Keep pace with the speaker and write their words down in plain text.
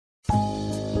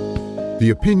The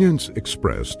opinions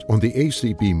expressed on the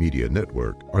ACB Media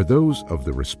Network are those of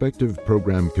the respective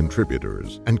program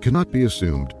contributors and cannot be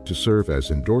assumed to serve as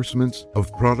endorsements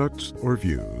of products or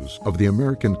views of the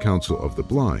American Council of the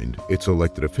Blind, its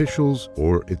elected officials,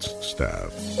 or its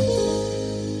staff.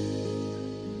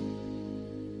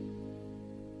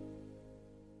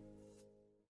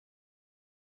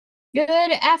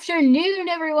 Good afternoon,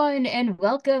 everyone, and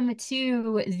welcome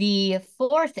to the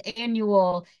fourth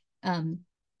annual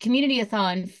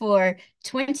CommunityAthon for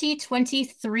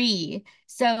 2023.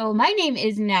 So my name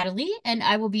is Natalie, and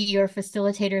I will be your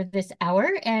facilitator this hour.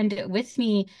 And with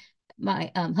me,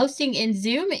 my hosting in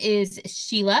Zoom is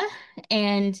Sheila,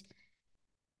 and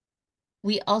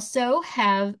we also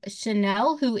have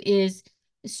Chanel, who is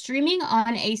streaming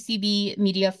on ACB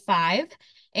Media 5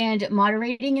 and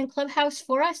moderating in Clubhouse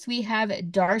for us. We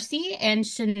have Darcy, and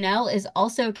Chanel is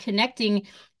also connecting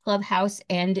Clubhouse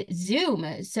and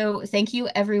Zoom. So thank you,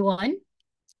 everyone,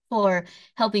 for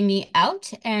helping me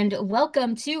out. And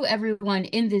welcome to everyone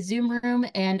in the Zoom room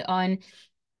and on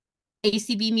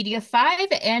ACB Media 5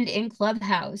 and in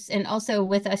Clubhouse. And also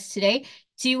with us today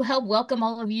to help welcome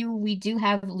all of you, we do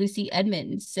have Lucy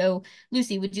Edmonds. So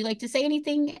Lucy, would you like to say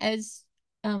anything as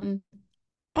Oh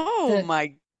the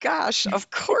my gosh, of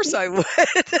course I would.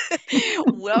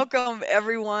 Welcome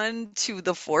everyone to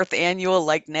the fourth annual.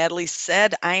 Like Natalie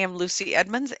said, I am Lucy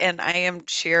Edmonds and I am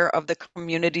chair of the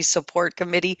Community Support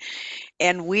Committee.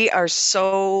 And we are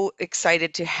so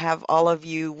excited to have all of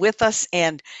you with us.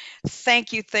 And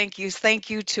thank you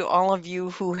to all of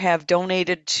you who have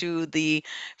donated to the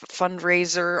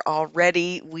fundraiser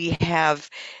already. We have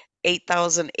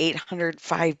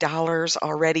 $8,805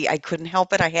 already. I couldn't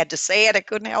help it. I had to say it. I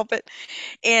couldn't help it.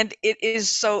 And it is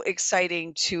so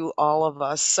exciting to all of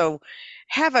us. So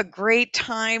have a great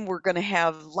time. We're going to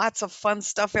have lots of fun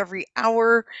stuff every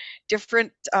hour,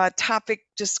 different topic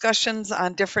discussions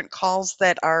on different calls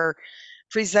that are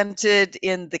presented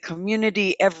in the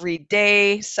community every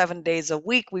day, 7 days a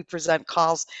week. We present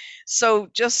calls. So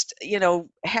just,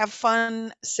 have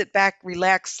fun, sit back,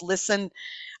 relax, listen.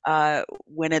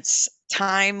 When it's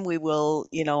time, we will,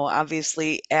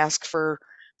 obviously ask for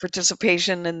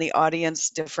participation in the audience,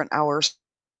 different hours.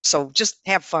 So just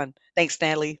have fun. Thanks,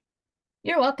 Natalie.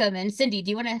 You're welcome. And Cindy,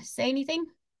 do you want to say anything?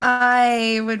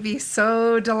 I would be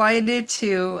so delighted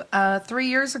to. 3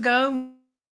 years ago,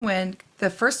 when the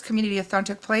first CommunityAthon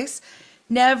took place,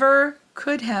 never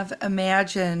could have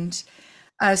imagined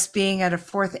us being at a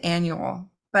fourth annual.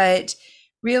 But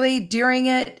really, during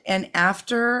it and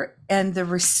after, and the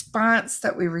response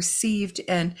that we received,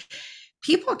 and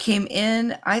people came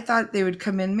in, I thought they would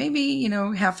come in maybe,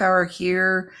 half hour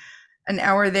here, an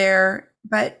hour there,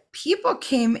 but people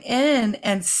came in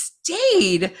and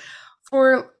stayed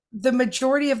for the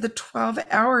majority of the 12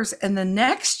 hours. And the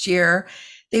next year,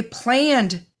 they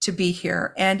planned to be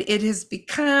here. And it has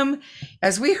become,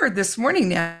 as we heard this morning,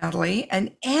 Natalie,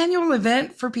 an annual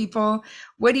event for people.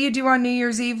 What do you do on New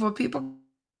Year's Eve? Well, people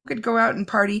could go out and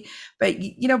party, but,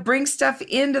 bring stuff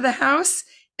into the house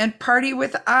and party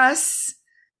with us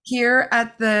here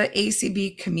at the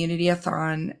ACB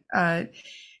CommunityAthon.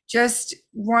 Just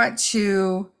want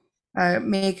to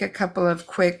make a couple of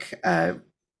quick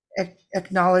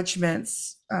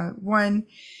acknowledgements. One,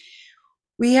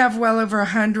 we have well over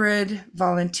 100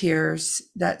 volunteers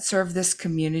that serve this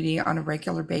community on a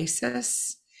regular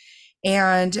basis,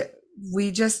 and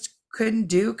we just couldn't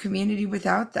do community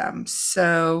without them.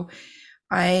 So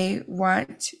I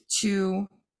want to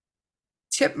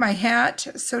tip my hat,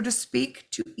 so to speak,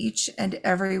 to each and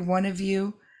every one of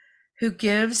you who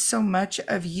gives so much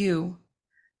of you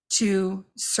to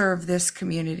serve this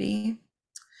community.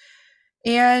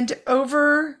 And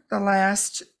over the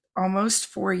last almost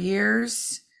 4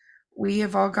 years, we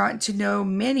have all gotten to know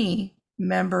many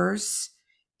members.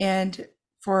 And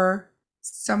for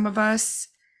some of us,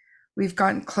 we've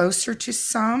gotten closer to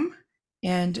some,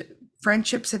 and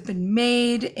friendships have been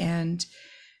made, and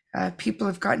people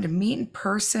have gotten to meet in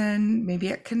person, maybe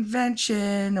at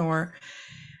convention, or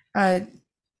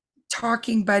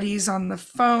talking buddies on the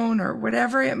phone, or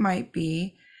whatever it might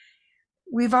be.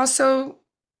 We've also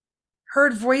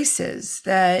heard voices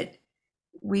that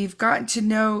we've gotten to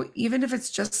know, even if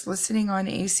it's just listening on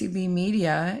ACB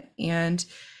Media, and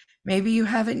maybe you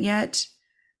haven't yet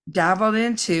dabbled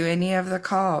into any of the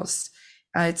calls.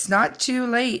 It's not too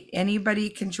late. Anybody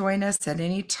can join us at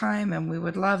any time, and we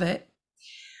would love it.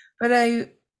 But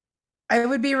I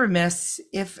would be remiss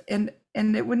if, and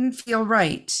it wouldn't feel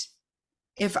right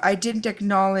if I didn't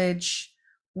acknowledge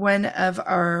one of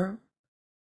our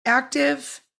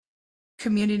active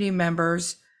community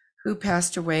members who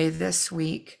passed away this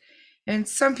week. And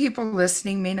some people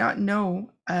listening may not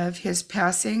know of his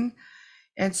passing.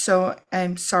 And so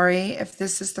I'm sorry if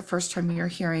this is the first time you're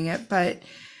hearing it, but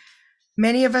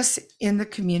many of us in the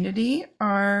community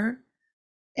are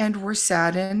and were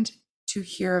saddened to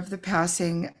hear of the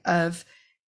passing of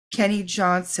Kenny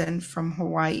Johnson from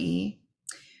Hawaii,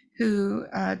 who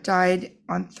died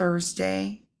on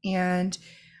Thursday. And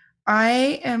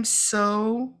I am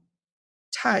so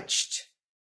touched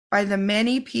by the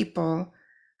many people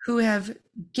who have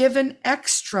given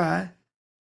extra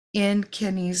in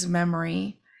Kenny's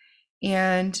memory.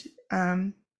 And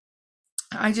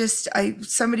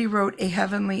somebody wrote a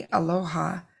heavenly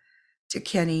aloha to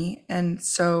Kenny. And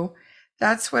so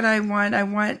that's what I want. I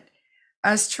want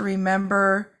us to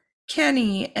remember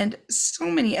Kenny and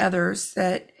so many others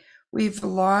that we've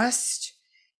lost,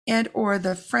 and or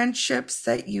the friendships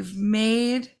that you've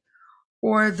made,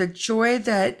 or the joy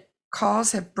that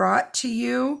calls have brought to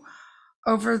you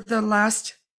over the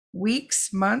last weeks,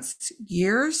 months,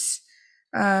 years.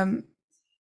 Whether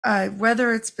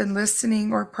it's been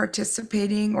listening or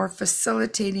participating or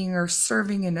facilitating or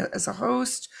serving as a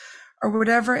host or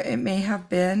whatever it may have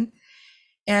been.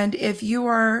 And if you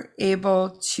are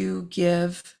able to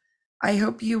give, I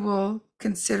hope you will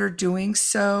consider doing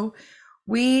so.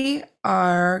 We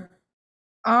are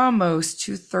almost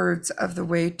 2/3 of the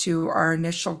way to our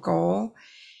initial goal.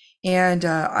 And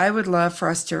I would love for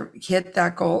us to hit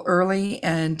that goal early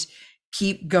and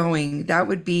keep going. That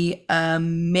would be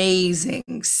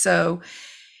amazing. So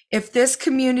if this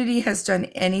community has done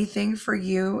anything for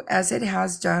you as it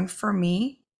has done for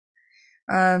me,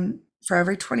 for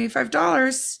every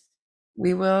 $25,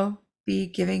 we will be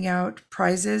giving out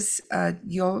prizes.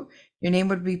 Your name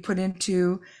would be put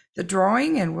into the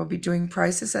drawing, and we'll be doing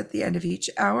prizes at the end of each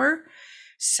hour.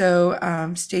 So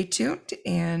stay tuned,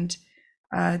 and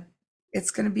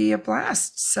it's going to be a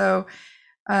blast. So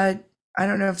I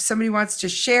don't know if somebody wants to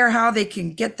share how they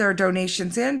can get their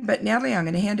donations in, but Natalie, I'm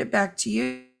going to hand it back to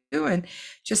you and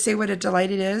just say what a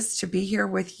delight it is to be here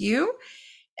with you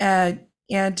and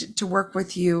to work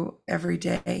with you every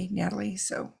day, Natalie.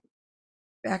 So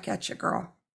back at you,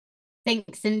 girl.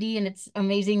 Thanks, Cindy. And it's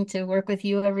amazing to work with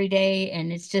you every day.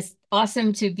 And it's just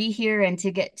awesome to be here and to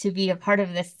get to be a part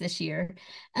of this year.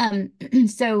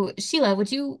 So Sheila,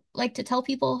 would you like to tell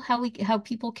people how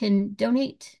people can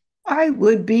donate? I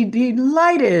would be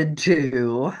delighted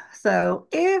to. So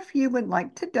if you would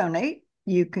like to donate,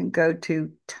 you can go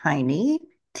to tiny,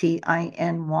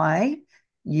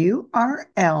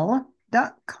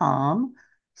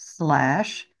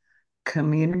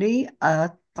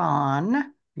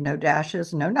 tinyurl.com/communityathon, no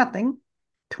dashes, no nothing,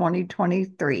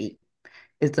 2023.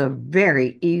 It's a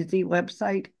very easy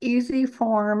website, easy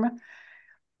form.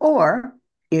 Or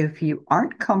if you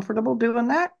aren't comfortable doing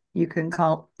that, you can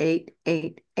call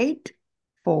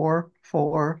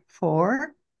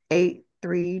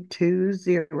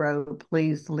 888-444-8320.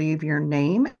 Please leave your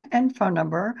name and phone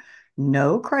number,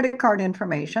 no credit card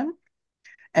information,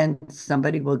 and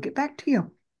somebody will get back to you.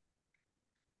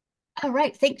 All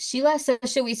right, thanks, Sheila. So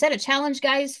should we set a challenge,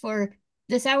 guys, for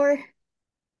this hour?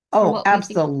 Oh,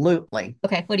 absolutely.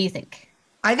 Okay, what do you think?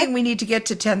 I think we need to get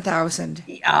to 10,000.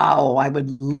 Oh, I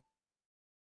would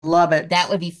love it. That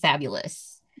would be fabulous.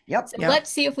 Yep. So let's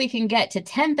see if we can get to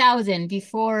 10,000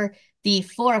 before the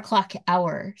 4:00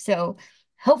 hour. So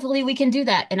hopefully we can do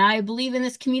that. And I believe in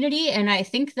this community, and I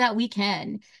think that we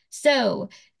can. So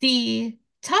the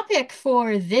topic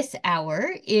for this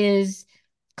hour is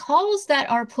calls that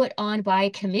are put on by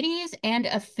committees and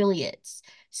affiliates.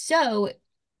 So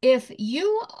if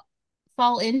you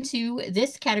fall into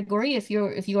this category, if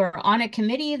you're on a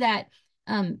committee that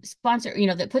sponsor,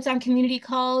 that puts on community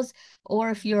calls,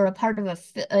 or if you're a part of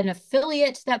an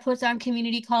affiliate that puts on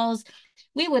community calls,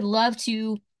 we would love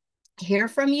to hear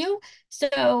from you.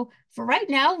 So for right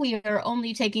now, we are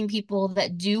only taking people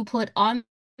that do put on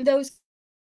those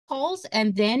calls.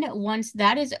 And then once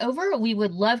that is over, we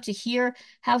would love to hear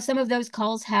how some of those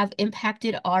calls have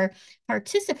impacted our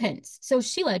participants. So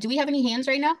Sheila, do we have any hands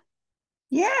right now?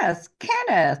 Yes,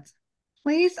 Kenneth,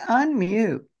 please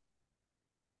unmute.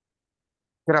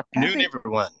 Good afternoon,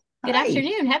 everyone. Good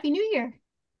afternoon. Happy New Year.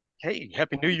 Hey,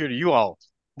 Happy New Year to you all.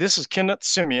 This is Kenneth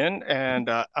Simeon, and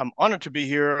I'm honored to be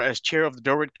here as chair of the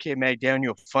Dorrit K.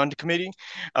 McDaniel Fund Committee.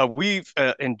 We've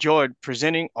enjoyed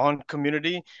presenting on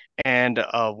community and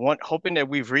hoping that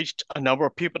we've reached a number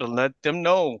of people to let them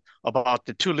know about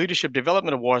the 2 Leadership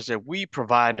Development Awards that we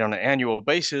provide on an annual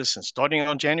basis. And starting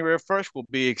on January 1st, we'll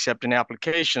be accepting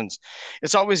applications.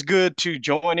 It's always good to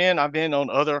join in. I've been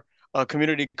on other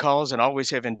community calls and always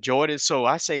have enjoyed it. So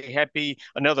I say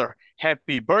another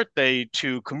happy birthday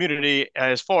to community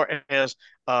as far as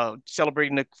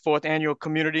celebrating the fourth annual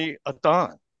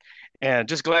CommunityAthon. And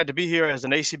just glad to be here as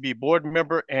an ACB board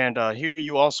member and hear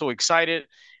you also excited.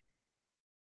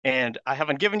 And I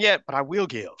haven't given yet, but I will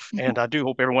give. And I do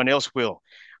hope everyone else will.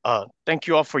 Thank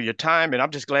you all for your time. And I'm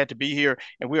just glad to be here.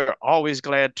 And we are always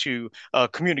glad to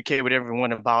communicate with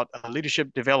everyone about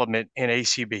leadership development in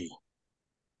ACB.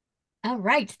 All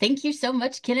right. Thank you so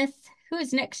much, Kenneth. Who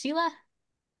is next, Sheila?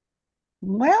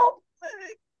 Well,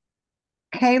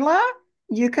 Kayla,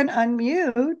 you can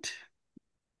unmute.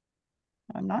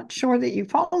 I'm not sure that you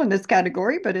fall in this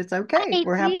category, but it's okay. I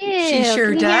We're happy. She do. sure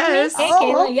Can you hear me? does. Hey, Oh,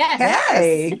 Kayla. Yes.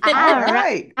 okay. Yes. All All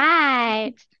right.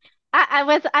 right. I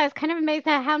was kind of amazed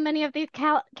at how many of these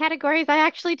categories I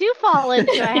actually do fall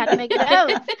into. I had to make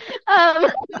notes.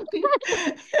 Um,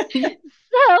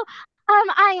 so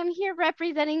I am here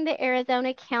representing the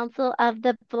Arizona Council of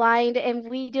the Blind, and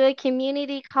we do a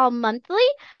community call monthly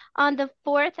on the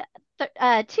fourth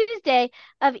Tuesday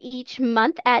of each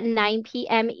month at 9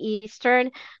 p.m.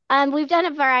 Eastern. We've done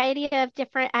a variety of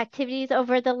different activities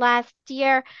over the last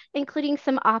year, including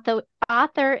some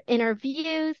author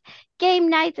interviews, game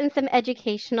nights, and some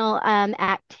educational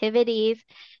activities.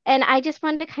 And I just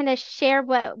wanted to kind of share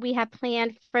what we have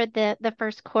planned for the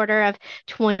first quarter of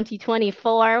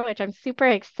 2024, which I'm super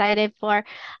excited for.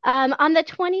 On the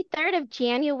 23rd of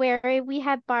January, we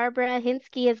have Barbara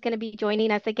Hinsky is going to be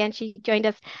joining us again. She joined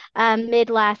us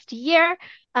mid last year.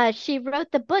 She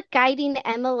wrote the book Guiding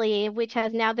Emily, which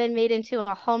has now been made into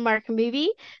a Hallmark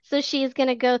movie. So she's going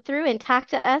to go through and talk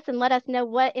to us and let us know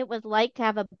what it was like to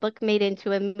have a book made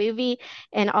into a movie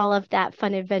and all of that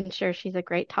fun adventure. She's a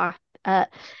great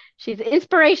she's an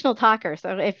inspirational talker.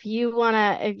 So if you want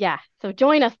to, yeah, so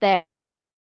join us there.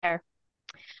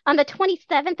 On the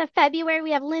 27th of February,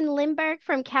 we have Lynn Lindbergh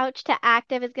from Couch to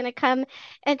Active is going to come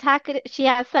and talk. She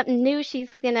has something new she's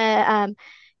going to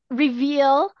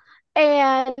reveal,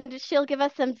 and she'll give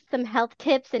us some health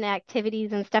tips and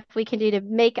activities and stuff we can do to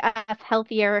make us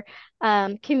healthier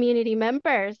community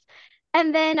members.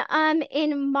 And then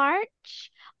in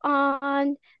March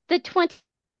on the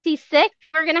 26th,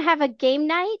 we're going to have a game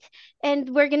night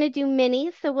and we're going to do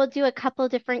minis. So we'll do a couple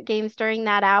different games during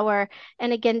that hour.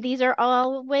 And again, these are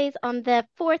always on the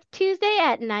fourth Tuesday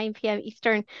at 9 p.m.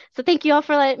 Eastern. So thank you all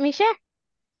for letting me share.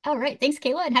 All right. Thanks,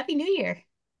 Kayla, and Happy New Year.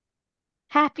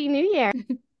 Happy New Year.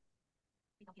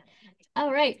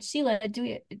 All right, Sheila,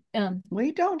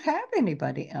 We don't have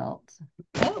anybody else.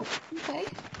 Oh, okay.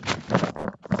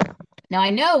 Now I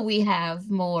know we have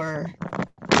more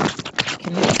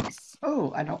committees.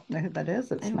 Oh, I don't know who that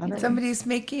is. It's not over. Somebody's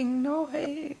making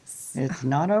noise. It's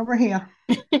not over here.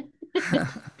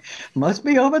 Must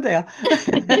be over there.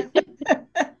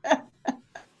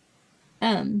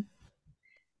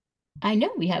 I know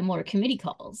we have more committee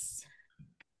calls.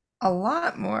 A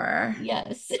lot more.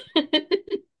 Yes.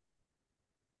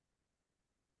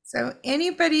 So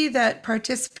anybody that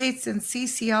participates in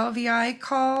CCLVI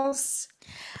calls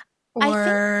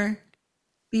or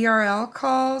BRL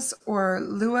calls or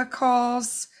LUA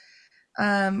calls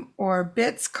or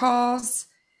BITS calls,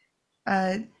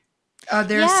 there's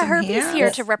some Herbie's hands.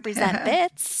 here to represent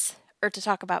BITS or to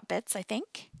talk about BITS, I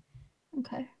think.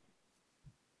 Okay.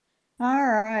 All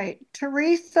right.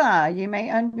 Teresa, you may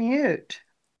unmute.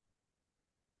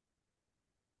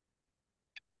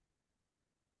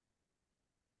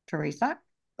 Teresa?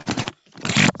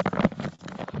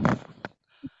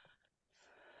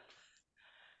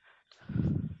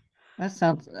 That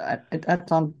sounds,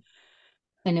 that's on.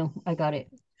 I know, I got it.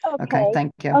 Okay,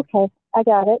 thank you. Okay, I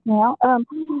got it now.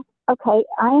 Okay,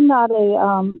 I am not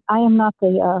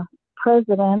the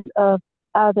president of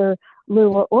either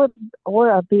LUA or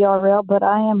a BRL, but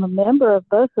I am a member of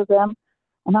both of them,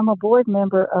 and I'm a board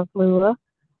member of LUA,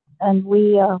 and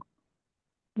we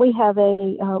have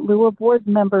a LUA board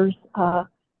members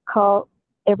call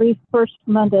every first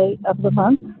Monday of the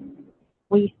month.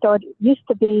 Used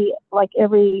to be like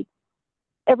every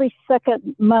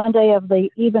second Monday of the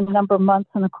even number months.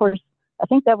 And of course, I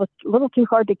think that was a little too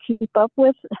hard to keep up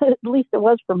with. At least it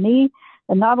was for me.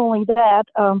 And not only that,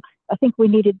 I think we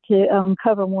needed to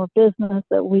cover more business,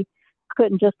 that we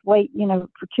couldn't just wait,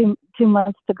 for two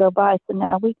months to go by. So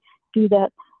now we do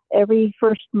that every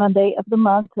first Monday of the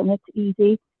month, and it's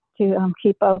easy to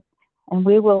keep up. And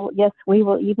we will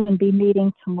even be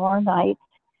meeting tomorrow night,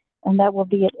 and that will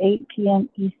be at 8 p.m.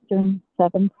 Eastern,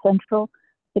 7 Central,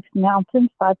 6 Mountain,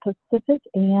 5 Pacific,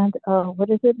 and what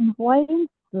is it in Hawaii?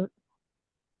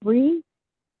 3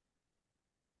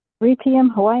 p.m.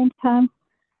 Hawaiian time.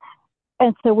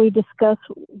 And so we discuss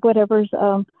whatever's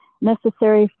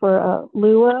necessary for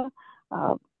LUA,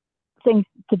 things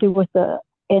to do with the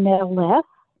NLS,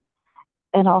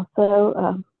 and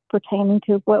also pertaining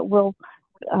to what will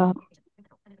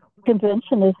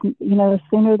convention is,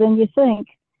 sooner than you think.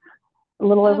 A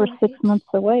little over 6 months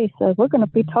away. So we're going to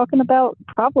be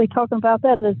probably talking about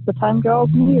that as the time draws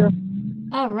near.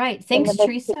 All right. Thanks,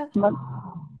 Teresa.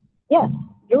 Yes,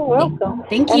 you're welcome.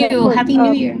 Thank you. Happy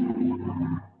New Year.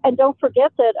 And don't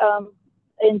forget that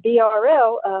in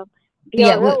BRL is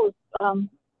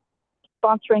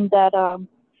sponsoring that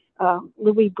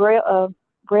Louis Braille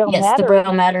yes, Matter. The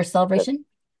Braille Matter celebration.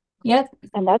 Yep.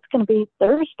 And that's going to be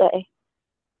Thursday.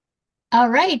 All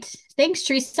right. Thanks,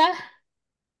 Teresa.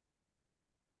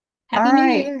 Happy New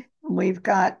Year. We've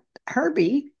got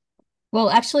Herbie. Well,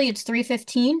 actually, it's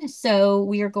 3:15, so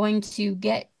we are going to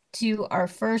get to our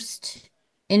first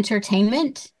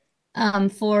entertainment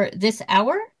for this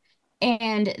hour,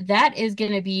 and that is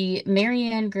going to be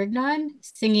Marianne Grignon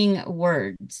singing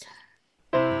Words.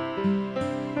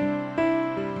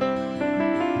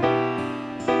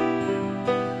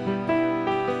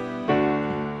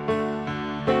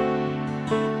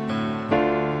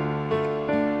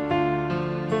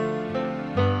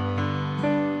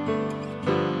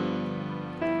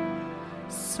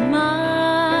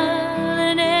 Smile,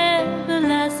 an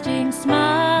everlasting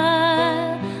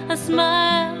smile, a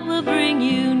smile will bring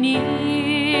you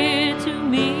near to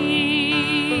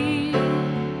me.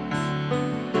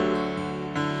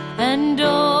 And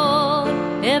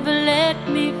don't ever let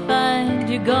me find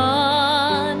you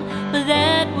gone, for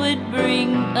that would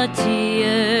bring a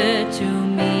tear to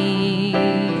me.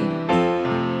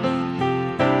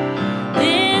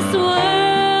 This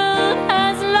world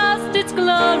has lost its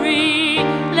glory.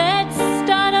 Let's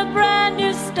start a brand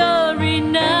new story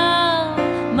now,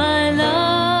 my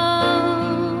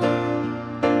love.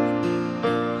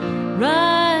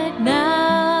 Right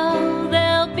now,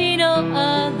 there'll be no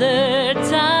other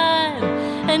time,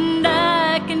 and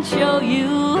I can show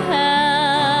you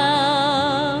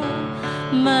how,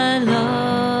 my love.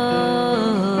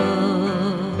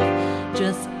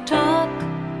 Just talk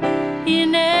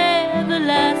in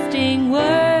everlasting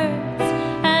words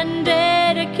and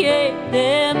dedicate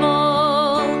them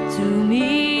all to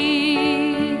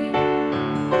me,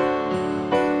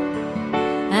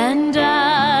 and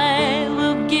I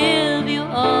will give you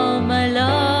all my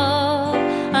love.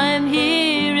 I'm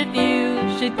here if you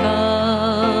should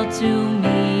call to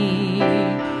me.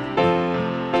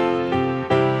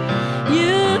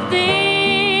 You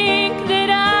think that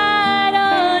I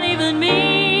don't even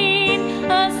mean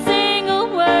a single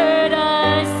word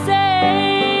I say.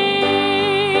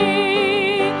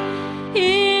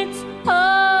 It's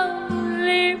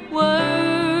only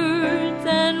words,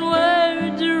 and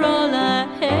words are all I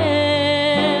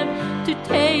have to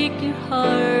take your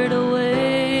heart away.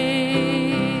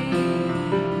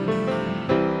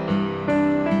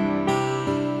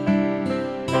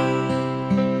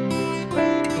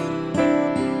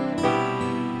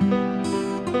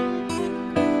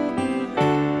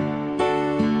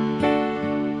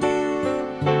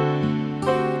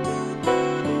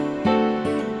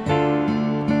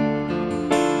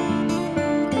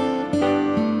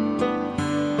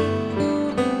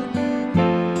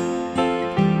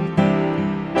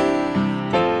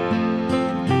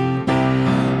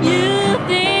 You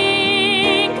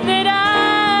think that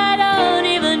I don't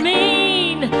even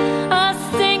mean a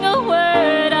single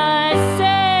word I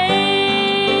say.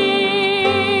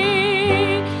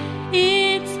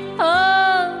 It's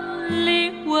only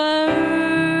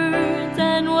words,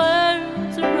 and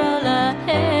words are all I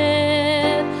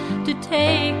have to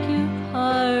take your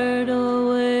heart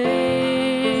away.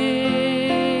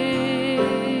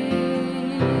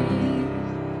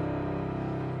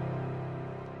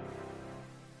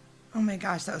 Oh my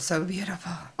gosh, that was so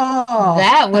beautiful. Oh,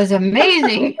 That was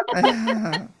amazing.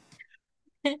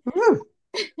 woo.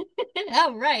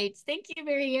 All right. Thank you,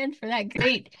 Marianne, for that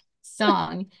great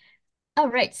song. All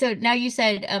right. So now you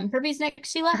said Herbie's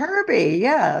next, Sheila? Herbie,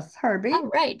 yes, Herbie. All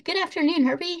right. Good afternoon,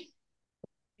 Herbie.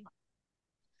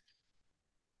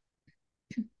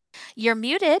 You're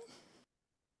muted.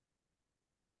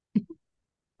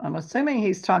 I'm assuming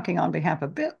he's talking on behalf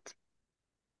of Bit.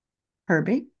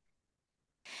 Herbie.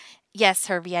 Yes,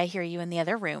 Herbie, I hear you in the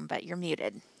other room, but you're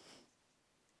muted.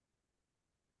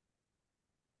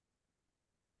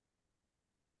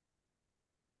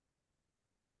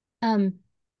 Um,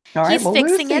 All right, He's well,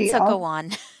 fixing Lucy, it, so go on.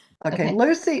 Okay,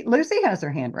 Okay. Lucy has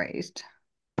her hand raised.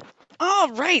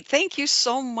 All right. Thank you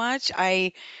so much.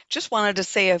 I just wanted to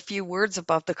say a few words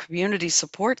about the Community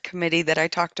Support Committee that I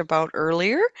talked about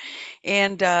earlier.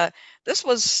 And this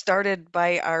was started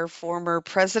by our former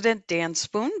president, Dan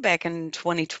Spoon, back in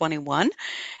 2021.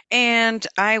 And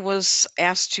I was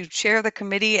asked to chair the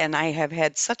committee, and I have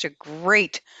had such a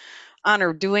great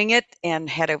honor doing it and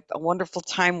had a wonderful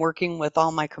time working with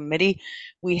all my committee.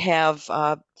 We have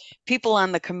people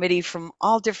on the committee from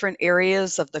all different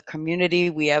areas of the community.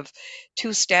 We have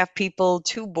 2 staff people,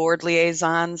 2 board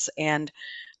liaisons, and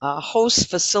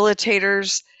host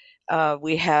facilitators.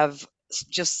 We have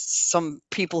just some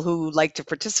people who like to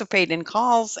participate in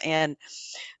calls. And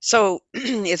so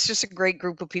it's just a great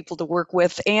group of people to work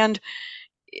with. And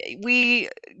we,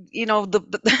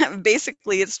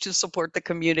 basically it's to support the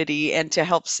community and to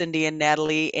help Cindy and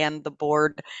Natalie and the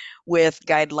board with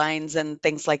guidelines and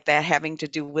things like that having to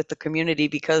do with the community,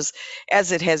 because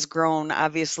as it has grown,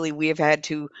 obviously we have had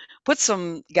to put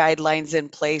some guidelines in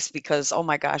place because, oh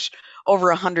my gosh, over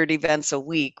 100 events a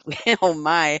week. Oh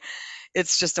my,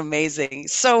 it's just amazing.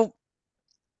 So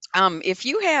if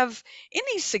you have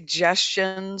any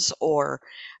suggestions or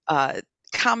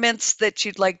comments that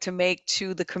you'd like to make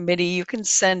to the committee, you can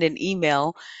send an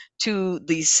email to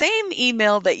the same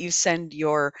email that you send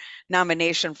your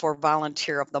nomination for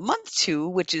Volunteer of the Month to,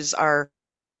 which is our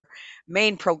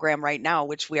main program right now,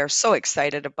 which we are so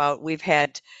excited about. We've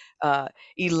had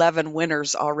 11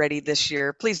 winners already this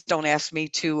year. Please don't ask me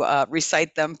to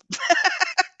recite them.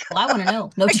 Well, I want to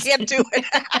know. No, I just can't kidding. do it.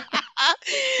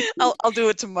 I'll do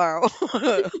it tomorrow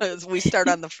as we start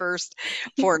on the 1st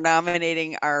for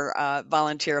nominating our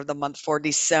Volunteer of the Month for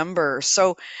December.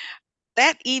 So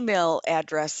that email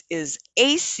address is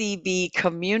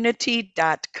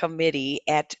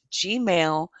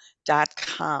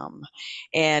acbcommunity.committee@gmail.com.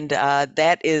 And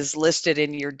that is listed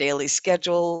in your daily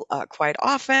schedule quite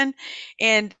often.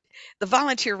 And the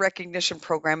volunteer recognition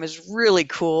program is really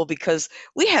cool because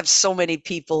we have so many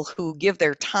people who give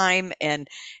their time and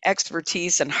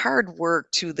expertise and hard work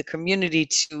to the community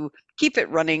to keep it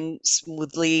running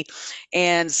smoothly.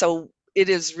 And so it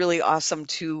is really awesome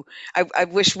to, I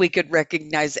wish we could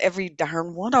recognize every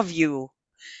darn one of you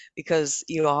because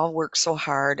you all work so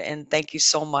hard, and thank you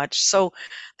so much. So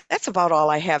that's about all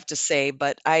I have to say,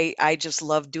 but I just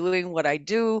love doing what I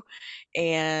do.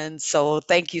 And so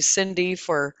thank you, Cindy,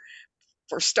 for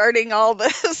starting all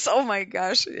this. Oh my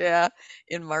gosh. Yeah.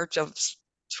 In March of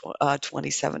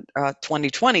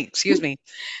 2020, excuse me.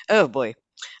 Oh boy.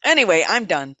 Anyway, I'm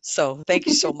done. So thank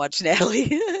you so much,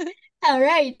 Natalie. All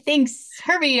right. Thanks.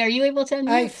 Herbie, are you able to unmute?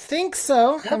 I think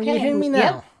so. Okay. Are you hearing me now?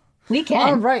 Yep, we can.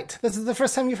 All right. This is the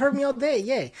first time you've heard me all day.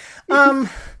 Yay.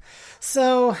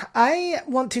 So I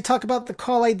want to talk about the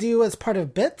call I do as part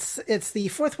of Bits. It's the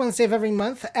 4th Wednesday of every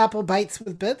month, Apple Bites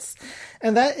with Bits.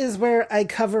 And that is where I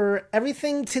cover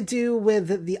everything to do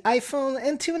with the iPhone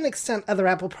and to an extent other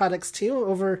Apple products too.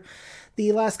 Over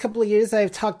the last couple of years,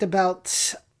 I've talked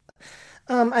about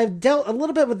I've dealt a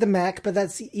little bit with the Mac, but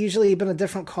that's usually been a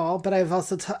different call. But I've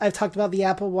also I've talked about the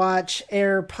Apple Watch,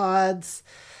 AirPods,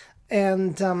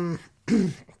 and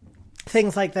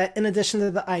things like that, in addition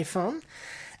to the iPhone.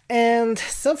 And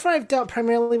so far, I've dealt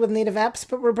primarily with native apps,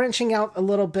 but we're branching out a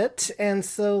little bit. And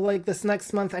so, like this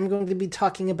next month, I'm going to be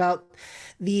talking about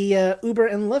the Uber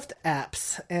and Lyft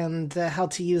apps and how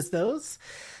to use those.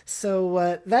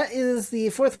 So that is the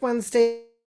 4th Wednesday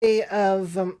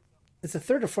of. It's the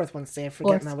 3rd or 4th Wednesday. I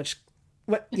forget now which.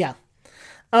 What? Yeah.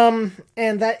 And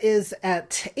that is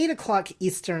at 8:00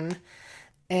 Eastern.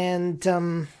 And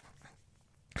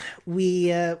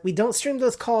we don't stream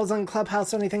those calls on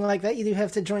Clubhouse or anything like that. You do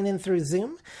have to join in through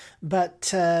Zoom,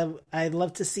 but I'd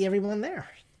love to see everyone there.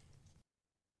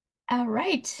 All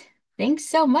right. Thanks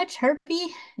so much, Herbie.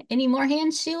 Any more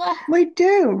hands, Sheila? We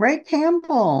do. Ray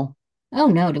Campbell. Oh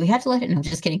no, do we have to let it? No,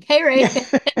 just kidding. Hey, Ray.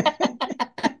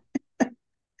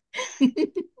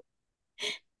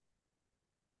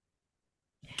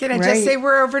 Can I just say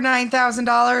we're over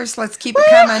 $9,000? Let's keep it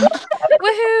coming.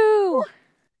 Woohoo!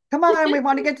 Come on, we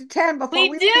want to get to 10 before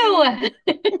we do.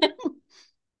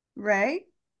 Ray,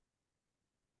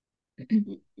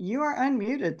 you are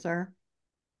unmuted, sir,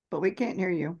 but we can't hear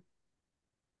you.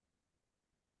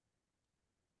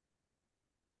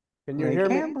 Can you hear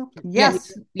me?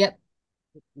 Yes. Yep.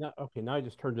 No, okay, now I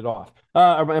just turned it off.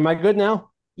 Am I good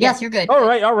now? Yes, you're good. All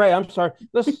right. I'm sorry.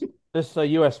 This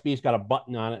USB's got a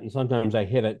button on it, and sometimes I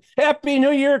hit it. Happy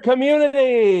New Year,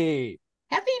 community!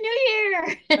 Happy New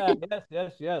Year!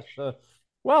 Yes.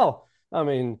 Well, I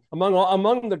mean,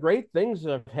 among the great things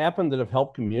that have happened that have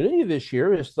helped community this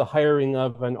year is the hiring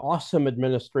of an awesome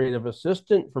administrative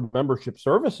assistant for membership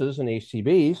services in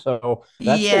ACB. So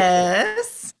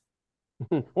that's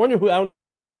Wonder who I don't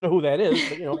know who that is,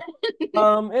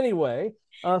 but anyway,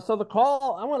 so the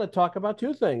call, I want to talk about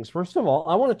two things. First of all,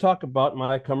 I want to talk about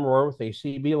my Come Roar with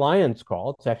ACB Lions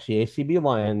call. It's actually ACB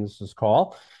Lions'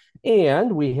 call,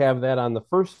 and we have that on the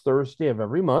first Thursday of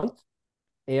every month.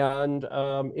 And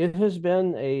it has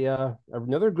been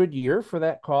another good year for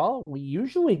that call. We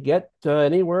usually get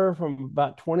anywhere from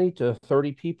about 20 to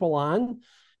 30 people on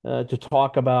to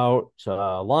talk about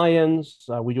Lions.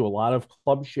 We do a lot of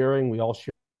club sharing. We all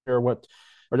share what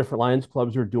our different Lions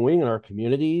clubs are doing in our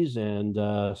communities and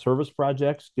service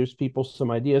projects, gives people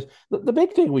some ideas. The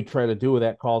big thing we try to do with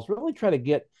that call is really try to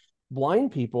get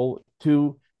blind people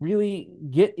to really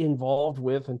get involved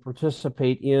with and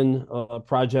participate in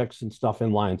projects and stuff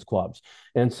in Lions clubs.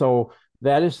 And so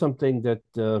that is something that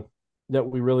that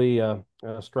we really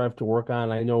strive to work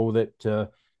on. I know that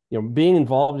being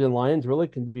involved in Lions really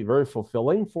can be very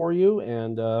fulfilling for you,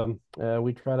 and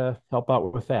we try to help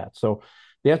out with that. So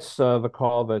that's the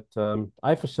call that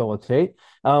I facilitate.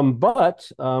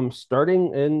 But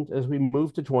starting as we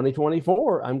move to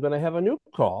 2024, I'm going to have a new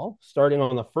call starting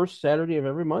on the first Saturday of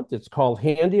every month. It's called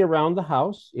Handy Around the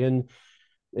House in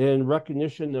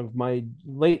recognition of my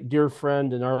late dear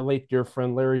friend and our late dear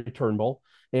friend Larry Turnbull.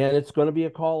 And it's going to be a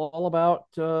call all about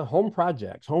home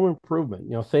projects, home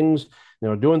improvement, things,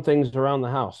 doing things around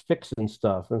the house, fixing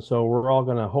stuff. And so we're all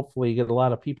going to hopefully get a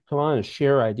lot of people come on and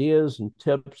share ideas and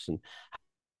tips and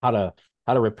how to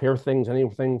repair things,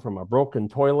 anything from a broken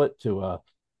toilet to a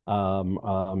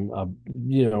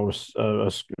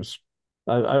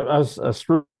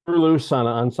screw loose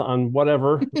on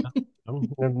whatever.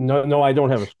 No, I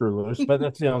don't have a screw loose, but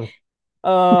that's but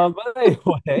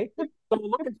anyway, so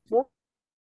looking forward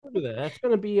to that. That's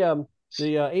going to be the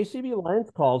ACB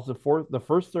Lions calls the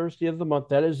first Thursday of the month.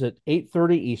 That is at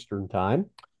 8:30 Eastern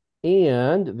time.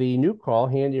 And the new call,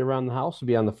 Handy Around the House, will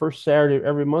be on the first Saturday of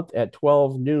every month at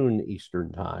 12 noon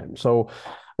Eastern time. So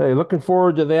looking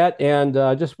forward to that. And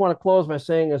I just want to close by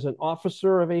saying, as an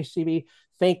officer of ACB,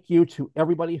 thank you to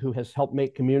everybody who has helped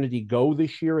make community go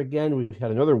this year. Again, we've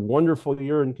had another wonderful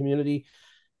year in community.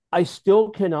 I still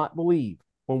cannot believe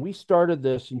when we started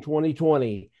this in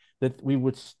 2020 that we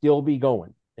would still be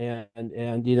going. And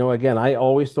again, I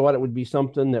always thought it would be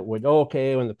something that would,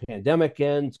 okay, when the pandemic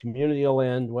ends, community will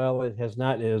end. Well, it has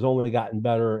not. It has only gotten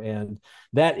better. And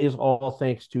that is all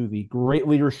thanks to the great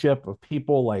leadership of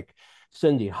people like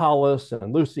Cindy Hollis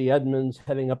and Lucy Edmonds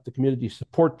heading up the Community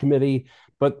Support Committee.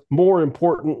 But more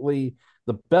importantly,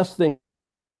 the best thing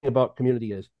about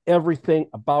community is everything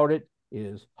about it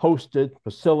is hosted,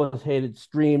 facilitated,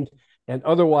 streamed, and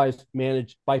otherwise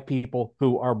managed by people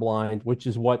who are blind, which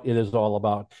is what it is all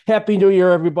about. Happy New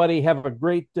Year, everybody. Have a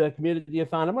great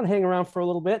CommunityAthon. I'm going to hang around for a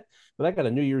little bit, but I got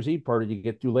a New Year's Eve party to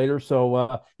get to later.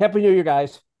 So Happy New Year,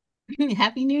 guys.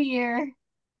 Happy New Year.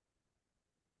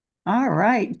 All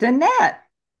right, Danette.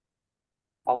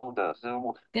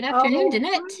 Good afternoon,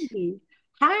 Danette.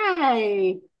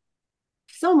 Hi.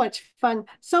 So much fun.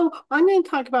 So I'm going to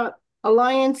talk about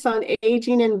Alliance on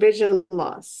Aging and Vision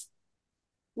Loss.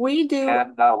 We do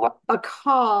a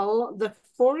call the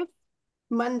fourth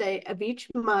Monday of each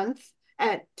month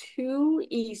at 2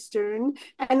 Eastern,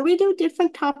 and we do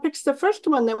different topics. The first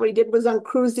one that we did was on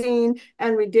cruising,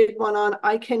 and we did one on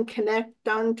I Can Connect,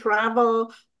 on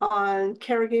travel, on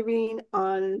caregiving,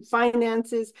 on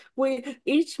finances.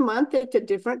 Each month it's a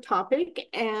different topic,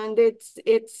 and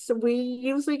we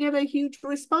usually get a huge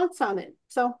response on it.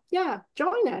 So yeah,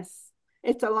 join us.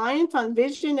 It's Alliance on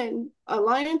Aging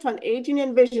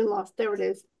and Vision Loss. There it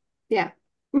is. Yeah.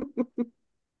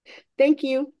 Thank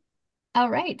you. All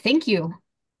right. Thank you.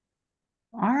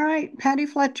 All right, Patty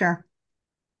Fletcher.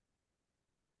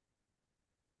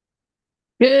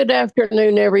 Good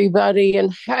afternoon, everybody,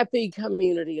 and happy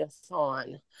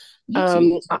CommunityAthon.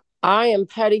 I am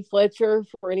Patty Fletcher.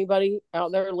 For anybody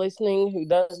out there listening who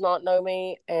does not know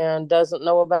me and doesn't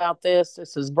know about this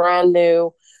is brand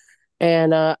new.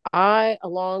 And I,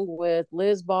 along with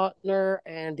Liz Botner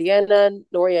and Deanna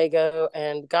Noriego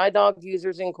and Guide Dog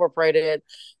Users Incorporated,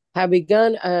 have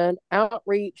begun an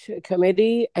outreach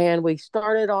committee. And we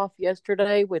started off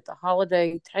yesterday with the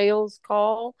Holiday Tales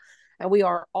call. And we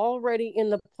are already in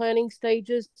the planning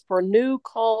stages for new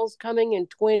calls coming in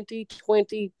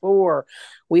 2024.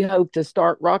 We hope to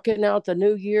start rocking out the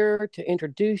new year to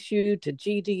introduce you to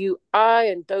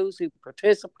GDUI and those who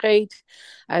participate,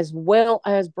 as well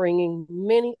as bringing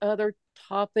many other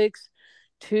topics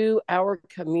to our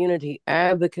community: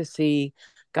 advocacy,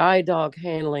 guide dog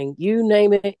handling, you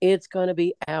name it, it's going to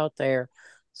be out there.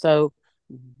 So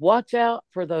watch out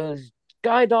for those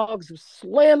guide dogs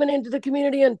slamming into the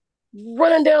community and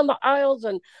running down the aisles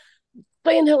and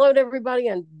saying hello to everybody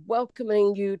and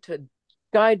welcoming you to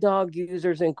Guide Dog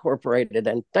Users Incorporated.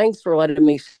 And thanks for letting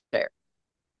me share.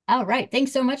 All right.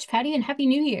 Thanks so much, Patty, and Happy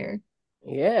New Year.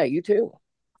 Yeah, you too.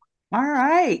 All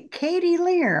right, Katie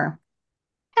Lear.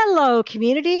 Hello,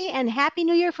 community, and Happy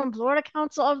New Year from Florida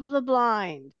Council of the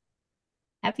Blind.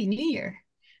 Happy New Year.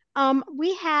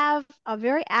 We have a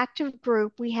very active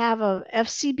group. We have a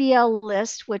FCBL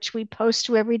list, which we post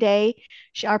to every day.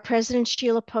 Our president,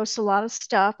 Sheila, posts a lot of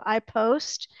stuff. I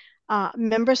post,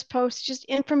 members post just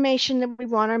information that we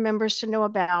want our members to know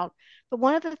about. But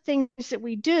one of the things that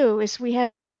we do is we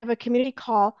have a community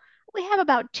call. We have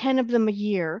about 10 of them a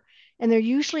year, and they're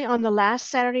usually on the last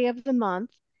Saturday of the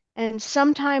month. And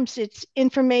sometimes it's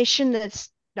information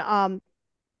that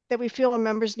we feel our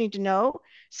members need to know.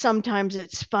 Sometimes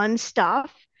it's fun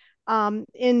stuff.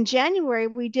 In January,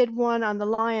 we did one on the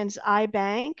Lions Eye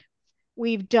Bank.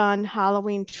 We've done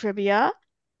Halloween trivia.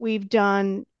 We've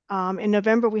done, in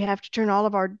November, we have to turn all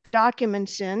of our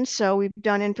documents in. So we've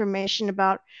done information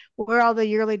about where all the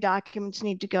yearly documents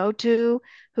need to go to,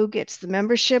 who gets the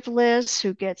membership list,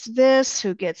 who gets this,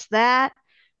 who gets that.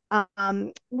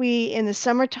 In the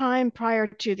summertime, prior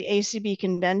to the ACB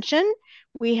convention,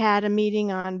 we had a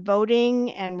meeting on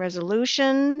voting and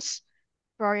resolutions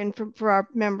for our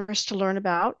members to learn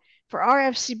about. For our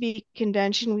FCB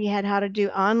convention, we had how to do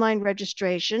online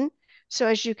registration. So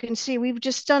as you can see, we've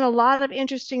just done a lot of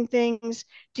interesting things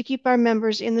to keep our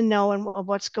members in the know of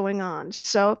what's going on.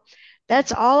 So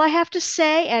that's all I have to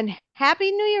say. And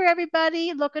Happy New Year,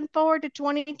 everybody. Looking forward to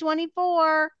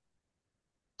 2024.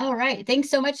 All right. Thanks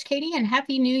so much, Katie, and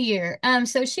Happy New Year.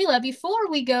 So Sheila, before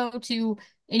we go to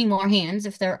any more hands,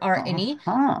 if there are any,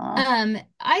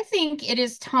 I think it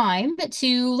is time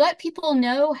to let people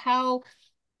know how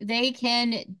they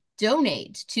can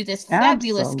donate to this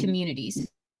fabulous community. So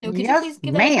could you please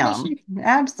give that information?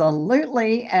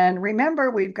 Absolutely. And remember,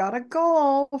 we've got a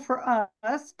goal for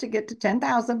us to get to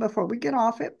 10,000 before we get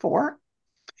off at 4.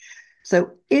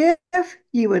 So if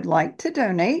you would like to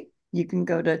donate, you can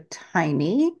go to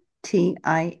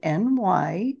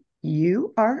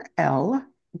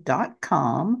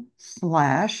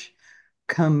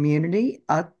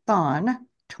tinyurl.com/CommunityAthon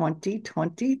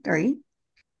 2023.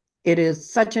 It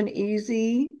is such an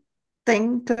easy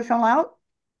thing to fill out.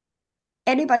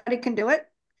 Anybody can do it,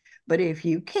 but if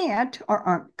you can't or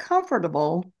aren't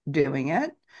comfortable doing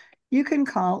it, you can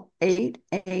call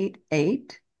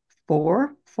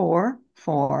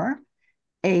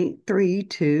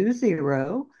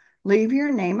 888-444-8320. Leave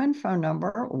your name and phone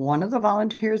number. One of the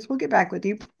volunteers will get back with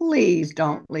you. Please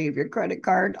don't leave your credit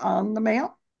card on the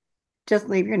mail. Just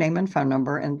leave your name and phone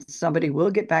number, and somebody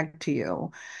will get back to you.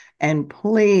 And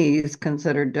please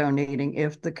consider donating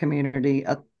if the community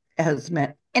has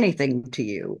meant anything to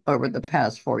you over the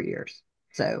past 4 years.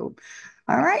 So,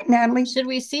 all right, Natalie. Should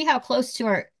we see how close to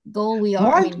our goal we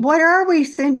are? What are we,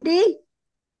 Cindy?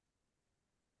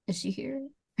 Is she here?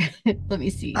 Let me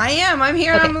see. I am. I'm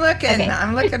here. Okay. I'm looking. Okay.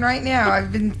 I'm looking right now.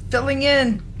 I've been filling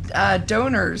in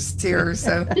donors here.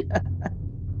 So, all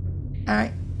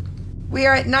right. We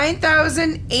are at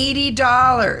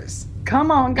 $9,080.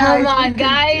 Come on, guys. Come on,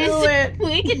 guys.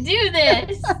 We can do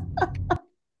this.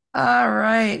 All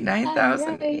right.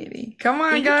 9,080. Come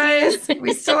on, guys.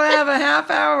 We still have a half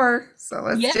hour. So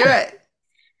let's do it.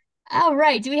 All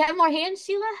right. Do we have more hands,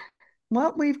 Sheila?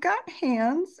 Well, we've got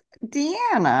hands.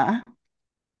 Deanna,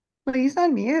 please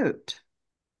unmute.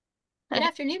 Good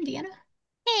afternoon, Deanna.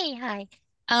 Hey, hi.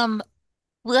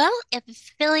 Well,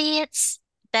 affiliates,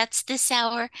 that's this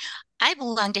hour. I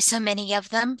belong to so many of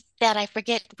them that I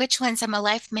forget which ones I'm a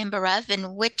life member of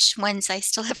and which ones I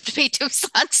still have to pay dues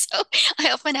on. So I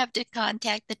often have to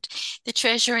contact the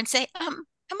treasurer and say, am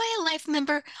I a life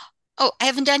member? Oh, I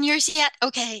haven't done yours yet?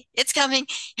 Okay, it's coming.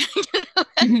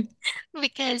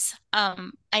 Because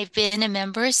I've been a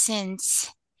member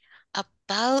since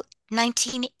about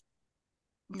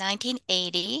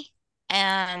 1980,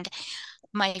 and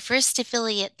my first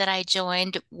affiliate that I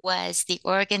joined was the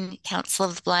Oregon Council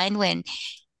of the Blind when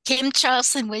Kim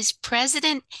Charlson was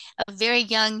president, a very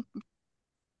young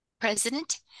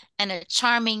president and a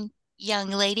charming young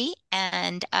lady.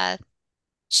 And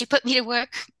she put me to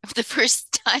work the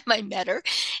first time I met her.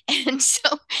 And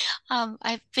so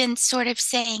I've been sort of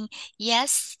saying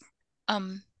yes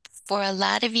for a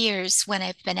lot of years when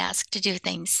I've been asked to do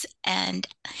things. And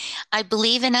I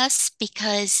believe in us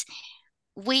because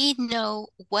we know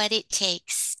what it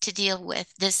takes to deal with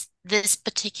this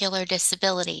particular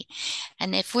disability.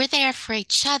 And if we're there for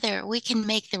each other, we can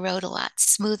make the road a lot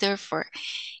smoother for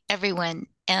everyone.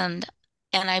 And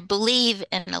I believe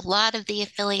in a lot of the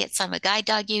affiliates. I'm a guide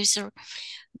dog user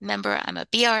member. I'm a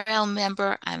BRL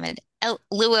member. I'm an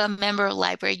LUA member,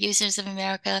 Library Users of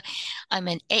America. I'm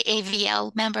an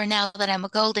AAVL member now that I'm a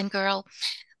Golden Girl.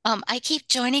 I keep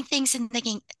joining things and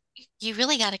thinking, you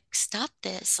really got to stop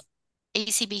this.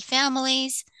 ACB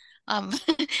families. Um,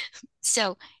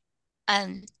 so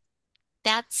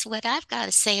that's what I've got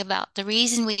to say about the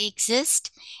reason we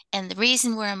exist and the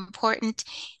reason we're important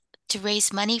to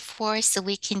raise money for so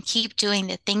we can keep doing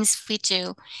the things we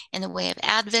do in the way of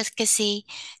advocacy,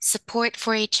 support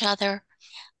for each other,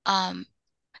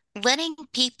 letting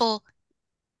people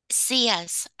see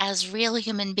us as real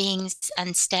human beings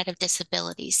instead of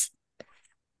disabilities.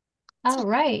 All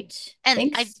right. And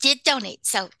Thanks. I did donate,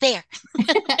 so there.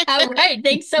 All right.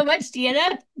 Thanks so much,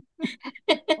 Deanna.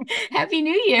 Happy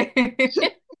New Year.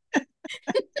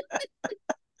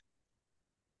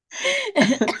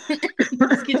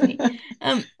 Excuse me.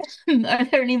 Are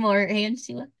there any more hands,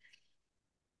 Sheila?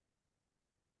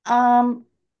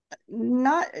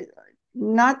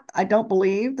 Not, I don't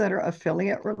believe that are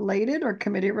affiliate related or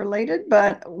committee related,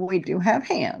 but we do have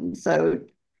hands. So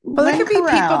Well, there could be people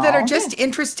that are Corral. just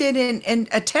interested in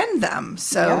attend them.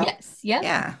 So Yep. Yes. Yep.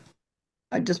 yeah.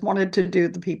 I just wanted to do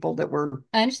the people that were.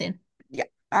 I understand. Yeah.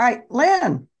 All right,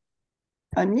 Lynn.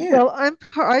 Unmute. Well,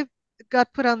 I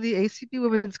got put on the ACB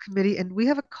Women's Committee, and we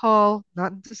have a call,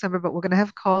 not in December, but we're going to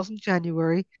have calls in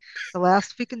January. The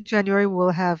last week in January, we'll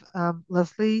have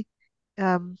Leslie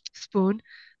Spoon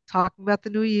talking about the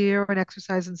new year and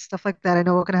exercise and stuff like that. I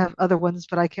know we're going to have other ones,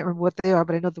 but I can't remember what they are.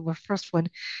 But I know the first one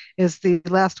is the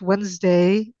last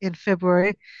Wednesday in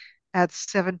February at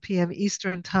 7 p.m.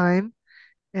 Eastern Time.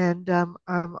 And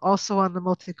I'm also on the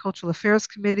Multicultural Affairs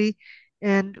Committee.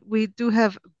 And we do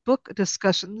have book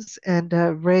discussions, and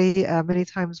Ray many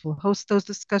times will host those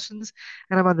discussions.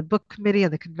 And I'm on the book committee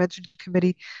and the convention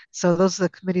committee. So those are the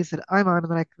committees that I'm on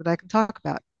and that I can talk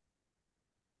about.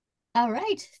 All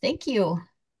right. Thank you.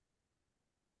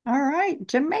 All right,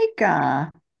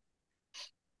 Jamaica.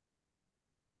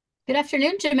 Good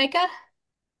afternoon, Jamaica.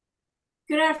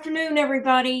 Good afternoon,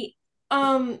 everybody.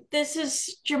 This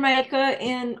is Jamaica,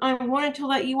 and I wanted to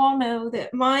let you all know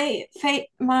that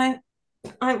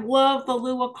I love the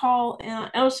Lua call,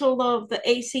 and I also love the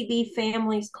ACB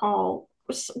families call,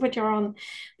 which are on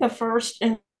the first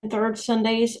and third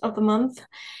Sundays of the month.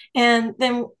 And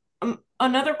then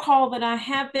another call that I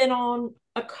have been on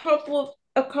a couple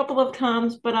of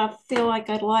times, but I feel like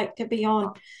I'd like to be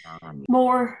on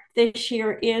more this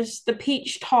year is the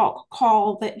Peach Talk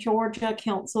call that Georgia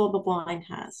Council of the Blind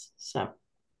has. So,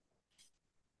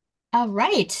 all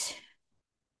right.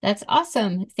 That's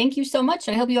awesome. Thank you so much.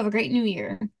 I hope you have a great new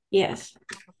year. Yes.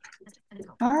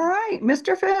 All right,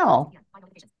 Mr. Phil.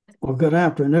 Well, good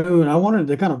afternoon. I wanted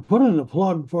to kind of put in a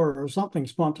plug for something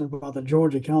sponsored by the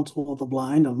Georgia Council of the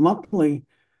Blind, a monthly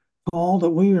call that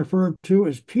we refer to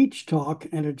as Peach Talk,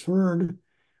 and it's heard.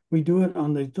 We do it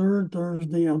on the third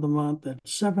Thursday of the month at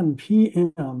 7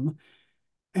 p.m.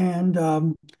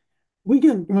 And we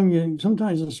get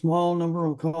sometimes a small number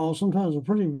of calls, sometimes a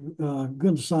pretty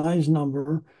good size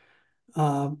number.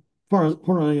 For a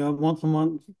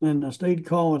month, and a state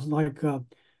call is like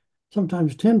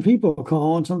sometimes 10 people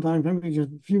call, and sometimes maybe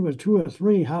just as few as 2 or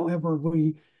 3. However,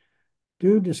 we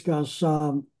do discuss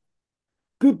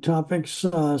good topics.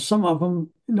 Some of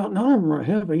them, none of them are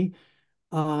heavy.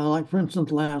 Like, for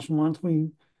instance, last month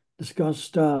we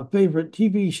discussed favorite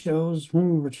TV shows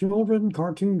when we were children,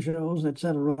 cartoon shows,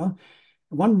 etc.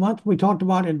 One month we talked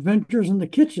about adventures in the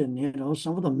kitchen,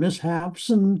 some of the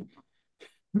mishaps and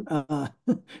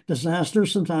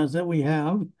disasters sometimes that we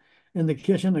have in the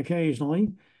kitchen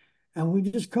occasionally. And we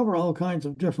just cover all kinds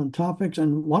of different topics.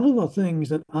 And one of the things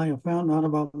that I have found out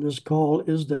about this call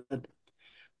is that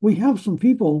we have some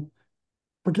people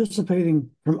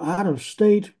participating from out of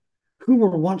state who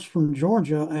were once from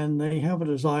Georgia, and they have a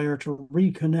desire to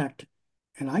reconnect.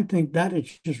 And I think that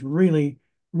is just really,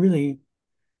 really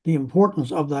the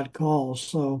importance of that call.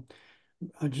 So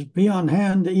just be on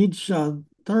hand each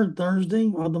third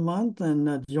Thursday of the month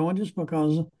and join us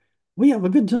because we have a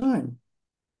good time.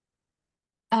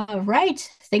 All right.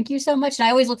 Thank you so much. And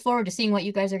I always look forward to seeing what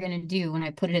you guys are going to do when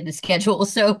I put it in the schedule.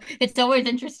 So it's always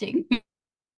interesting.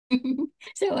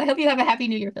 So I hope you have a happy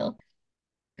new year, Phil.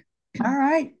 All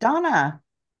right, Donna.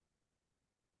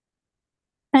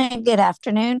 Good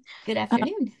afternoon. Good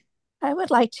afternoon. I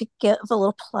would like to give a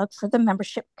little plug for the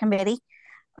membership committee.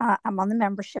 I'm on the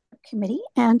membership committee,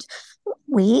 and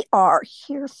we are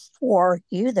here for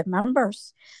you, the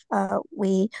members.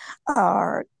 We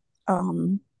are,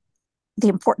 the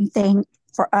important thing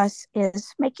for us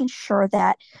is making sure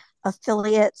that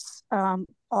affiliates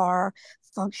are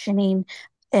functioning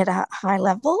at a high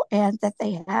level and that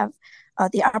they have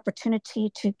the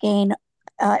opportunity to gain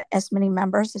as many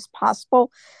members as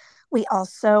possible. We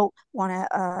also want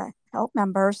to help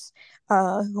members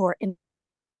who are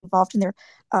involved in their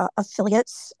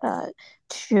affiliates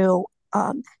to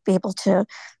be able to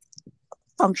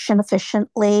function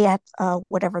efficiently at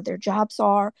whatever their jobs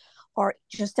are, or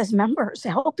just as members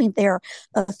helping their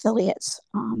affiliates.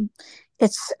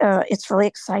 It's really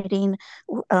exciting.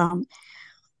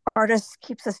 Artist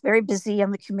keeps us very busy on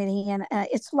the committee, and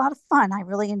it's a lot of fun. I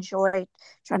really enjoy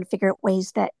trying to figure out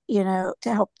ways that, to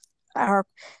help our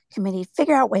committee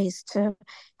figure out ways to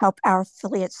help our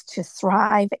affiliates to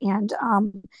thrive and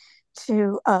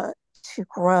to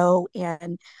grow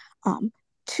and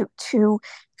to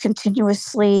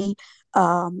continuously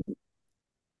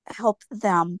help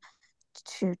them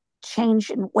to change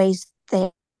in ways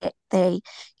they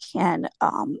can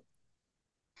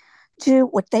do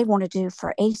what they want to do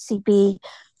for ACB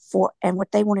and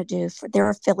what they want to do for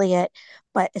their affiliate,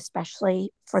 but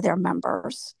especially for their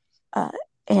members.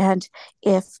 And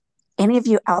if any of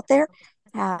you out there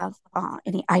have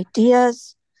any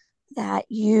ideas that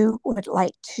you would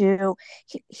like to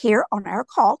hear on our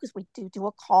call, because we do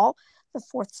a call the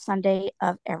fourth Sunday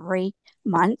of every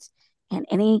month, and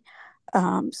any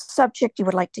subject you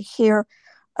would like to hear,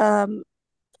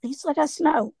 please let us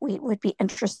know. We would be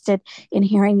interested in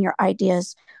hearing your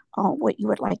ideas on what you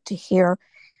would like to hear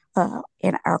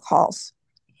in our calls.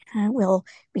 And we'll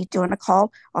be doing a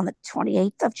call on the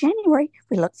 28th of January.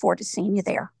 We look forward to seeing you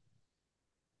there.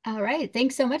 All right.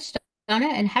 Thanks so much, Donna,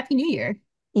 and Happy New Year.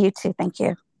 You too. Thank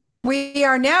you. We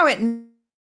are now at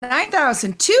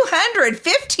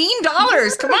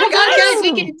 $9,215. Come on, guys.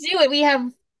 We can do it. We have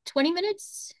 20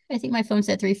 minutes. I think my phone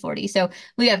said 3:40. So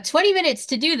we have 20 minutes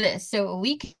to do this, so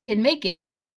we can make it.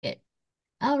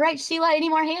 All right, Sheila, any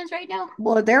more hands right now?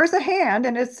 Well, there's a hand,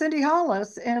 and it's Cindy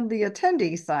Hollis in the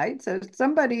attendee site. So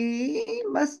somebody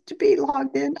must be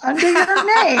logged in under your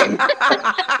name.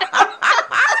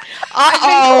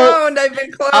 I've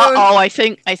been cloned. Uh-oh, I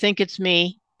think it's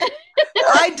me.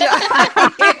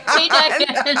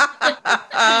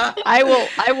 I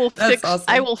will fix awesome.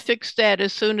 I will fix that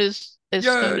as soon as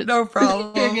no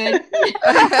problem. You're good.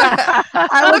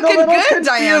 I'm looking good,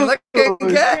 Diane. Looking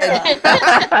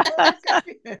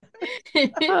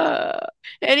good.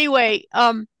 Anyway,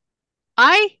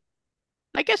 I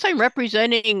guess I'm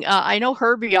representing. I know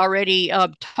Herbie already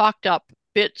talked up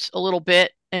BITS a little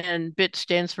bit, and BITS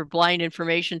stands for Blind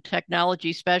Information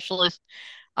Technology Specialist.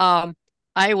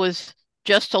 I was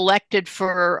just elected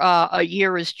for a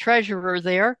year as treasurer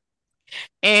there,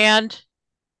 and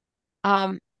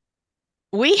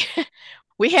we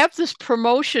have this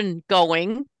promotion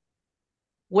going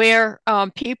where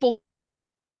people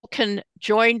can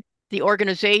join the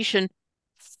organization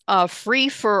free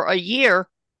for a year,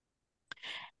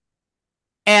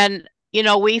 and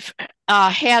we've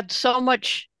had so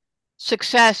much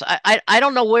success. I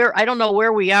don't know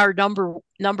where we are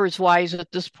numbers wise at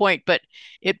this point, but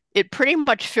it pretty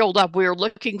much filled up. We were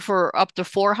looking for up to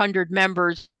 400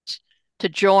 members to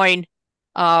join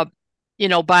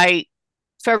by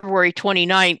February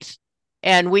 29th,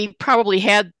 and we probably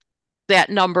had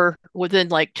that number within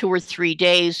like 2 or 3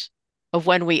 days of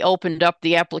when we opened up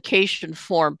the application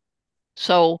form.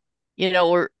 So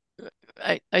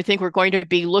I think we're going to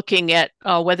be looking at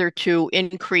whether to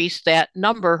increase that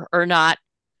number or not,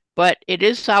 but it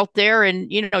is out there,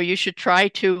 and you should try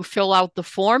to fill out the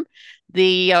form.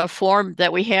 The form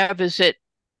that we have is at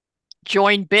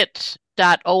joinbits.org.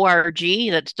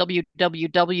 That's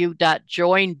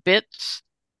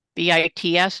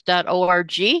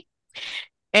www.joinbits.org.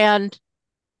 And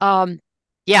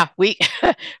we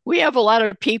we have a lot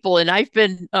of people, and I've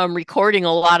been recording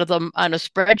a lot of them on a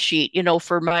spreadsheet,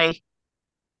 for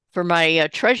my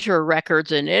treasurer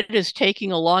records, and it is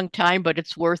taking a long time, but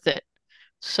it's worth it.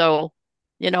 So,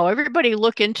 everybody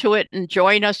look into it and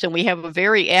join us. And we have a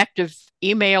very active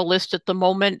email list at the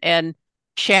moment and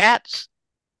chats.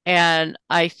 And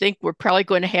I think we're probably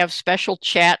going to have special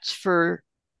chats for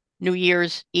New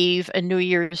Year's Eve and New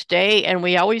Year's Day. And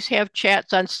we always have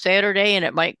chats on Saturday, and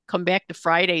it might come back to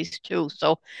Fridays too.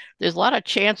 So there's a lot of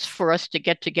chance for us to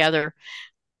get together.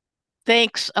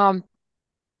 Thanks,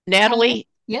 Natalie.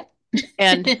 Yep.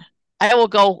 And I will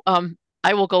go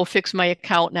fix my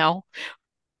account now.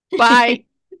 Bye.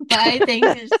 Bye.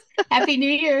 Thanks. Happy New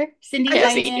Year, Cindy,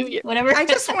 Diane, whatever. I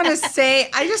just want to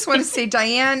say,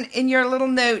 Diane, in your little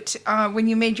note when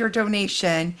you made your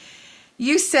donation,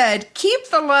 you said, keep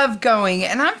the love going.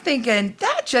 And I'm thinking,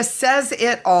 that just says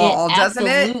it all, doesn't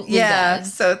it? Yeah.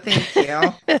 Does. So thank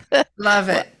you. Love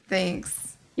it.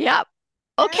 Thanks. Yeah.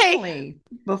 Okay. Natalie,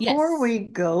 before we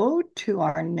go to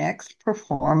our next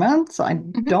performance, I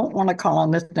don't want to call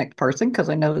on this next person because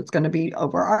I know it's going to be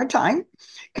over our time.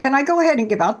 Can I go ahead and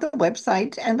give out the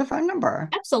website and the phone number?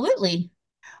 Absolutely.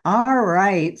 All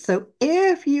right. So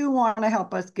if you want to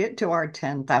help us get to our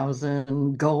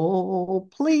 10,000 goal,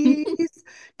 please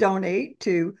donate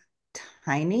to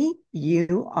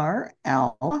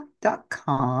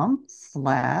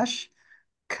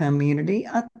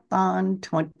tinyurl.com/CommunityAthon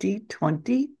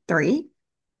 2023.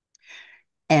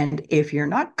 And if you're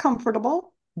not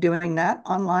comfortable doing that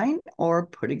online or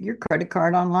putting your credit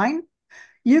card online,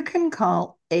 you can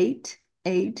call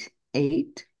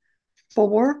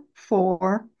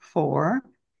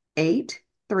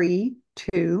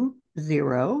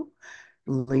 888-444-8320.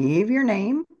 Leave your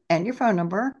name and your phone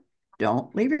number.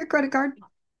 Don't leave your credit card.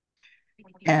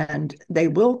 And they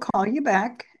will call you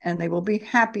back and they will be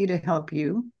happy to help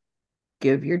you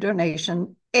give your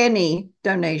donation. Any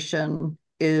donation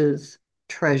is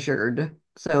treasured.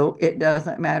 So it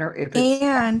doesn't matter if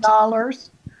it's dollars.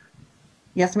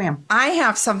 Yes, ma'am. I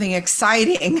have something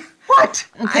exciting. What?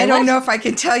 I don't know if I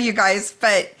can tell you guys,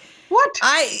 but what?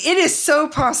 It is so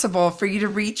possible for you to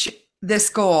reach this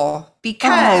goal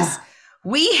because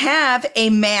we have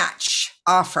a match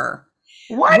offer.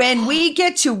 What? When we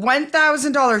get to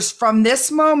 $1,000 from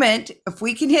this moment, if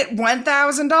we can hit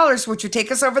 $1,000, which would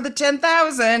take us over the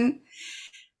 10,000,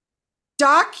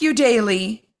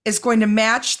 DocuDaily is going to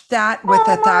match that with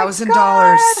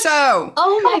 $1,000. So,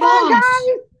 oh my gosh.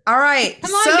 All right.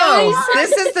 Come on, so guys.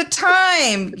 this is the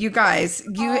time, you guys.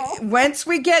 Once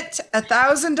we get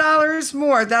 $1,000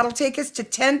 more, that'll take us to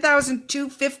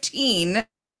 10,215.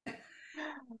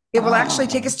 It will actually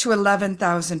take us to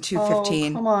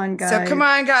 11,215. Come on, guys. So come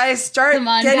on, guys. Start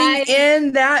getting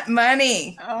in that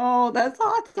money. Oh, that's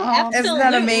awesome. Absolutely. Isn't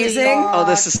that amazing? Oh,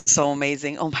 this is so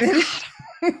amazing. Oh my God.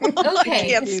 Okay. I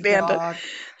can't stand it. All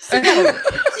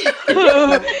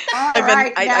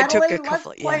right, I took Natalie, a couple.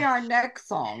 let's play our next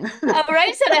song. All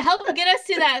right, so to help get us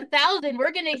to that 1,000,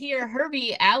 we're going to hear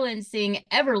Herbie Allen sing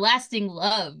Everlasting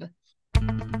Love.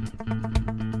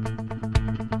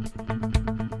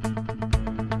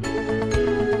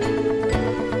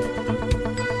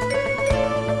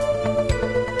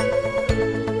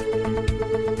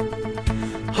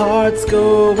 Hearts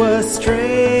go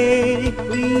astray,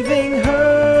 leaving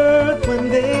hurt when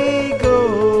they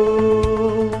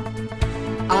go.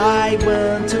 I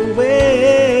went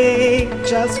away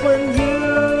just when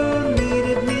you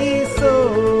needed me so.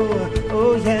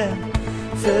 Oh yeah,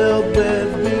 filled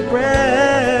with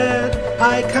regret,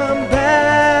 I come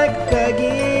back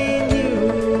begging you.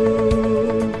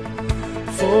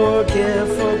 Forgive,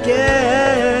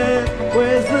 forget,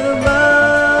 where's the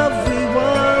love we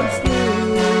once knew?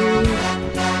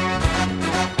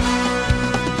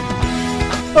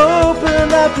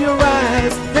 Open up your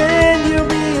eyes, then you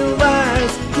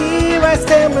realize, here I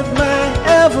stand with my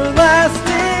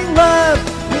everlasting love.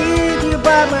 Need you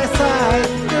by my side,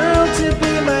 girl, to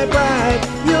be my bride.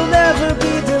 You'll never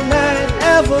be denied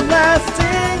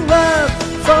everlasting love.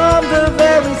 From the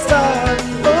very start,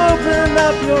 open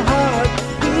up your heart,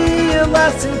 be a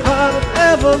lasting part of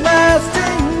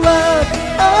everlasting love.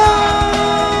 Oh,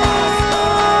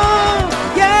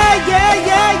 yeah, yeah,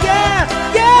 yeah, yeah,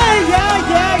 yeah, yeah,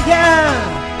 yeah, yeah.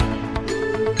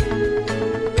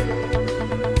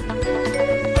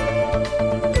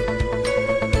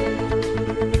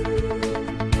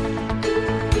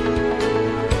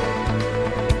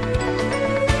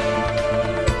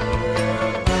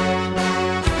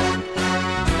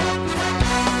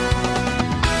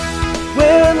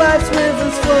 Where life's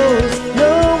rivers flows,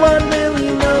 no one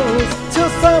really knows, till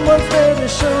someone's there to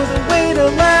show the way to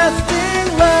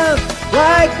lasting love.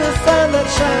 Like the sun that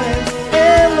shines,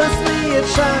 endlessly it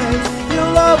shines,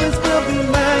 you'll always will be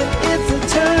mine, it's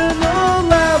eternal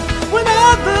love. When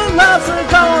other loves are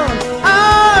gone,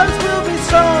 ours will be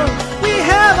strong, we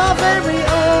have our very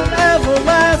own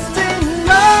everlasting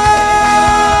love.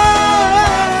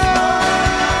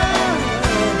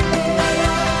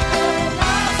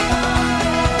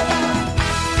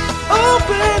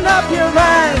 Open up your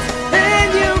eyes,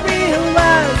 then you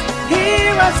realize,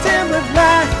 here I stand with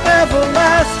my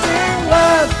everlasting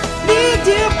love. Need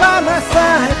you by my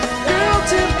side, girl,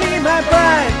 to be my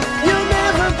bride. You'll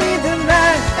never be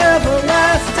denied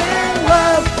everlasting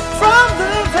love. From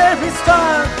the very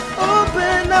start,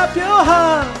 open up your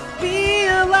heart, be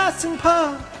a lasting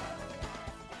part.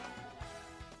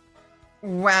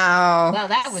 Wow. Wow,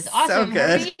 that was awesome. So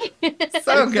good. Herbie.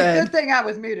 So It's good. a good thing I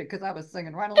was muted because I was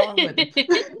singing right along with it.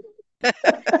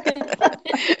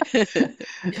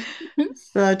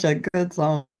 Such a good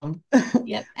song. Yep,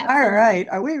 All absolutely. right.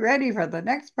 Are we ready for the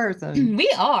next person? We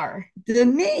are.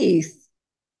 Denise.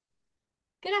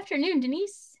 Good afternoon,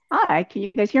 Denise. Hi, can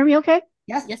you guys hear me okay?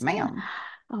 Yes, Yes, ma'am.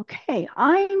 Okay,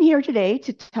 I'm here today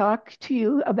to talk to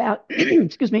you about,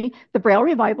 excuse me, the Braille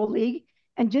Revival League.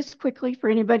 And just quickly, for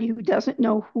anybody who doesn't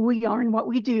know who we are and what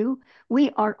we do,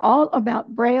 we are all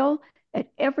about Braille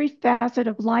at every facet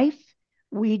of life.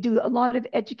 We do a lot of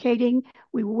educating.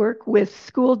 We work with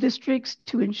school districts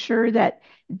to ensure that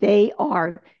they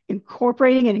are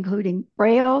incorporating and including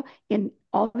Braille in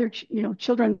all their,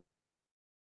 children's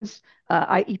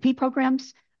IEP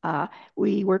programs.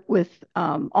 We work with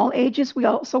all ages. We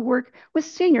also work with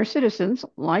senior citizens,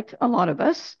 like a lot of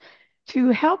us, to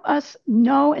help us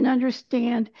know and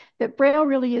understand that Braille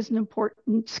really is an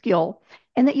important skill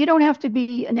and that you don't have to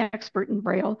be an expert in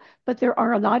Braille, but there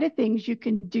are a lot of things you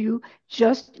can do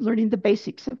just learning the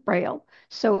basics of Braille.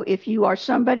 So if you are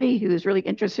somebody who is really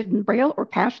interested in Braille or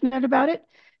passionate about it,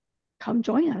 come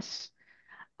join us.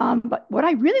 But what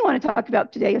I really want to talk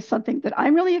about today is something that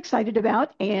I'm really excited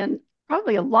about, and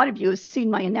probably a lot of you have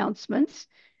seen my announcements,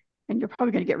 and you're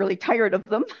probably going to get really tired of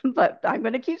them, but I'm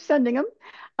going to keep sending them,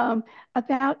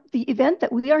 about the event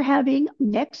that we are having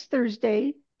next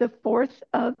Thursday, the 4th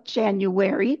of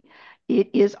January.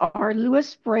 It is our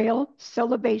Louis Braille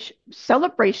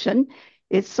celebration.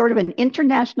 It's sort of an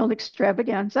international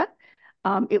extravaganza.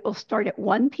 It will start at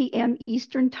 1 p.m.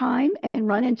 Eastern Time and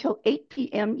run until 8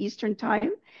 p.m. Eastern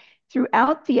Time.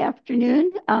 Throughout the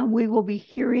afternoon, we will be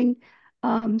hearing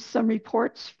some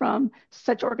reports from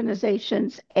such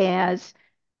organizations as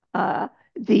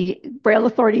the Braille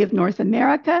Authority of North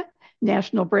America,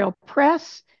 National Braille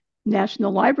Press,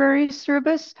 National Library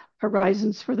Service,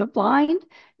 Horizons for the Blind,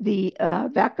 the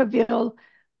Vacaville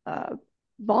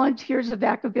Volunteers of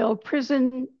Vacaville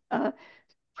Prison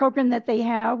program that they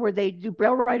have where they do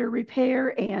Braille writer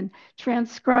repair and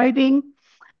transcribing.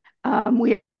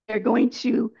 We are going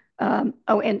to, we're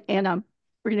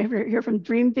going to hear from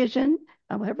Dream Vision.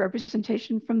 We'll have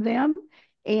representation from them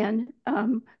and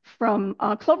from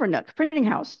Clover Nook Printing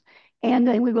House. And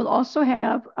then we will also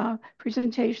have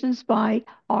presentations by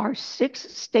our 6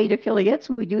 state affiliates.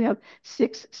 We do have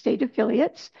 6 state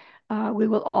affiliates. We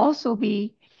will also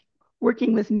be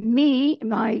working with me,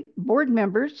 my board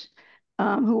members,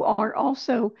 who are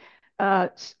also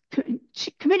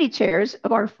committee chairs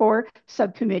of our 4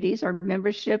 subcommittees, our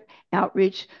membership,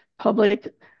 outreach,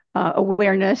 public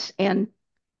awareness, and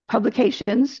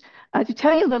publications, to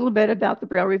tell you a little bit about the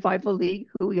Braille Revival League,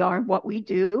 who we are, what we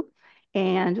do,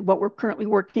 and what we're currently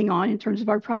working on in terms of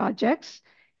our projects.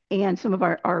 And some of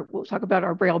we'll talk about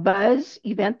our Braille Buzz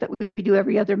event that we do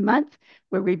every other month,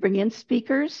 where we bring in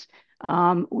speakers.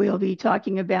 We'll be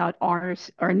talking about our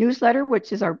newsletter,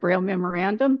 which is our Braille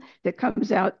memorandum that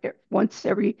comes out once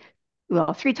every,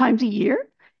 3 times a year.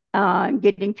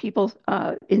 Getting people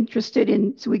interested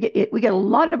in, so we get a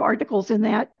lot of articles in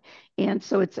that, and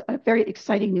so it's a very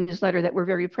exciting newsletter that we're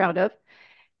very proud of.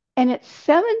 And at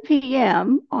 7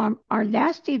 p.m., our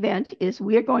last event is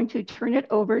we are going to turn it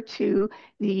over to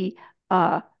the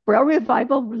Braille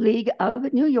Revival League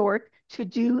of New York to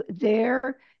do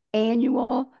their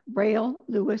annual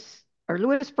Louis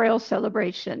Braille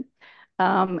celebration.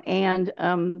 They're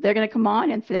going to come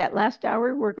on, and for that last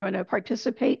hour, we're going to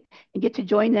participate and get to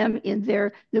join them in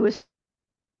their Louis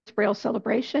Braille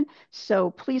celebration.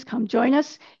 So please come join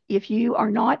us. If you are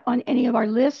not on any of our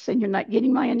lists and you're not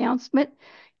getting my announcement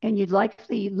and you'd like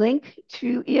the link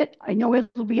to it, I know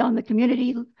it'll be on the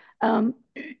community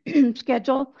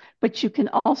schedule, but you can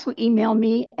also email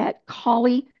me at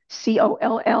Colley,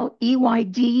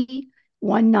 COLLEYD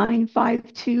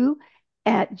 1952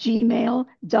 at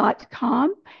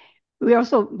gmail.com. We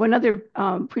also, one other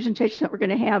presentation that we're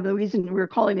going to have, the reason we're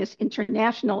calling this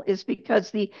international is because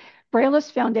the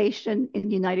Brailleist Foundation in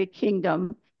the United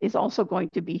Kingdom is also going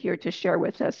to be here to share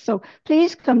with us. So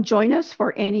please come join us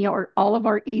for any or all of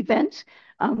our events.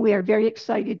 We are very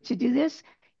excited to do this,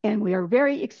 and we are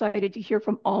very excited to hear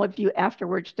from all of you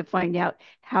afterwards to find out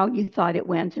how you thought it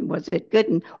went and was it good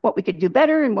and what we could do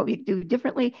better and what we could do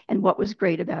differently and what was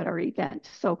great about our event.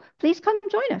 So please come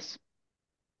join us.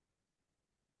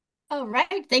 All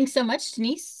right. Thanks so much,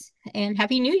 Denise. And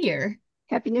Happy New Year.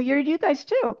 Happy New Year to you guys,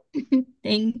 too.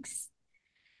 Thanks.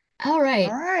 All right.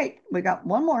 All right. We got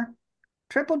one more.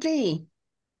 Triple G.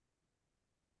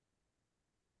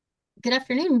 Good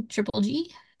afternoon, Triple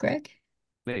G. Greg.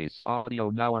 Base audio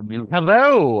now on mute.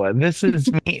 Hello, this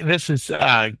is me. This is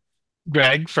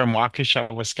Greg from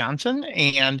Waukesha, Wisconsin,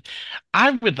 and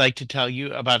I would like to tell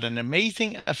you about an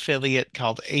amazing affiliate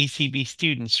called ACB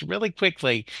Students really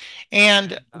quickly.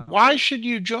 And why should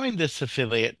you join this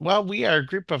affiliate? Well, we are a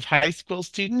group of high school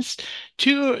students,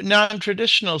 two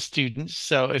non-traditional students.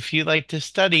 So if you like to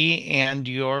study and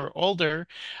you're older,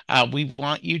 we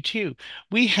want you too.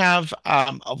 We have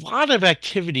a lot of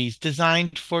activities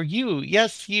designed for you.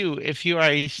 Yes, you, if you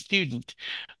are a student.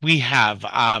 We have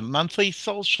monthly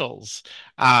socials.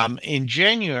 In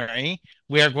January,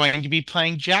 we are going to be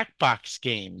playing Jackbox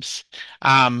games.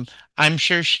 I'm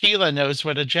sure Sheila knows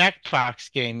what a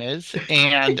Jackbox game is,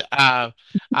 and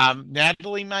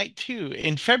Natalie might too.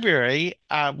 In February,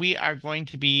 we are going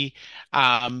to be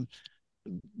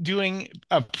doing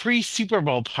a pre-Super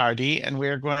Bowl party, and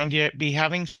we're going to be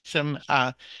having some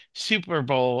Super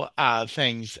Bowl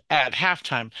things at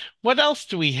halftime. What else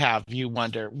do we have, you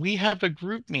wonder? We have a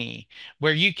group me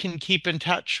where you can keep in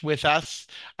touch with us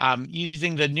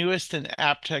using the newest in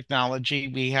app technology.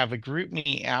 We have a group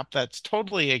me app that's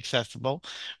totally accessible.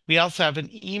 We also have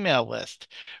an email list.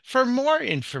 For more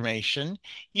information,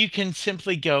 you can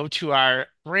simply go to our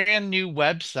brand new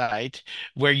website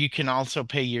where you can also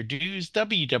pay your dues,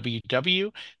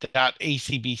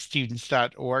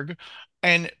 www.acbstudents.org.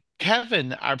 And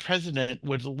Kevin, our president,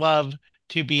 would love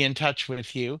to be in touch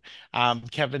with you.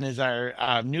 Kevin is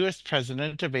our newest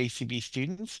president of ACB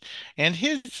Students, and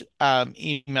his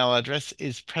email address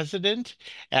is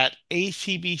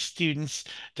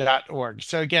president@acbstudents.org.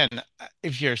 So again,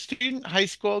 if you're a student, high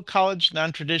school, college,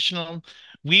 non-traditional,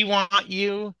 we want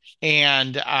you.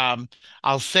 And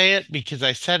I'll say it because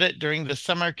I said it during the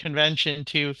summer convention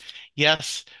too.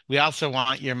 Yes, we also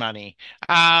want your money.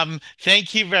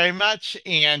 Thank you very much.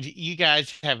 And you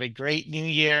guys have a great new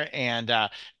year. And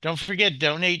don't forget,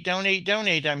 donate, donate,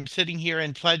 donate. I'm sitting here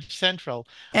in Pledge Central.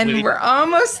 And we're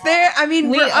almost there. I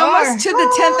mean, we're almost to the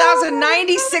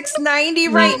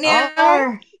 10,096.90 right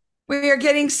now. We are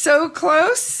getting so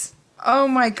close. Oh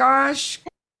my gosh.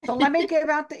 So let me give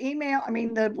out the email,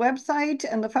 the website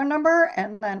and the phone number,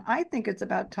 and then I think it's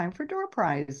about time for door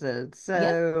prizes.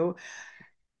 So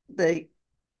the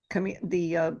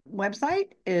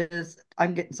website is,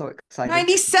 I'm getting so excited.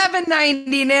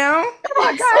 97.90 now. Come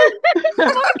on, guys. Come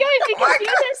on, guys, we can do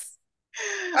this.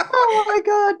 Oh my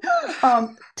God.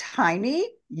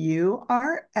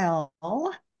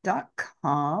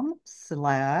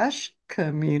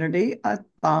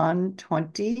 tinyurl.com/CommunityAthon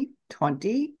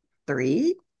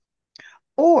 2023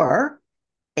 or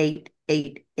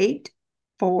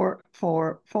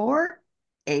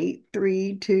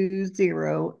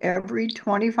 888-444-8320. Every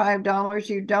 $25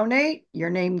 you donate, your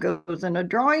name goes in a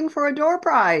drawing for a door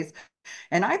prize.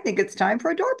 And I think it's time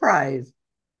for a door prize.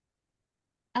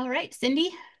 All right, Cindy.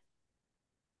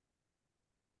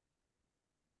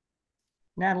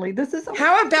 Natalie, this is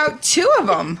How about two of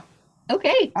them?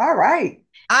 Okay. All right.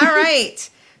 All right.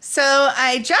 So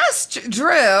I just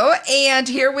drew, and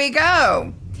here we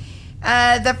go.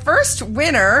 The first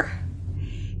winner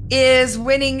is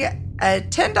winning a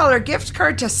 $10 gift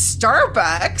card to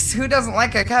Starbucks. Who doesn't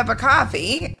like a cup of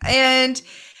coffee? And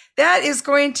that is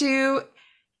going to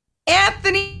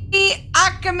Anthony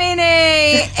Akamine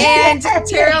and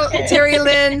Terry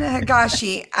Lynn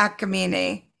Hagashi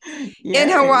Akamine in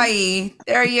Hawaii.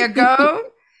 There you go.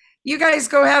 You guys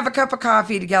go have a cup of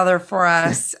coffee together for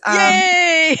us.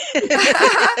 Yay!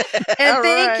 And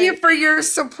thank you for your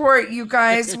support, you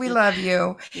guys. We love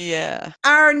you. Yeah.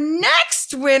 Our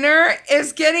next winner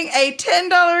is getting a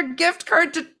 $10 gift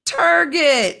card to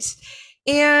Target.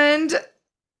 And,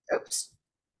 oops,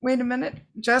 wait a minute.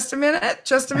 Just a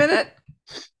minute.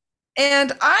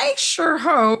 And I sure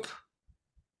hope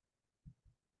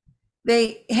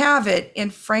they have it in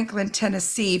Franklin,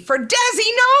 Tennessee for Desi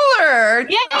Noller.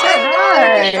 Yay!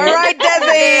 All right,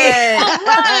 Desi.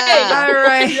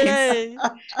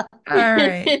 All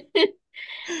right.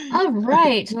 All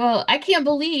right. Well, I can't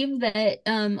believe that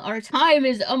our time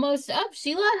is almost up,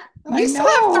 Sheila. You still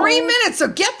have 3 minutes, so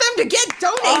get them to get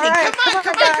donated. Right,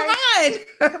 come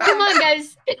on. Come on,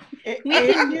 guys.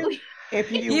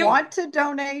 If you want to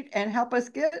donate and help us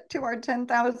get to our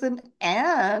 10,000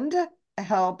 and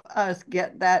help us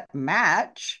get that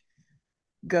match,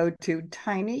 go to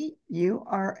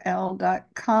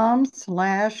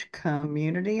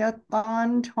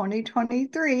tinyurl.com/CommunityAthon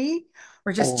 2023.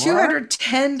 We're just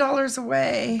 $210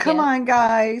 away. Come on,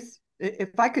 guys.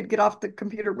 If I could get off the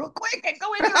computer real quick and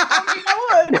go into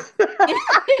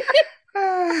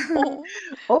it,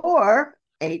 or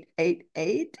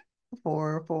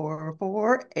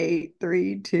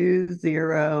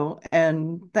 888-444-8320.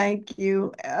 And thank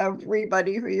you,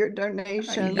 everybody, for your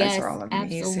donations. You guys are all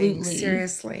amazing. absolutely.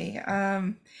 Seriously.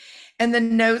 And the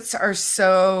notes are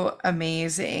so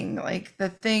amazing. Like the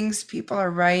things people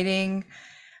are writing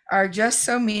are just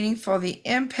so meaningful. The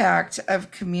impact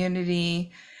of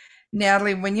community.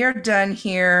 Natalie, when you're done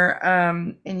here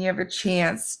and you have a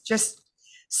chance, just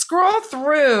scroll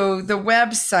through the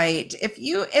website.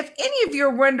 If any of you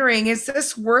are wondering, is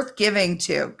this worth giving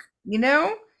to?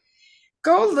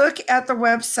 Go look at the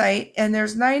website, and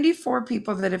there's 94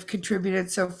 people that have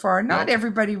contributed so far. Not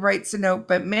everybody writes a note,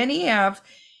 but many have,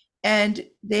 and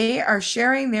they are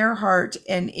sharing their heart,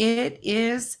 and it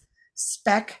is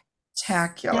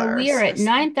spectacular. So we are at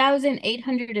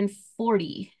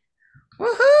 9,840.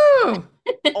 Woohoo!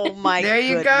 Oh my There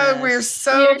you goodness. go. We're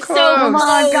so We're close. so Come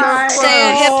on, close. guys.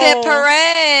 Say a hip hip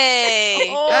hooray.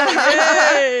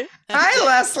 Hi,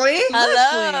 Leslie.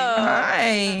 Hello.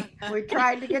 Hi. We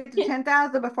tried to get to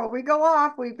 10,000 before we go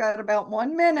off. We've got about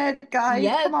 1 minute, guys.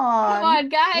 Yep. Come on. Come on,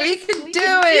 guys. We can do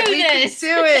can it. do We can this.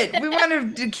 do it. We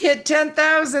want to hit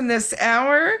 10,000 this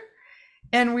hour,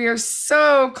 and we are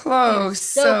so close.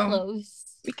 So close.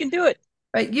 We can do it.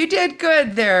 But you did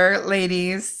good there,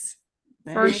 ladies.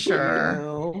 For Thank sure.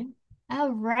 you. All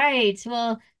right.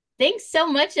 Well, thanks so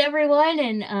much, everyone.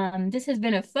 And this has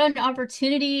been a fun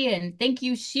opportunity. And thank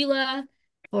you, Sheila,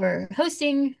 for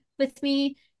hosting with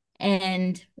me,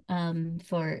 and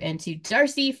to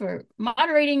Darcy for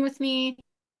moderating with me,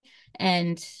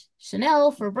 and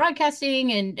Chanel for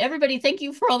broadcasting, and everybody, thank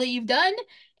you for all that you've done.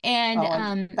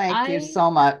 And thank you so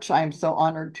much. I'm so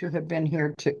honored to have been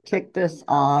here to kick this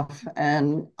off,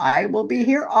 and I will be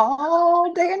here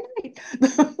all day and night.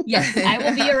 Yes, I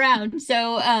will be around.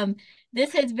 So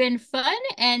this has been fun,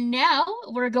 and now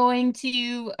we're going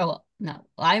to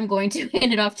I'm going to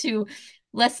hand it off to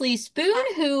Leslie Spoon,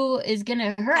 who is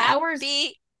gonna hours. Go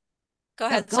ahead. Go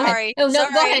ahead. Sorry. Oh, no,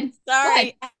 Sorry. go ahead. Sorry. Go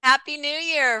ahead. Happy New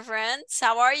Year, friends.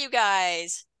 How are you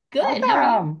guys? Good. How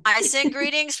are you? I send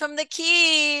greetings from the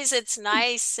Keys. It's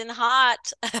nice and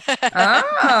hot.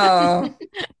 Oh.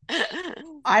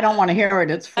 I don't want to hear it.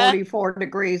 It's 44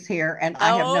 degrees here, and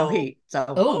I have no heat. So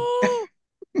Oh.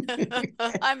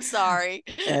 I'm sorry.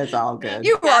 It's all good.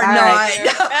 You are not. You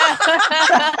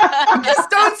just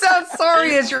don't sound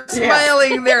sorry as you're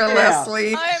smiling there,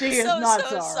 Leslie. I'm She is so not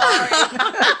sorry.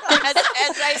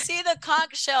 As I see the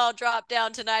conch shell drop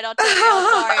down tonight, I'll tell you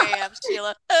how sorry I am,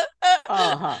 Sheila.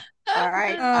 Uh-huh. All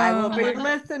right. I will be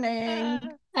listening.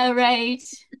 All right.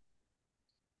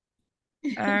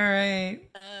 All right.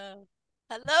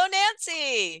 Hello,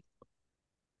 Nancy.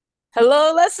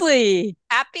 Hello, Leslie.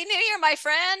 Happy New Year, my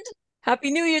friend. Happy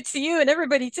New Year to you and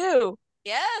everybody, too.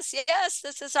 Yes, yes.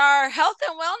 This is our health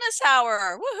and wellness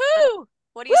hour. Woohoo!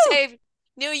 What do you say?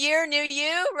 New year, new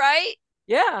you, right?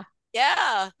 Yeah.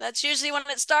 Yeah, that's usually when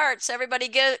it starts. Everybody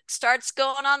starts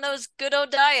going on those good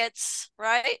old diets,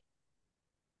 right?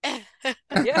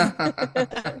 Yeah.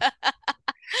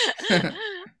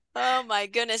 Oh my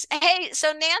goodness. Hey,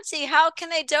 so Nancy, how can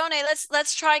they donate?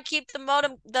 Let's try and keep the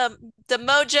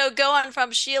mojo going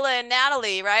from Sheila and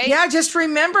Natalie, right? Yeah, just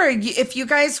remember, if you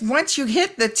guys, once you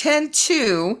hit the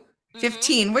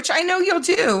 10-2-15, which I know you'll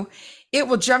do, it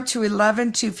will jump to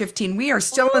 11-2-15. We are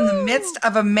still in the midst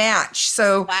of a match.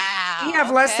 So we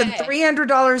have less than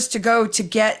 $300 to go to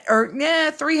get,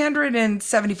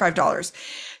 $375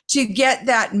 to get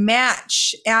that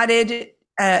match added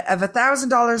of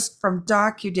 $1,000 from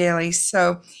DocuDaily.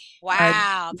 So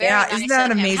wow, very nice isn't that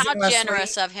of him. amazing? How Leslie?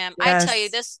 generous of him. Yes. I tell you,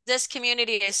 this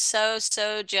community is so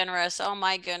generous. Oh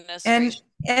my goodness. And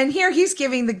here he's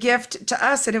giving the gift to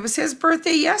us, and it was his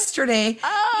birthday yesterday.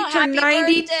 Oh, he turned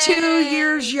happy 92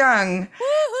 years young.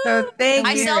 Woo-hoo. So thank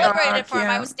you. I celebrated for him.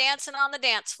 Yeah. I was dancing on the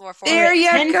dance floor for There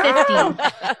him. you go.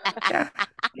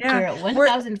 We're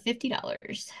at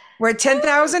 $1,050. We're at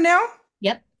 10,000 now?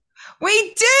 Yep. We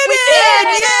did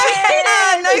it!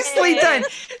 Yeah! Nicely done.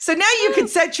 So now you can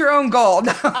set your own goal.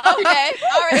 Okay.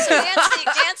 All right. So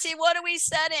Nancy, what are we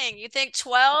setting? You think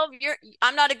 12?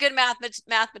 I'm not a good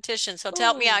mathematician, so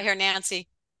help me out here, Nancy.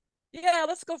 Yeah,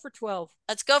 let's go for 12.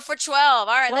 Let's go for 12.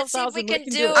 All right, let's see if we can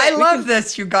do it. I love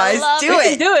this, you guys. Do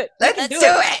it. Do it. Let's do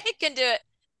it. We can do it.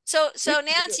 So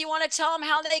Nancy, you want to tell them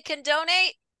how they can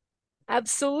donate?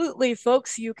 Absolutely,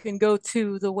 folks. You can go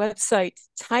to the website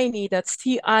Tiny, that's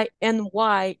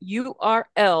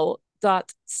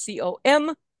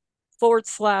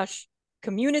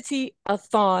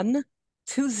tinyurl.com/CommunityAthon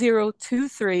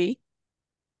 2023,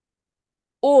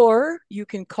 or you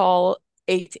can call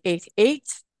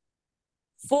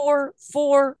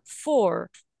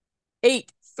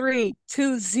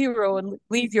 888-444-8320 and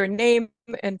leave your name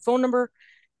and phone number,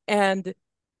 and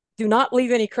do not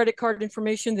leave any credit card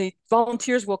information. The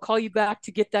volunteers will call you back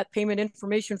to get that payment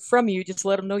information from you. Just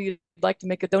let them know you'd like to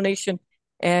make a donation,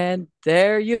 And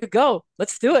there you go.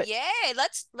 Let's do it. Yay,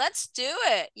 let's do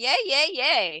it. Yay, yay,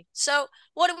 yay. So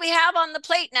what do we have on the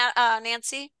plate now,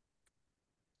 Nancy?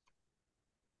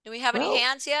 Do we have any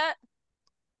hands yet?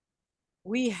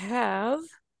 We have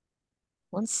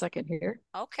 1 second here.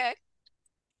 Okay.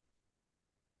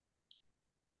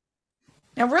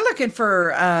 Now we're looking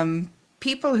for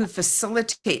people who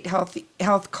facilitate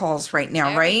health calls right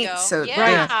now, right? So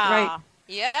yeah. Right.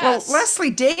 Yes. Well, Leslie,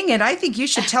 dang it, I think you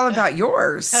should tell about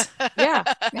yours. Yeah.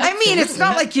 I mean, it's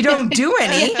not like you don't do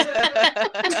any.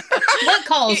 What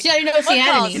calls? Yeah, I didn't know she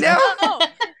had any. No. Well,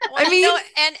 I mean,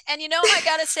 I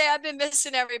gotta say I've been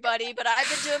missing everybody, but I've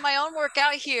been doing my own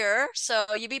workout here. So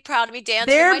you be proud of me, Dan.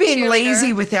 They're being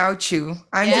lazy without you.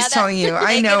 I'm just telling you.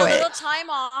 I know it. They get a little time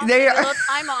off. They get a little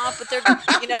time off, but they're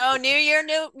new year,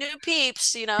 new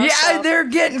peeps. Yeah, so. They're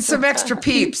getting some extra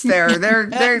peeps there. They're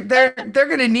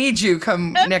gonna need you come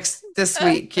this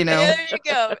week. There you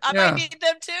go. I might need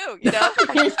them too.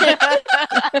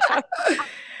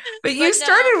 But you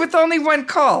started with only one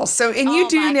call, you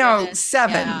do now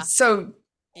 7. Yeah. So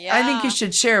I think you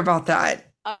should share about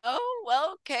that. Oh,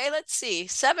 well, okay. Let's see.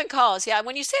 7 calls. Yeah.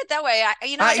 When you say it that way, I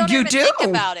don't even think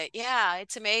about it. Yeah.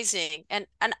 It's amazing. And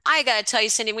I got to tell you,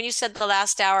 Cindy, when you said the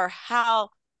last hour,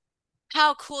 how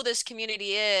cool this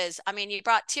community is. I mean, you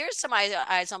brought tears to my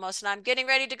eyes almost, and I'm getting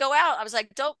ready to go out. I was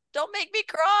like, don't make me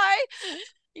cry,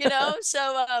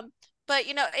 so, but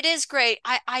it is great.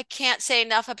 I can't say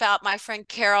enough about my friend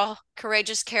Carol,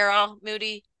 courageous Carol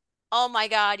Moody. Oh my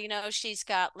God. She's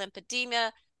got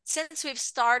lymphedema. Since we've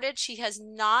started, she has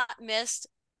not missed.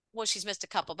 Well, she's missed a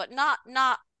couple, but not,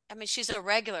 I mean, she's a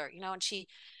regular, and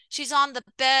she's on the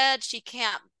bed. She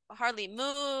can't hardly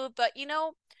move, but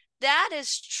that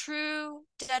is true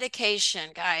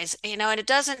dedication, guys. And it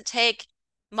doesn't take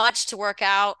much to work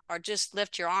out or just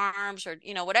lift your arms or,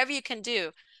 whatever you can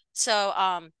do. So,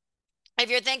 if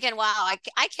you're thinking, wow,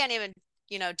 I can't even,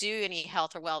 do any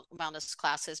health or wellness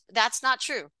classes, that's not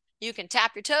true. You can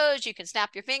tap your toes, you can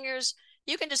snap your fingers,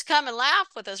 you can just come and laugh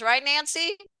with us, right,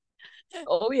 Nancy?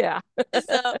 Oh, yeah.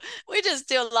 So we just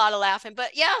do a lot of laughing.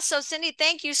 But yeah, so Cindy,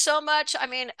 thank you so much. I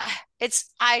mean,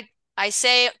 I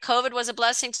say COVID was a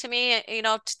blessing to me,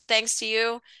 thanks to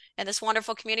you and this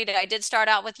wonderful community. I did start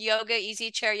out with yoga, easy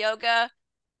chair yoga.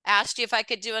 Asked you if I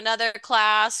could do another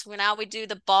class. Now we do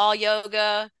the ball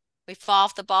yoga. We fall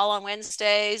off the ball on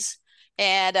Wednesdays.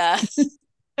 And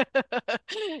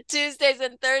Tuesdays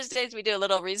and Thursdays, we do a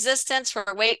little resistance for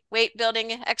weight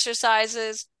building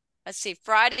exercises. Let's see,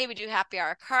 Friday, we do happy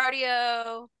hour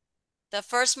cardio. The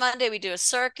first Monday, we do a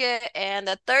circuit. And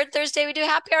the third Thursday, we do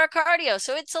happy hour cardio.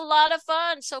 So it's a lot of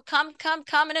fun. So come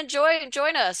and enjoy and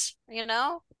join us,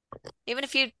 even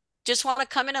if you just want to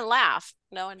come in and laugh,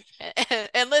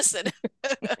 and listen.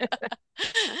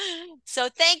 So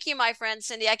thank you, my friend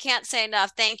Cindy. I can't say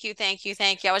enough. Thank you, thank you,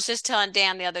 thank you. I was just telling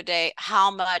Dan the other day how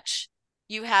much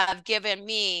you have given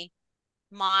me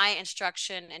my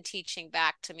instruction and teaching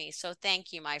back to me. So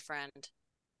thank you, my friend.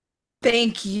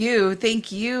 Thank you,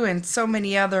 and so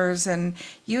many others. And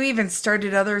you even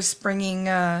started others bringing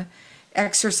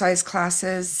exercise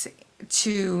classes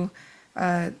to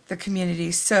the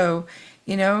community. So,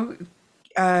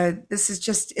 this is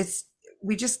just,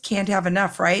 we just can't have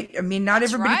enough, right? I mean, not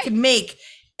everybody can make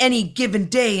any given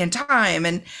day and time.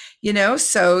 And,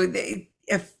 so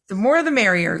if the more the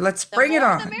merrier, let's bring it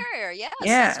on. The more the merrier. Yes,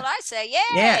 yeah. That's what I say. Yay.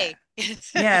 Yeah.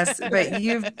 Yes, but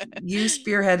you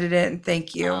spearheaded it, and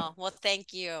thank you. Oh, well,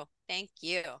 thank you. Thank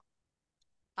you. All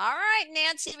right,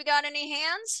 Nancy, we got any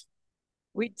hands?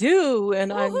 We do,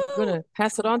 and I'm going to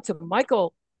pass it on to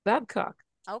Michael Babcock.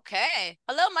 Okay.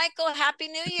 Hello, Michael. Happy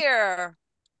New Year.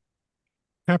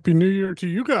 Happy New Year to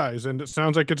you guys. And it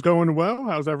sounds like it's going well.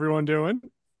 How's everyone doing?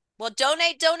 Well,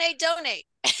 donate.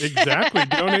 Exactly.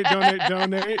 Donate.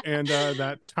 And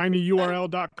that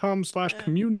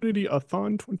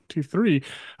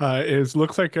tinyurl.com/CommunityAthon23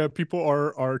 looks like people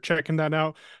are checking that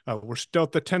out. We're still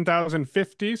at the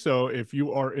 10,050. So if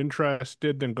you are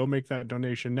interested, then go make that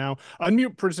donation now.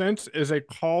 Unmute Presents is a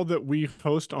call that we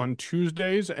host on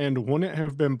Tuesdays and wouldn't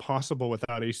have been possible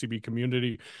without ACB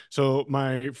Community. So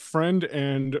my friend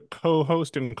and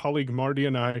co-host and colleague Marty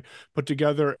and I put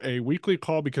together a weekly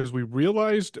call because we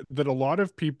realized that a lot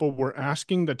of people were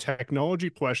asking the technology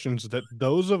questions that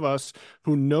those of us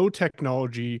who know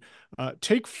technology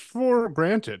take for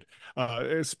granted,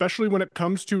 especially when it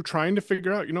comes to trying to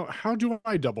figure out, how do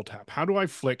I double tap? How do I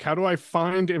flick? How do I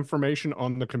find information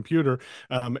on the computer?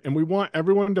 And we want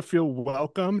everyone to feel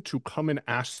welcome to come and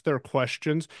ask their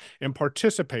questions and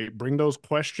participate, bring those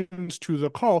questions to the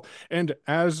call. And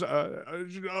as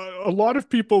a lot of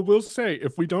people will say,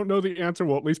 if we don't know the answer,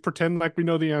 we'll at least pretend like we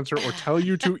know the answer or tell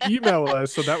you to email us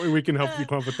so that way we can help you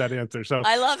come up with that answer. So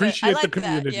I love it. I appreciate like the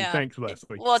community. that. Yeah. Thanks,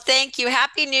 Leslie. Well, thank you.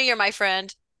 Happy New Year, my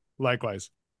friend. Likewise.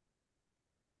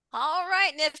 All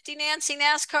right, Nifty Nancy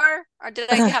NASCAR. Or did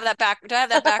I have that back? Do I have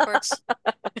that backwards?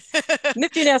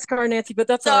 Nifty NASCAR, Nancy, but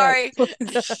that's Sorry. all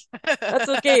right. That's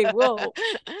okay. Whoa.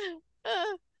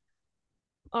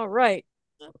 All right.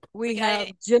 We have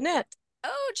Jeanette.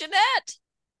 Oh, Jeanette.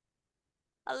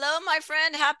 Hello, my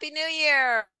friend. Happy New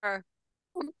Year.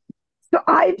 So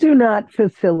I do not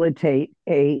facilitate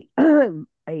a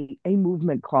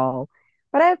movement call,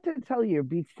 but I have to tell you,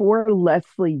 before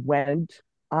Leslie went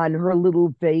on her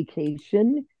little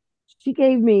vacation, she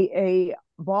gave me a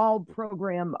ball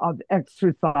program of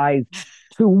exercise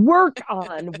to work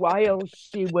on while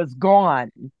she was gone.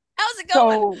 How's it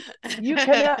going? So you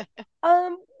can,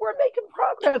 we're making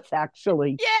progress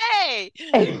actually. Yay!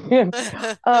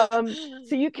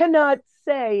 So you cannot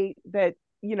say that,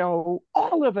 you know,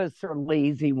 all of us are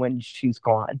lazy when she's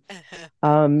gone.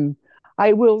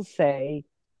 I will say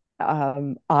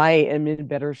I am in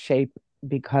better shape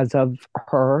because of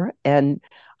her, and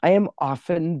I am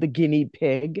often the guinea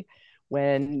pig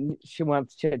when she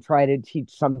wants to try to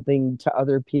teach something to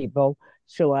other people.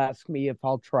 She'll ask me if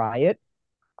I'll try it.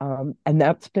 And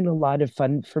that's been a lot of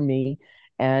fun for me.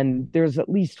 And there's at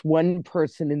least one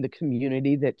person in the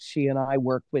community that she and I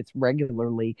work with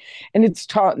regularly. And it's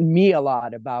taught me a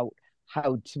lot about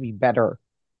how to be better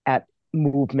at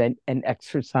movement and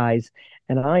exercise.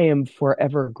 And I am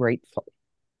forever grateful.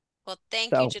 Well,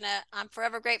 thank you, Jeanette. I'm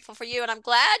forever grateful for you. And I'm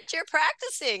glad you're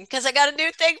practicing because I got a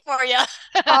new thing for you.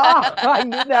 I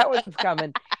knew that was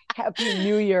coming. Happy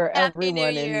New Year, everyone.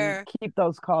 New Year. And keep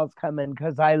those calls coming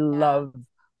because I love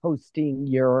hosting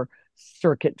your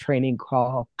circuit training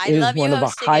call. It is one of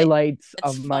the highlights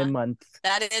of my month.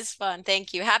 That is fun.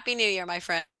 Thank you. Happy New Year, my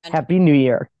friend. Happy New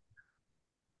Year.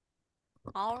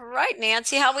 All right,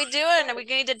 Nancy, how we doing? Are we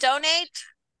going to donate?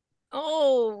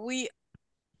 Oh,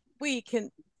 we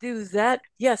can do that.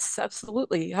 Yes,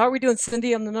 absolutely. How are we doing,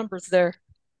 Cindy, on the numbers there?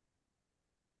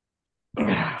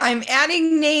 I'm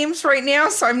adding names right now,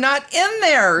 so I'm not in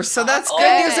there. So that's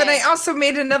good news. And I also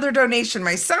made another donation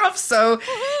myself. So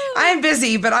I'm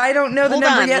busy, but I don't know the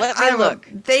number yet. Let me look.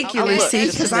 Thank you,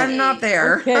 Lucy, because I'm not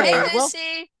there. Okay. Hey,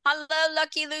 Lucy. Hello,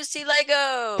 Lucky Lucy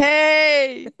Lego.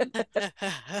 Hey.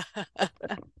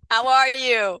 How are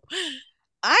you?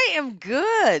 I am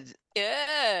good.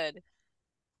 Good.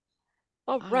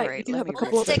 All right. We do have a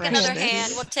couple Let's take another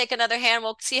hand. We'll take another hand.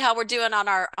 We'll see how we're doing on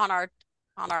our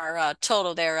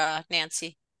total there,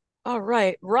 Nancy. All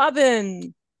right,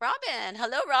 Robin. Robin.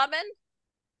 Hello, Robin.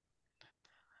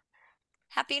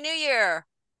 Happy New Year.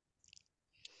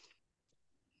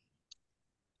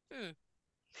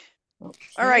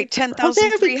 All right,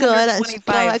 10,325.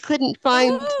 I couldn't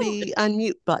find the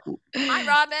unmute button. Hi,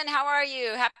 Robin. How are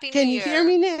you? Happy New Can Year. you hear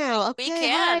me now? Okay, We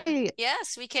can. hi.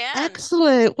 Yes, we can.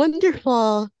 Excellent,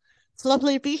 wonderful. It's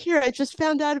lovely to be here. I just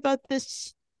found out about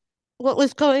this, what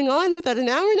was going on about an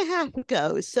hour and a half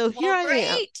ago. So here I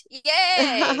am.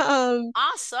 Yay.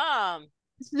 Awesome.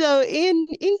 So in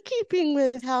keeping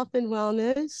with health and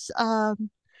wellness, I'm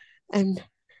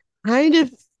kind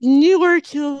of newer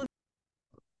to.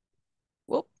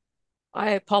 Whoop.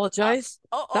 I apologize.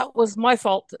 That was my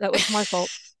fault.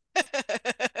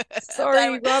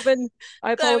 Sorry, Robin.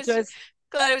 I apologize.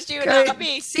 Glad it was you and not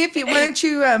me. See if you, why don't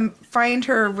you find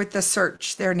her with the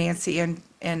search there, Nancy, and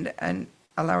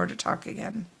allow her to talk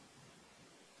again.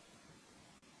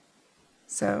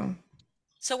 So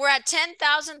we're at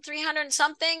 10,300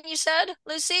 something, you said,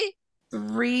 Lucy?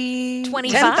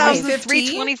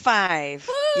 10,325.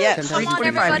 Yes. Come on,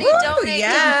 everybody, donate.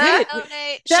 Yeah.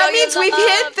 Donate. That means we've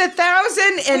hit the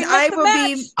 1,000, and I will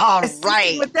be all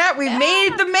right with that. We've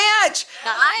made the match.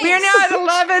 Nice. We are now at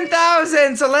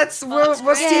 11,000. So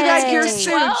we'll see you guys here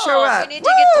soon. Show up. We need to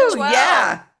get to 12.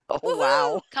 Yeah. Oh,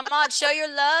 wow. Come on, show your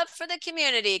love for the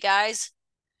community, guys.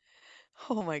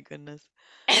 Oh my goodness.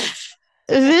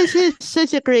 This is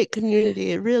such a great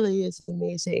community. It really is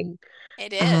amazing.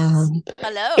 It is.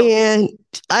 Hello. And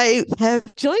I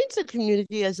have joined the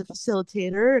community as a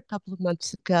facilitator a couple of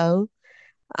months ago.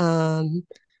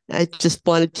 I just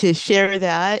wanted to share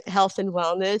that, health and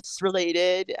wellness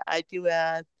related. I do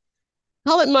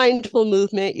call it mindful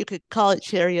movement. You could call it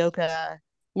chair yoga.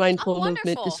 Mindful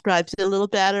movement describes it a little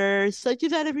better. So I do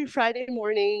that every Friday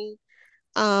morning.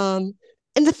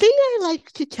 And the thing I like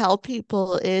to tell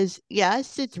people is,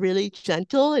 yes, it's really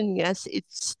gentle, and yes,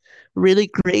 it's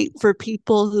really great for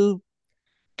people who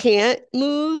can't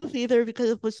move either because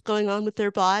of what's going on with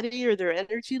their body or their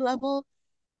energy level.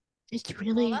 It's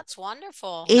really, that's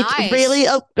wonderful. It's nice. really,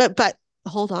 but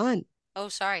hold on. Oh,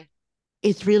 sorry.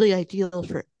 It's really ideal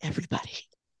for everybody.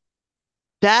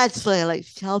 That's what I like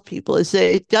to tell people, is that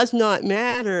it does not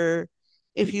matter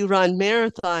if you run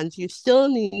marathons, you still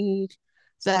need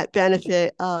that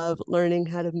benefit of learning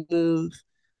how to move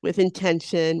with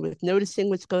intention, with noticing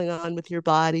what's going on with your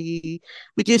body.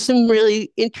 We do some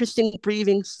really interesting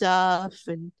breathing stuff.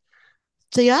 And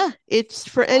so, yeah, it's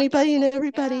for anybody and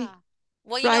everybody. Yeah.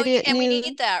 Well, Friday at and we noon.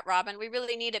 need that, Robin. We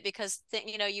really need it because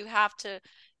you have to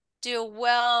do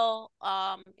well,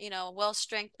 well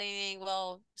strengthening,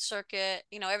 well circuit,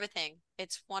 everything.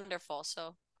 It's wonderful.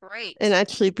 So great. And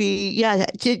actually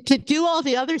to do all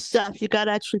the other stuff, you got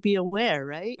to actually be aware,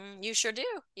 right? You sure do.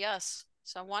 Yes.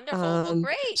 So wonderful. Well,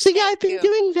 great. So yeah, Thank I've been you.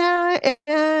 doing that,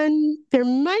 and there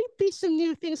might be some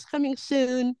new things coming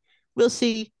soon. We'll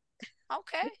see.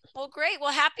 Okay. Well, great.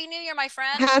 Well, Happy New Year, my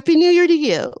friend. Happy New Year to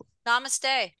you.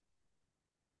 Namaste.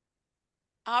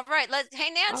 All right.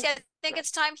 Hey, Nancy, I think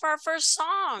it's time for our first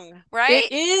song, right?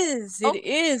 It is. It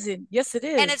is. Yes, it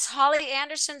is. And it's Holly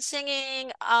Anderson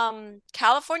singing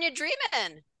California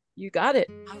Dreamin'. You got it.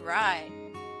 All right.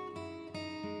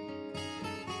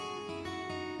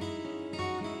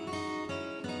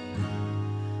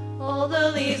 All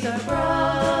the leaves are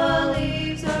brown,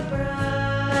 and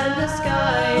the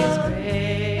sky is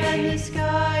gray,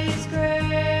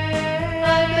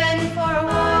 I've been for a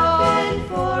walk,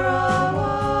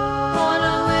 on a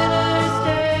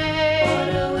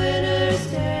winter's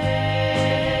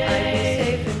day,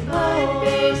 I'd be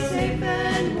safe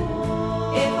and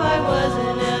warm, if I was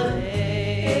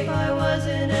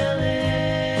in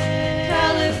LA,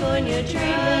 California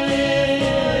dreaming,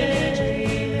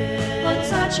 on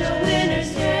such a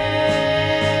winter's day.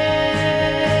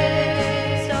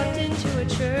 Stopped into a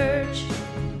church,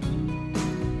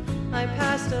 I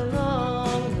passed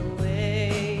along the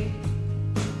way.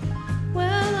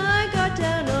 Well, I got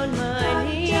down on my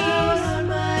knees,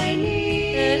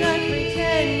 and I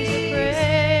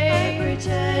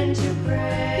pretend to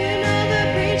pray. You know the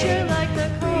preacher like the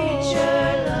cold,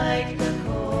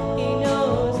 he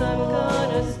knows I'm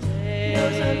gonna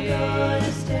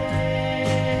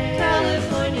stay,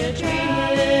 California dreaming,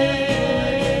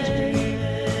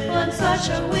 on such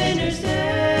a winter's day.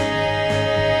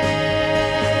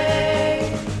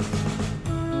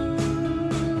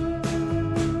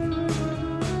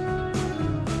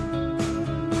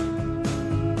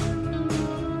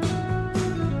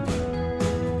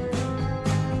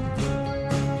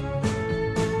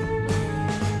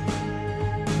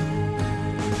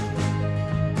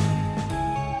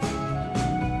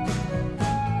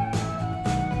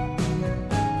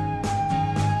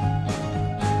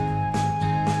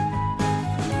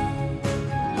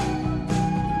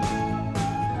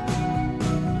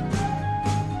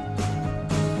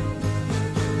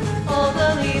 All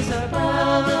the leaves are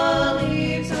brown,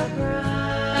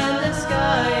 and the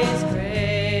sky is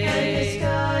gray,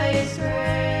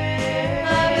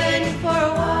 I've been for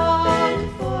a walk,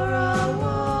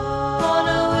 on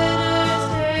a winter's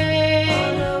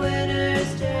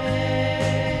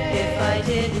day, if I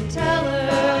didn't tell her,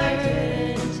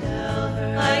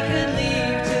 I could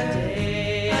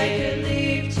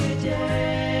leave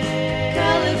today,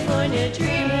 California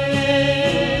dreaming,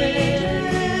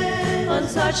 on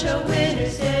such a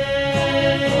winter's day,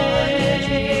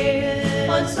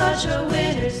 on such a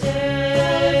winter's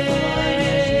day,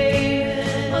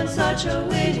 on such a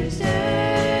winter's day.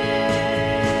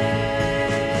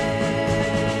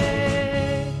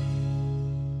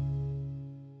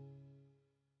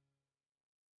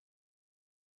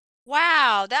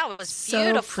 Wow, that was So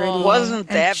beautiful. pretty. Wasn't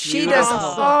And that she does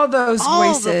beautiful? all those All the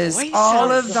voices, all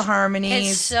of voices. the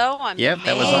harmonies. It's so amazing. Yep,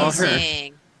 that was all her.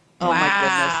 Oh my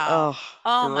goodness. Wow.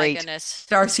 Oh my great. goodness.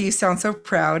 Darcy, you sound so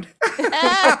proud. Oh,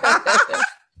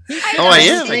 I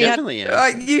am. I definitely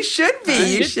am. You should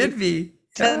be. You should be.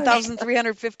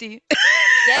 10,350. Yay!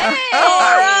 All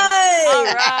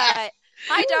right.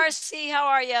 Hi, Darcy. How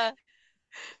are you?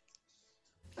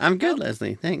 I'm good,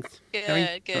 Leslie. Thanks. Good, How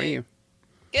are good. you?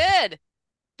 Good.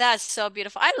 That's so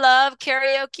beautiful. I love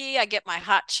karaoke. I get my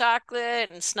hot chocolate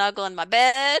and snuggle in my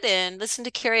bed and listen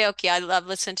to karaoke. I love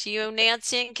listening to you,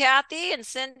 Nancy and Kathy and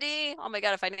Cindy. Oh my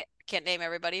God, if I can't name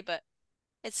everybody, but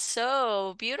it's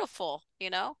so beautiful,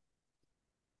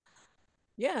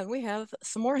 Yeah, we have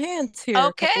some more hands here.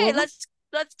 A couple Okay, of them.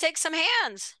 let's take some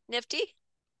hands, Nifty.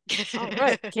 All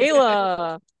right,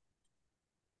 Kayla.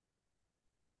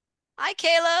 Hi,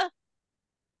 Kayla.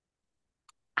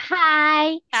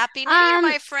 Hi. Happy New Year,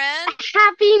 my friend.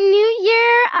 Happy New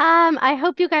Year. I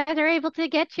hope you guys are able to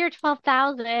get to your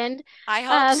 12,000. I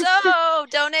hope so.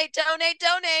 Donate.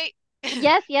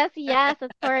 Yes. It's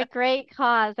for a great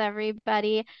cause,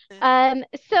 everybody.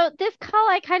 So this call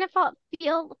I kind of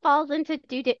feel falls into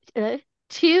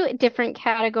two different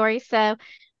categories. So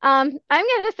I'm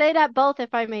going to say that both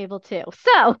if I'm able to. So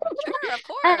Sure, of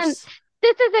course.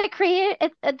 this is a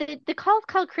creative, the call is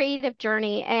called Creative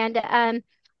Journey. And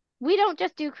we don't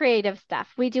just do creative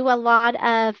stuff. We do a lot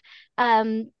of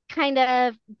kind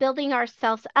of building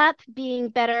ourselves up, being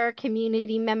better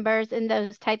community members, and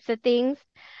those types of things.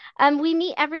 We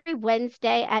meet every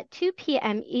Wednesday at 2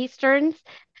 p.m. Easterns.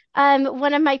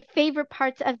 One of my favorite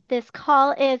parts of this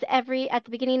call is at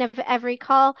the beginning of every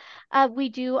call, we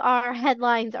do our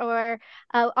headlines or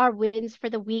our wins for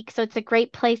the week. So it's a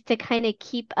great place to kind of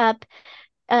keep up,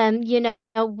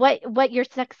 what your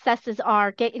successes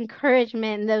are, get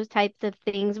encouragement, and those types of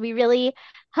things. We really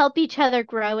help each other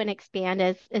grow and expand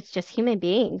as just human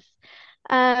beings.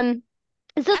 So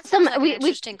that sounds like an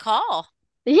interesting call.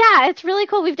 Yeah, it's really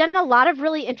cool. We've done a lot of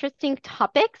really interesting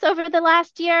topics over the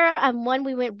last year. One,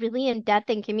 we went really in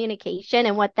depth in communication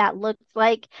and what that looks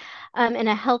like in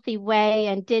a healthy way,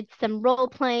 and did some role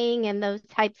playing and those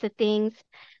types of things.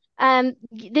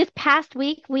 This past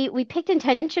week, we picked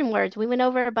intention words. We went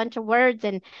over a bunch of words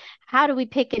and how do we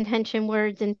pick intention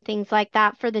words and things like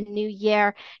that for the new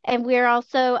year. And we're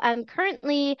also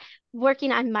currently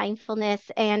working on mindfulness,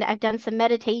 and I've done some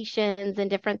meditations and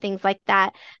different things like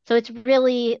that. So it's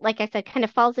really, like I said, kind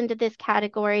of falls into this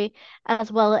category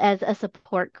as well as a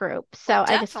support group. So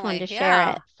I just wanted to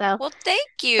share it. So well, thank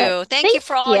you. Thank you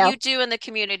for all you do in the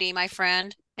community, my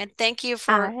friend. And thank you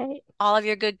for all of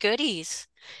your good goodies.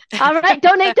 All right,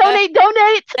 donate.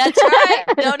 That's right.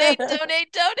 Donate.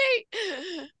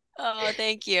 Oh,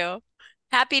 thank you.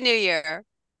 Happy New Year.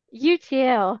 You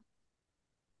too.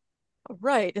 All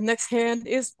right. The next hand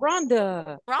is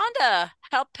Rhonda. Rhonda,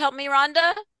 help me,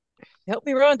 Rhonda. Help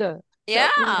me, Rhonda. Yeah.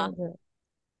 Help me, Rhonda.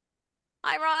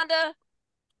 Hi,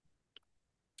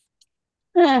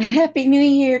 Rhonda. Happy New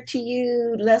Year to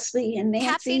you, Leslie and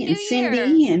Nancy and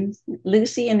Cindy and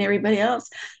Lucy and everybody else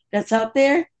that's out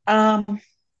there. I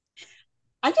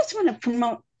just want to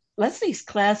promote Leslie's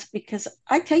class because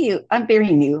I tell you, I'm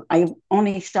very new. I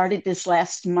only started this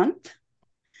last month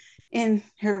in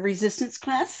her resistance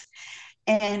class,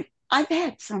 and I've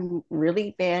had some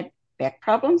really bad back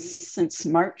problems since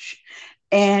March.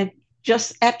 And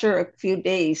just after a few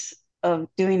days of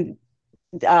doing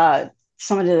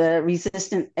some of the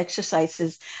resistant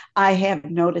exercises, I have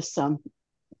noticed some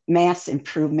mass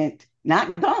improvement.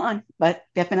 Not gone, but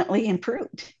definitely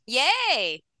improved.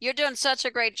 Yay! You're doing such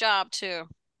a great job too.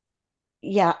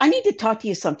 Yeah, I need to talk to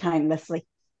you sometime, Leslie.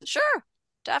 Sure,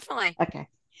 definitely. Okay.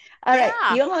 All right.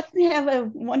 You all have a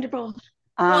wonderful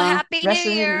happy rest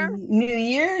New of Year. New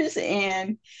Year's,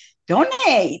 and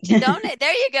donate. Donate.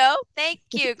 There you go. Thank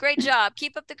you. Great job.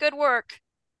 Keep up the good work.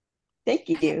 Thank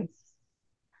you.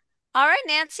 All right,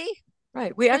 Nancy.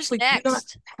 Right. We actually do not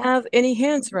have any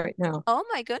hands right now. Oh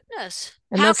my goodness.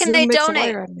 And how can they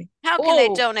donate? How can they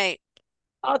donate?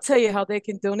 I'll tell you how they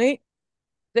can donate.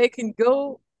 They can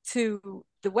go to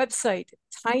the website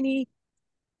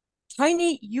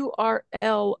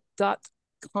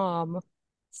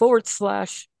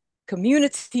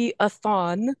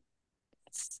tinyurl.com/CommunityAthon.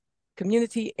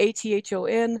 Community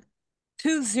ATHON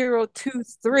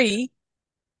 2023.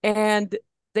 And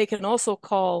they can also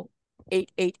call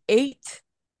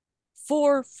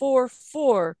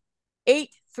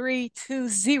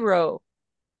 888-444-8320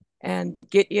 and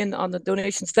get in on the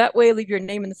donations that way. Leave your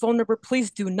name and the phone number.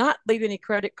 Please do not leave any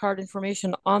credit card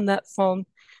information on that phone.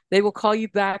 They will call you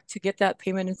back to get that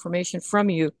payment information from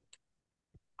you.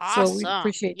 Awesome. So we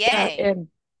appreciate that.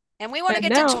 And we want to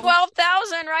get to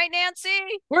 12,000, right, Nancy?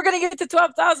 We're going to get to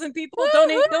 12,000 people.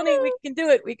 Donate. We can do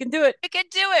it. We can do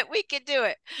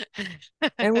it.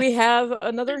 And we have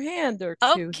another hand or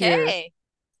two here. Okay.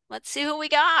 Let's see who we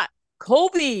got.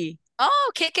 Colby.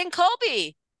 Oh, kicking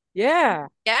Colby. Yeah.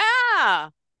 Yeah.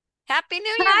 Happy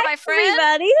New Year, my friend.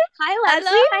 Everybody. Hi, Leslie.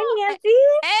 Hello. Hi, Nancy.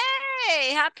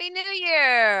 Hey, Happy New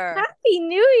Year. Happy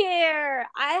New Year.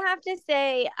 I have to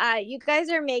say, you guys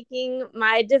are making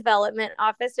my development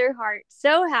officer heart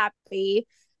so happy.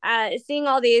 Seeing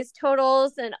all these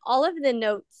totals and all of the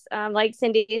notes, like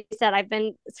Cindy said, I've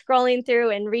been scrolling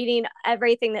through and reading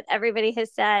everything that everybody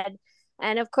has said.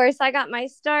 And of course, I got my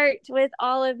start with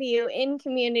all of you in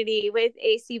community with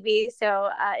ACB.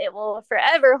 So it will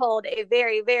forever hold a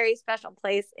very, very special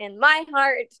place in my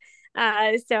heart.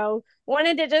 So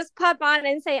wanted to just pop on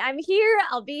and say, I'm here.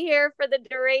 I'll be here for the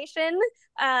duration.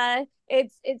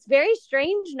 It's very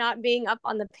strange not being up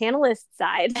on the panelist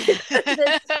side this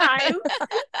time.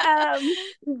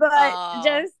 But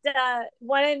just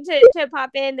wanted to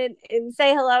pop in and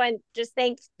say hello and just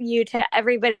thank you to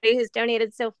everybody who's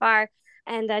donated so far.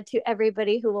 and to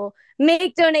everybody who will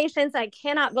make donations. I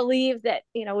cannot believe that,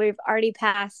 we've already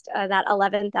passed that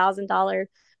 $11,000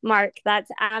 mark.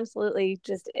 That's absolutely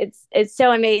just, it's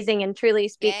so amazing and truly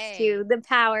speaks to the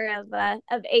power of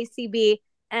ACB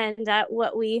and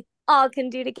what we all can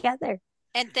do together.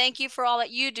 And thank you for all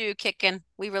that you do, Kickin.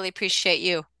 We really appreciate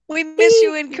you. We miss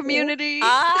you in community.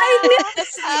 I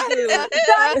miss you.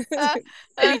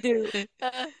 We do.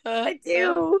 I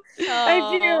do.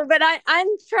 I do. But I'm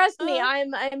trust me,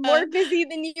 I'm more busy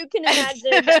than you can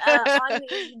imagine on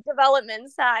the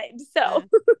development side. So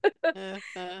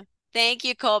thank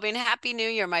you, Colby, and Happy New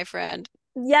Year, my friend.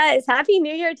 Yes, Happy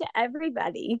New Year to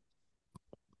everybody.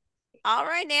 All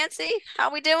right, Nancy,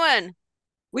 how we doing?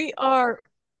 We are,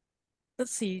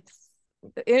 let's see,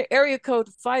 area code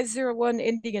 501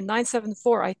 ending in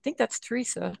 974. I think that's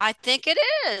Teresa. I think it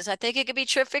is. I think it could be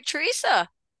Terrific Teresa.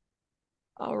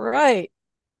 All right.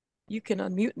 You can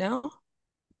unmute now.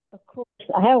 Of course,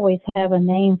 I always have a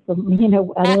name for, a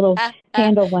little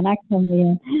handle when I come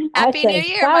in. Happy New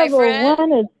Year, my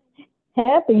friend.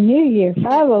 Happy New Year.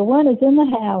 501 is in the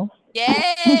house.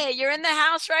 Yay, you're in the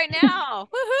house right now.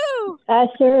 Woohoo! I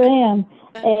sure am.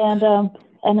 And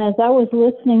as I was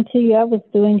listening to you, I was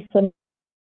doing some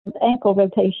ankle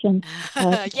rotation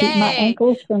to keep my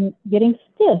ankles from getting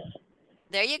stiff.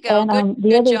 There you go. And,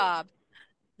 good job.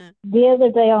 The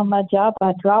other day on my job,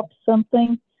 I dropped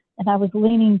something and I was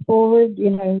leaning forward,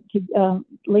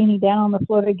 leaning down on the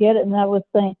floor to get it, and I was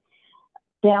saying,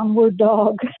 downward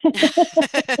dog. Well,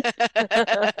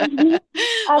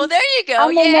 there you go.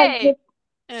 Yay.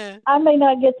 I may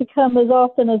not get to come as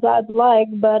often as I'd like,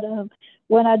 but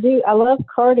when I do, I love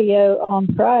cardio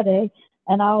on Friday,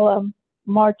 and I'll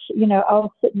march,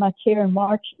 I'll sit in my chair and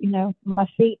march, my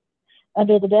feet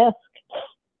under the desk.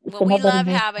 Well, we love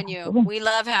having you. We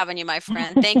love having you, my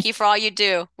friend. Thank you for all you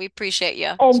do. We appreciate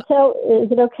you. And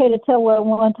is it okay to tell what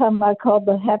one time I called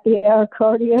the happy hour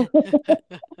cardio?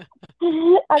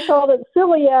 I called it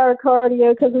silly hour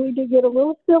cardio because we do get a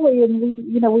little silly and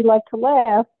we like to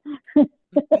laugh.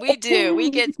 We do. We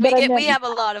have a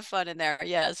lot of fun in there.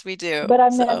 Yes, we do. But I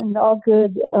meant in all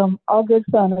good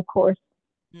fun, of course.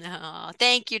 No,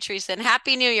 thank you, Teresa, and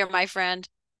Happy New Year, my friend.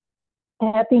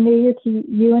 Happy New Year to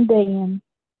you and Dan.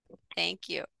 Thank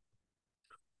you.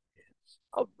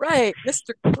 All right,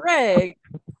 Mr. Craig.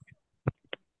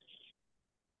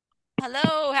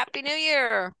 Hello, Happy New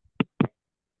Year.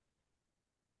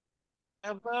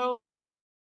 Hello,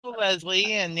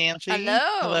 Leslie and Nancy.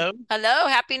 Hello. Hello,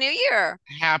 Happy New Year.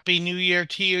 Happy New Year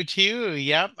to you too.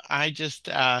 Yep, I just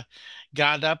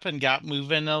got up and got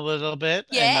moving a little bit.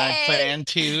 Yay! And I plan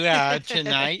to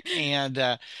tonight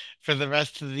and for the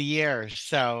rest of the year.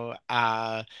 So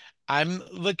I'm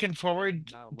looking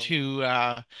forward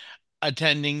to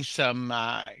attending some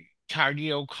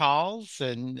cardio calls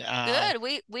and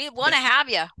good. We want to have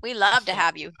you. We love to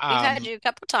have you. We've had you a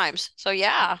couple times. So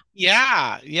yeah.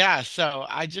 Yeah. So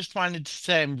I just wanted to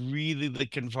say I'm really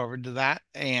looking forward to that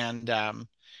and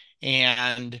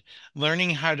learning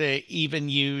how to even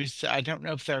use, I don't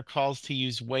know if there are calls to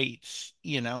use weights,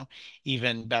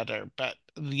 even better, but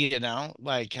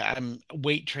like I'm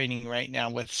weight training right now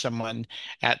with someone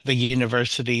at the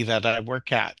university that I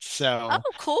work at. So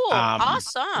cool.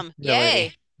 Awesome.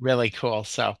 Yay. Really cool.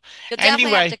 So you'll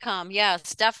definitely have to come.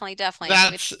 Yes, definitely.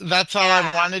 That's all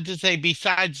I wanted to say.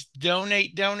 Besides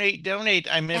donate.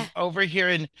 I'm over here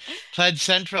in Pledge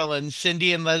Central, and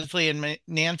Cindy and Leslie and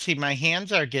Nancy, my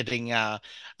hands are getting a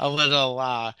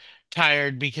little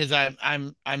tired because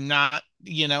I'm not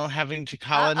having to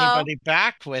call anybody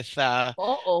back with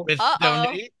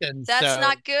donations. That's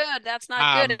not good. That's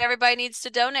not good. Everybody needs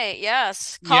to donate.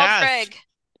 Yes. Call Craig.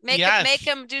 Make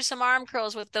him do some arm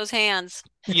curls with those hands.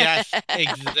 Yes,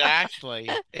 exactly.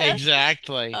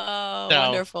 Oh,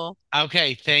 wonderful.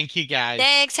 Okay, thank you guys.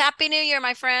 Thanks. Happy New Year,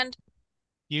 my friend.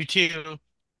 You too.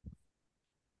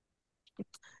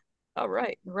 All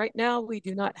right. Right now, we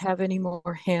do not have any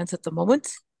more hands at the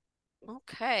moment.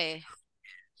 Okay.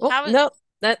 Oh, no,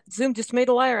 that Zoom just made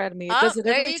a liar out of me. It does it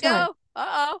every time. There you go.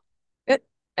 Uh-oh.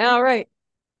 All right.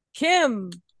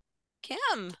 Kim,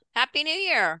 Happy New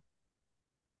Year.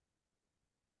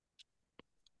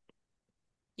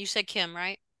 You said Kim,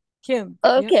 right? Kim.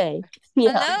 Okay.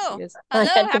 Yeah. Hello. I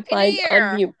had to find New Year.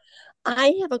 unmute.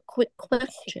 I have a quick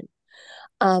question.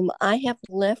 I have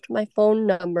left my phone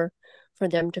number for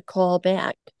them to call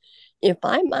back. If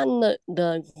I'm on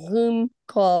the Zoom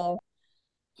call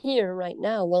here right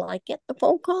now, will I get the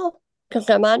phone call? Because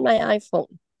I'm on my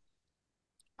iPhone.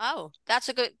 Oh, that's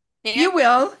a good. Yeah. You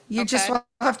will. You just will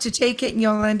have to take it and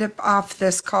you'll end up off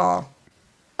this call.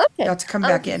 Okay. You'll have to come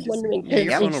back in. Wondering,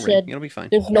 your phone will ring. It'll be fine.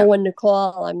 There's no one to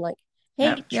call. I'm like,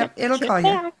 Hey, Yep, it'll check call you.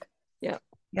 back. Yep.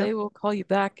 They will call you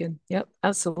back, and yep,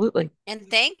 absolutely.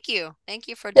 And thank you. Thank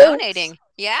you for Thanks. donating.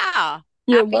 Yeah.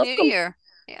 You're Happy New welcome. Year.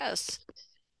 Yes.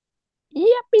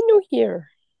 Happy New Year.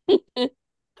 I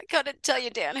gotta tell you,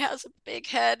 Dan has a big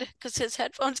head because his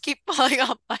headphones keep falling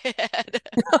off my head.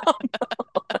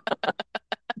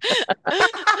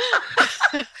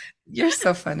 You're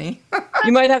so funny.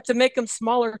 You might have to make them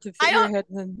smaller to fit I your don't- head,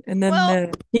 and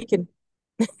then he can.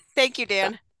 Thank you,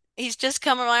 Dan. He's just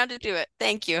come around to do it.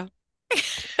 Thank you.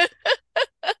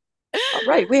 All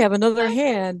right, we have another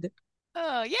hand.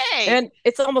 Oh, yay. And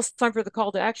it's almost time for the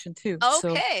call to action, too. So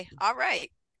Okay. All right.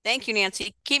 Thank you,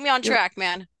 Nancy. Keep me on track,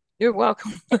 man. you're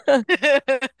welcome.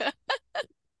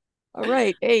 All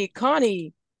right. Hey,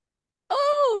 Connie.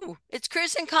 Oh, it's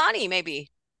Chris and Connie,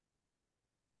 maybe.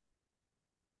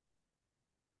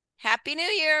 Happy New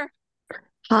Year.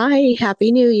 Hi,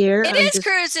 Happy New Year. It is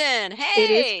cruising. Hey.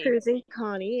 It is cruising,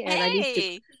 Connie, and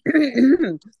Hey.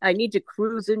 I need to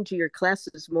cruise into your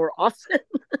classes more often.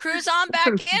 Cruise on back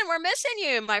in. We're missing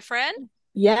you, my friend.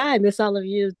 Yeah, I miss all of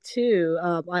you too.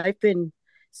 I've been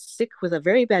sick with a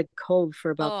very bad cold for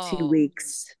about 2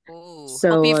 weeks. Ooh.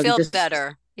 So Hope you I'm feel just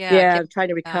better. Yeah, I'm trying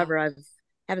to recover.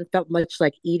 Haven't felt much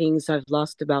like eating, so I've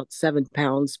lost about 7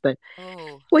 pounds, but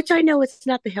which I know it's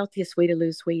not the healthiest way to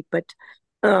lose weight, but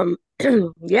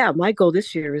yeah, my goal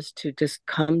this year is to just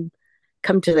come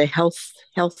to the health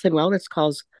and wellness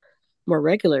calls more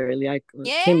regularly. I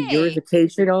came to yours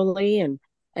occasionally, and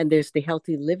there's the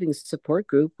healthy living support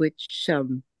group, which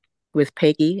with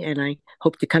Peggy, and I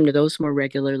hope to come to those more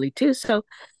regularly too. So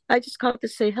I just called to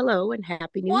say hello and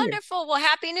Happy New Year. Wonderful. Well,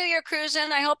 Happy New Year,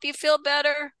 cruising. I hope you feel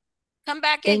better. Come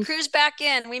back in, cruise back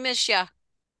in. We miss you.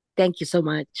 Thank you so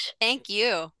much. Thank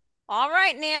you. All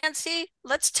right, Nancy,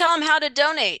 let's tell them how to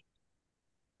donate.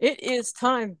 It is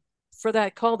time for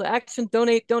that call to action.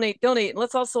 Donate, donate, donate. And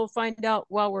let's also find out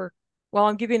while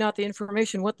I'm giving out the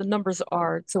information what the numbers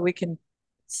are, so we can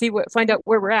find out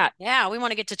where we're at. Yeah, we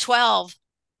want to get to 12.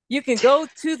 You can go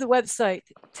to the website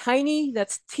tiny,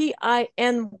 that's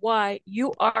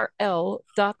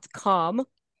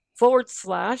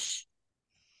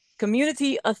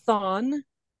TINYURL.com/CommunityAthon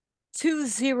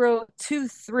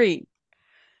 2023,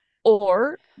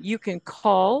 or you can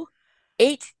call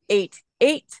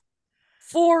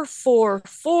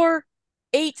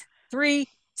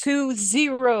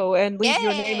 888-444-8320 and leave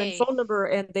your name and phone number,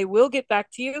 and they will get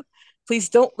back to you. Please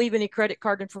don't leave any credit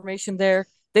card information there.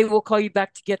 They will call you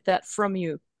back to get that from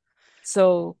you.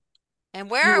 So, and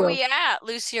where are we at,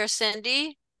 Lucy or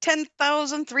Cindy?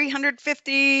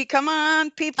 10,350. Come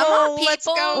on, people. Let's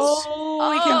go.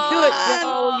 Oh, we can do it,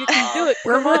 y'all. You can do it.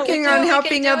 We're working on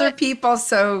helping other people,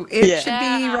 so it should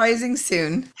be rising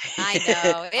soon. I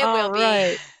know. It will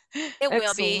be. It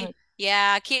will be.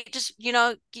 Yeah. Keep just,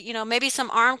 maybe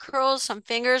some arm curls, some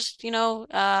fingers,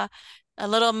 a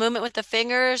little movement with the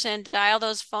fingers and dial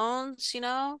those phones,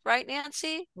 right,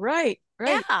 Nancy? Right.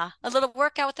 Yeah. A little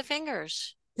workout with the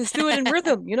fingers. Just do it in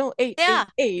rhythm,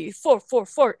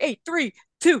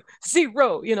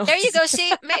 888-444-8320, There you go.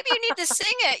 See, maybe you need to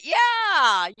sing it.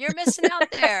 Yeah, you're missing out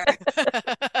there.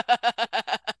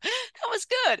 That was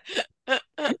good.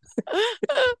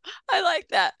 I like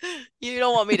that. You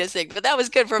don't want me to sing, but that was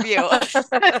good from you.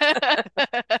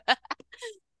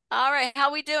 All right,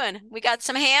 how we doing? We got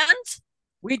some hands?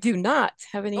 We do not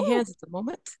have any hands at the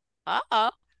moment. Uh-oh.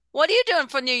 What are you doing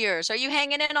for New Year's? Are you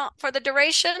hanging in for the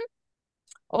duration?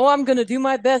 Oh, I'm going to do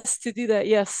my best to do that.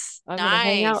 Yes. I'm going to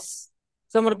hang out. So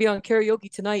I'm going to be on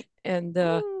karaoke tonight. And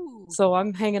so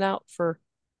I'm hanging out for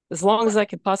as long as I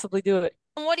can possibly do it.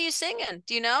 And what are you singing?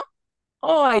 Do you know?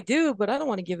 Oh, I do, but I don't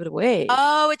want to give it away.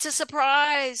 Oh, it's a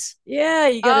surprise. Yeah,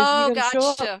 you gotta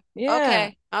show up. Yeah.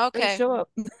 Okay. Show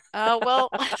up. Oh, well.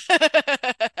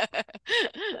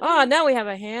 Now we have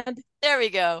a hand. There we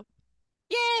go.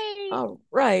 Yay. All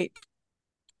right.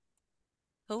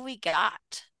 Who we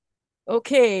got?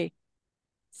 Okay.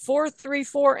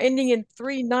 434 ending in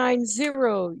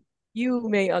 390. You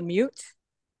may unmute.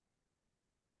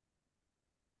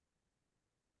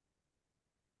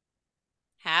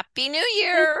 Happy New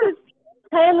Year.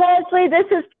 Hey, Leslie, this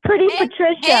is Pretty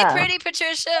Patricia. Hey, Pretty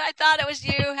Patricia. I thought it was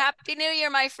you. Happy New Year,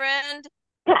 my friend.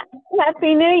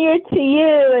 Happy New Year to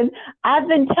you. And I've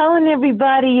been telling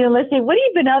everybody, let's say, what have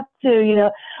you been up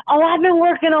to? I've been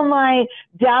working on my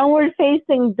downward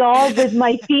facing dog with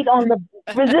my feet on the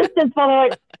resistance ball.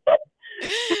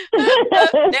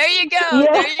 There you go.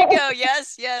 Yeah. There you go.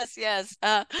 Yes.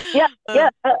 I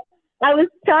was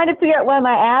trying to figure out why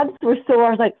my abs were sore. I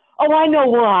was like, oh, I know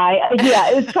why. Yeah,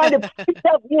 it was trying to pick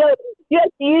up, you have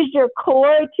to use your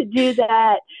core to do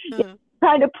that.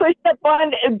 trying to push up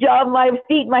on my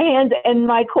feet, my hands, and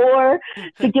my core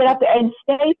to get up there and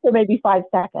stay for maybe 5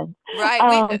 seconds.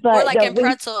 Right. We're like in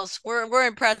pretzels. We're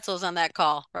in pretzels on that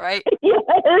call, right? Yes.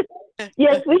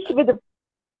 Yes, we should be the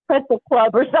pretzel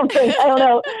club or something. I don't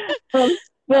know.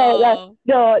 No, I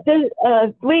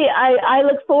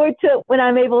look forward to it when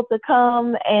I'm able to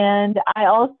come, and I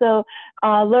also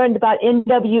learned about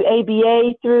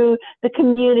NWABA through the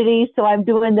community, so I'm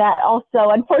doing that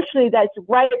also. Unfortunately, that's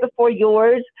right before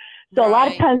yours, so a lot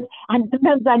of times,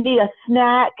 sometimes I need a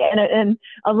snack and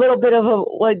a little bit of a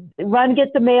run,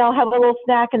 get the mail, have a little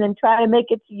snack, and then try to make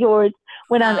it to yours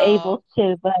when I'm able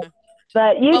to. But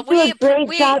you do a great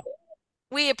job.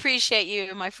 We appreciate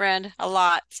you, my friend, a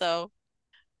lot. So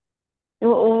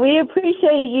we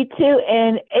appreciate you too.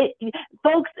 And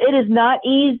folks, it is not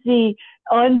easy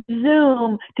on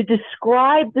Zoom to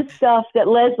describe the stuff that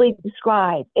Leslie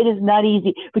described. It is not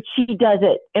easy, but she does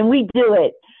it, and we do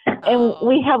it, and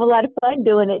we have a lot of fun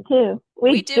doing it too.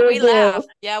 We do. We laugh.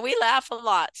 Yeah, we laugh a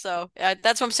lot. So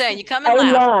that's what I'm saying. You come and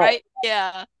laugh, right?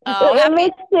 Yeah. It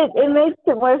makes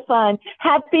it more fun.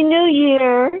 Happy New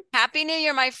Year. Happy New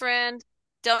Year, my friend.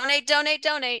 Donate, donate,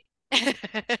 donate.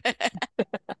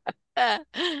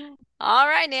 All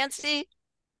right, Nancy.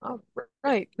 All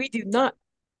right. We do not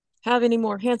have any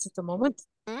more hands at the moment.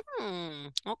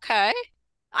 Okay.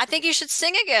 I think you should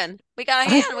sing again. We got a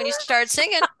hand when you start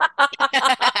singing.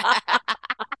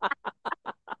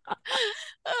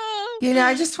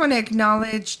 I just want to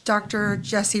acknowledge Dr.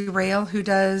 Jessie Rail, who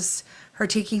does her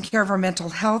taking care of our mental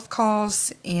health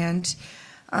calls, and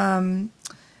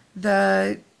the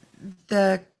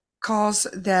calls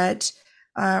that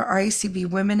our ACB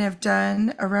women have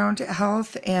done around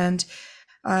health. And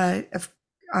I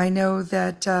know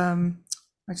that I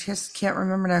just can't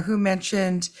remember now who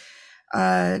mentioned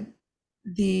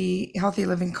the healthy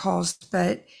living calls,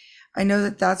 but I know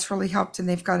that that's really helped, and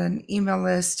they've got an email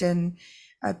list, and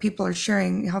people are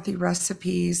sharing healthy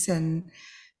recipes and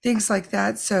things like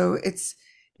that. So it's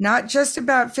not just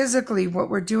about physically what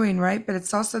we're doing, right? But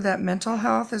it's also that mental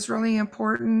health is really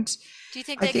important. Do you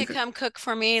think they could come cook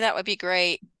for me? That would be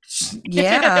great.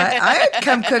 Yeah, I'd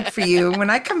come cook for you.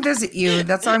 When I come visit you,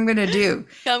 that's what I'm going to do.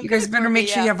 You guys better make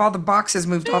sure you have all the boxes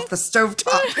moved off the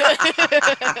stovetop.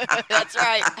 That's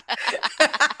right.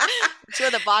 It's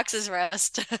where the boxes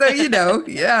rest. So,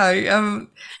 yeah.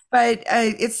 But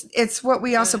it's what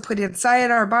we also put inside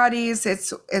our bodies.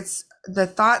 It's the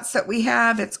thoughts that we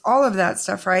have. It's all of that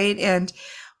stuff, right? And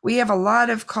we have a lot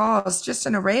of calls, just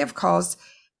an array of calls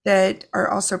that are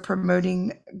also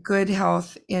promoting good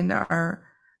health in our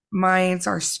minds,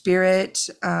 our spirit.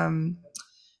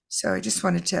 So I just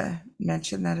wanted to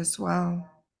mention that as well.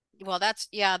 Well,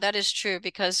 that is true,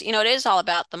 because, it is all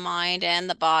about the mind and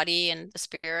the body and the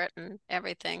spirit and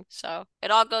everything. So it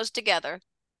all goes together.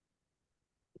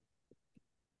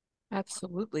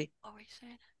 Absolutely. What were you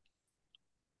saying?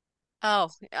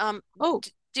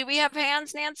 Do we have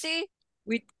hands, Nancy?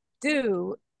 We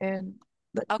do. And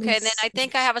okay, then I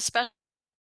think I have a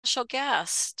special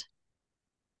guest.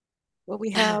 Well,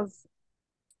 we have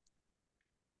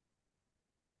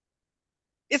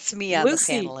It's me on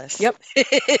Lucy. The panelist. Yep.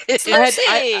 It's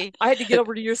Lucy. I had to get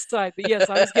over to your side, but yes,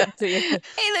 I was getting to you.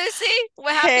 Hey, Lucy.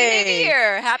 Well, Happy New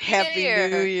Year. Happy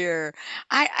New Year.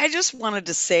 I just wanted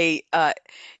to say,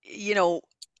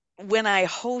 when I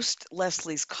host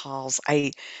Leslie's calls,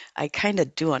 I kind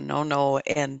of do a no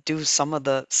and do some of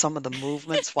the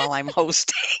movements while I'm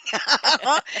hosting.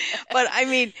 But I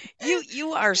mean,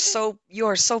 you are so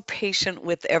patient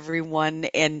with everyone,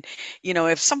 and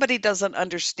if somebody doesn't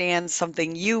understand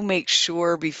something, you make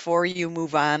sure before you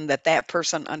move on that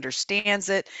person understands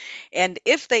it. And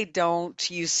if they don't,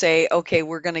 you say, okay,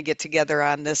 we're going to get together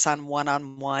on this on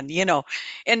one-on-one,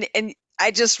 and I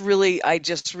just really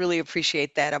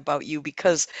appreciate that about you,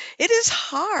 because it is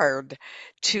hard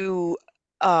to,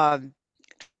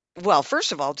 well,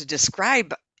 first of all, to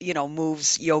describe,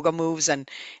 moves, yoga moves, and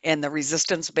the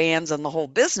resistance bands and the whole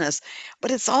business. But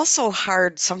it's also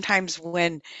hard sometimes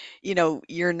when,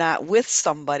 you're not with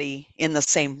somebody in the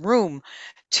same room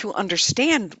to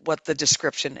understand what the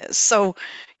description is. So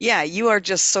yeah, you are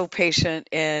just so patient,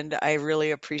 and I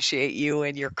really appreciate you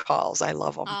and your calls. I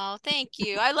love them. Oh, thank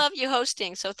you. I love you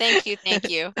hosting. So thank you.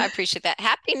 I appreciate that.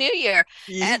 Happy New Year.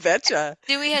 You betcha.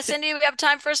 Cindy, do we have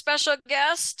time for a special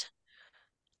guest?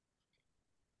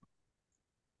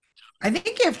 I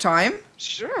think you have time.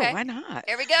 Sure, okay. Why not?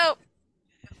 Here we go.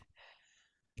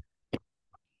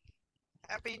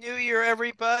 Happy New Year,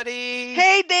 everybody.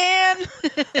 Hey, Dan.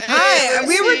 Hi.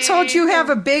 We were told you have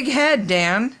a big head,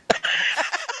 Dan.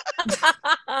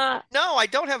 No, I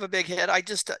don't have a big head. I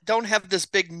just don't have this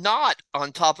big knot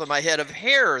on top of my head of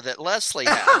hair that Leslie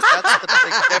has. That's the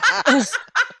big difference.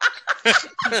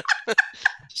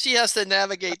 She has to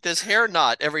navigate this hair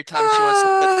knot every time she wants to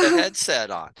put the headset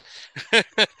on.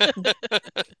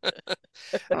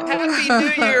 Happy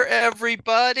New Year,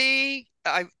 everybody.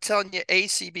 I'm telling you,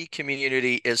 ACB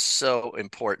community is so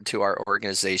important to our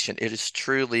organization. It has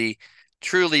truly,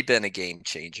 truly been a game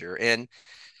changer. And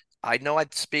I know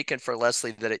I'm speaking for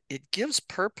Leslie that it gives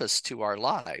purpose to our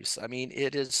lives. I mean,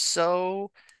 it is so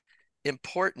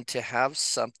important to have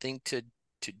something to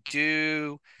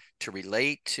do, to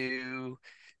relate to,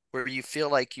 where you feel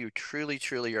like you truly,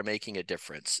 truly are making a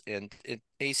difference. And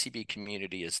ACB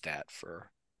community is that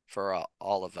for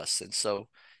all of us. And so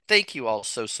thank you all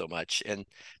so, so much. And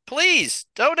please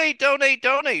donate, donate,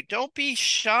 donate. Don't be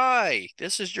shy.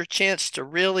 This is your chance to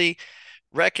really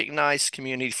recognize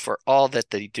community for all that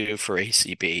they do for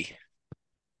ACB.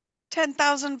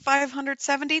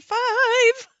 10,575.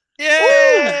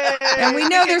 Yay! And we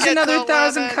know there's another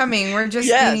 1,000 coming. We're just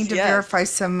needing to verify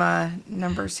some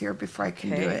numbers here before I can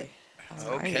do it.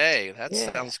 Okay, that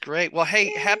sounds great. Well,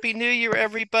 hey, Happy New Year,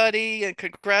 everybody, and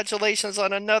congratulations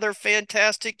on another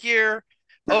fantastic year.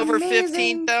 Over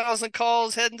 15,000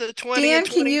 calls, heading to 20 Dan,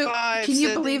 and 25. Can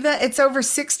you believe that? It's over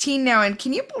 16 now, and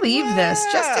can you believe this?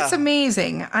 It's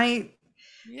amazing.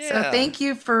 So thank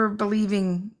you for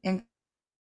believing in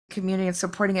community and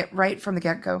supporting it right from the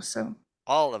get-go. So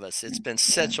all of us, it's been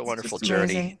such a wonderful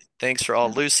journey. Amazing. Thanks for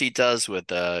all Lucy does with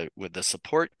the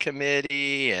support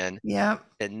committee and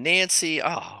Nancy,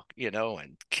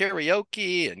 and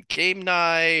karaoke and game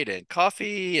night and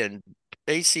coffee and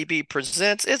ACB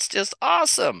presents. It's just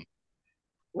awesome.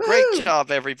 Woo! Great job,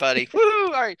 everybody. Woo!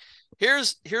 All right,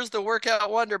 here's the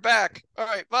workout wonder back. All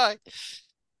right, bye.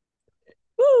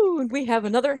 Woo! And we have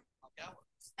another.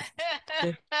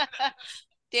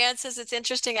 Dan says it's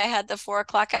interesting. I had the 4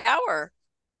 o'clock hour.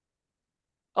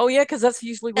 Oh yeah, because that's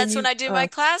usually when I do my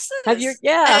classes. We're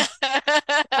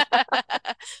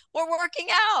working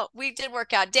out. We did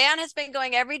work out. Dan has been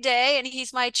going every day, and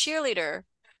he's my cheerleader.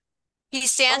 He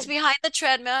stands behind the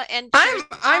treadmill and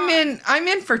I'm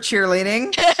in for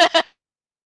cheerleading.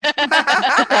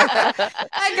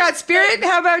 I got spirit.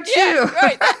 How about you?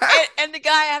 Right. And the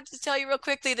guy, I have to tell you real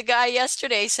quickly, the guy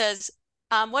yesterday says,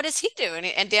 what does he do?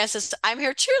 And Dan says, I'm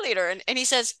here cheerleader. And he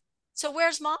says, so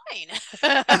where's mine?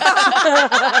 That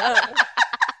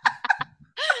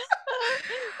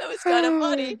was kind of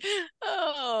funny.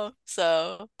 Oh,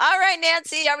 so all right,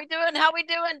 Nancy, how we doing?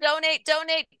 Donate,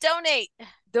 donate, donate.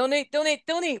 Donate, donate,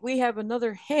 donate. We have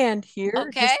another hand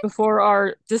here just before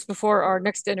our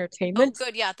next entertainment. Oh,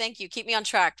 good. Yeah, thank you. Keep me on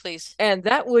track, please. And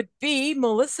that would be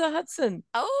Melissa Hudson.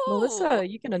 Oh, Melissa,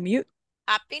 you can unmute.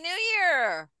 Happy New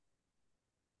Year.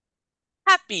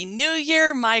 Happy New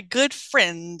Year, my good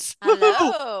friends.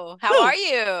 Hello. How are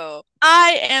you?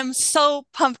 I am so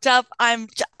pumped up. I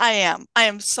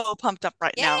am so pumped up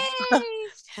right now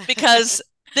because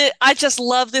I just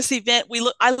love this event.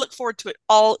 I look forward to it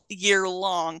all year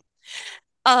long.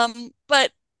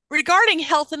 But regarding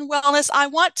health and wellness, I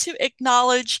want to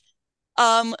acknowledge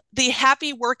the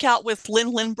Happy Workout with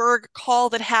Lynn Lindbergh call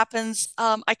that happens.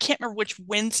 I can't remember which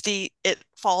Wednesday it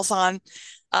falls on.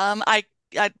 I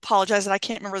apologize that I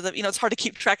can't remember it's hard to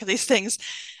keep track of these things.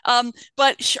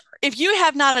 But if you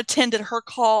have not attended her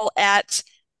call at,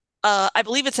 I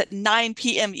believe it's at 9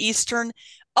 p.m. Eastern,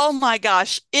 oh my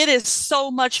gosh, it is so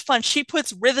much fun. She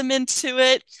puts rhythm into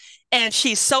it and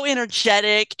she's so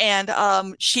energetic and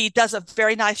she does a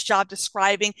very nice job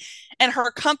describing. And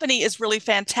her company is really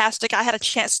fantastic. I had a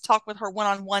chance to talk with her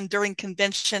one-on-one during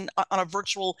convention on a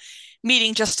virtual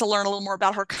meeting just to learn a little more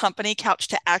about her company, Couch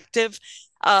to Active.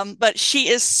 But she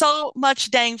is so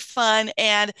much dang fun,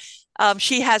 and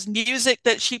she has music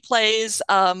that she plays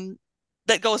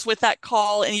that goes with that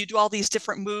call, and you do all these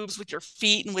different moves with your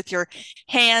feet and with your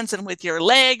hands and with your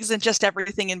legs and just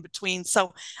everything in between.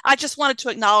 So I just wanted to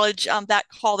acknowledge that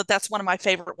call, that's one of my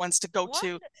favorite ones to go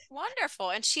to. Wonderful.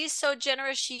 And she's so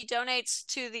generous. She donates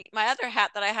to my other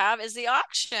hat that I have is the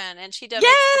auction, and she donates to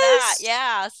that.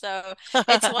 Yeah. So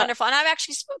it's wonderful. And I've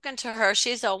actually spoken to her.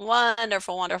 She's a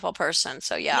wonderful, wonderful person.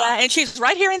 So yeah. And she's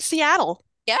right here in Seattle.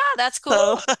 Yeah, that's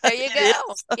cool. So, there you go.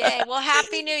 Yay. Well,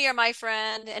 Happy New Year, my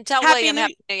friend. And tell William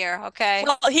Happy New Year. Okay.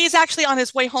 Well, he's actually on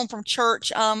his way home from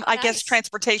church. I guess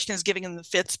transportation is giving him the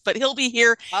fits, but he'll be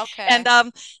here. Okay. And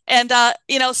I'm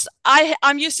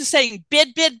used to saying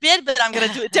bid, but I'm going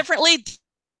to do it differently.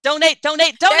 Donate,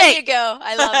 donate, donate. There you go.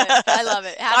 I love it. I love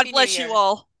it. Happy God bless New Year. you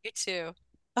all. You too.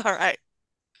 All right.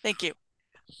 Thank you.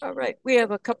 All right, we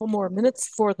have a couple more minutes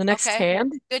for the next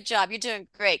hand. Good job. You're doing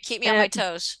great. Keep me on my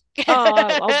toes.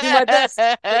 I'll do my best.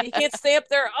 But you can't stay up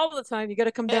there all the time. You got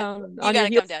to come down. You got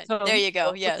to come down. There you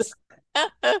go. Yes.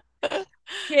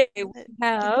 Okay, we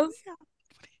have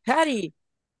Patty.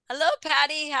 Hello,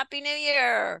 Patty. Happy New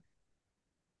Year.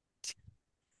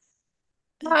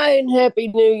 Hi, and Happy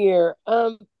New Year.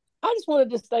 I just wanted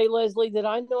to say, Leslie, that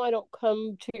I know I don't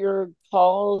come to your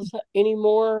calls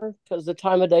anymore because the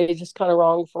time of day is just kind of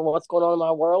wrong for what's going on in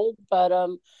my world. But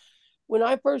when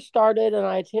I first started and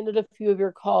I attended a few of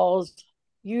your calls,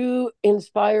 you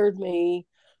inspired me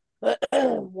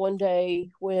one day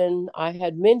when I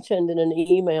had mentioned in an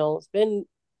email, it's been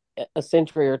a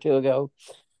century or two ago,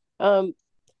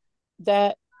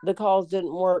 that the calls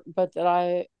didn't work, but that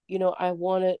I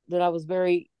was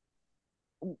very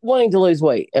wanting to lose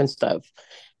weight and stuff.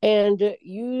 And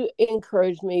you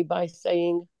encouraged me by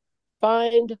saying,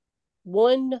 find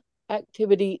one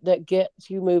activity that gets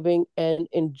you moving and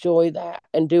enjoy that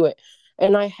and do it.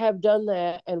 And I have done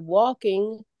that. And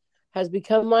walking has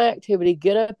become my activity.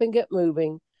 Get up and get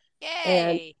moving. Yay.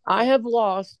 And I have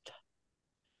lost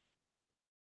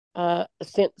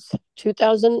since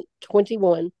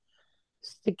 2021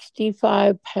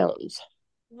 65 pounds.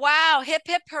 Wow, hip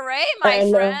hip hooray, my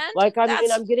friend.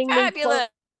 I'm getting fabulous.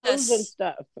 new clothes and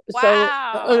stuff. Wow. So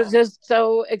I was just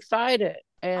so excited.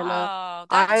 And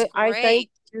that's I great. thank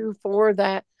you for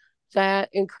that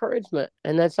encouragement.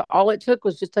 And that's all it took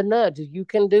was just a nudge. You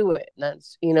can do it. And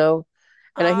that's,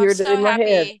 and I hear it in my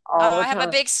head all the I have time.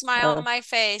 a big smile on my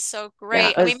face. So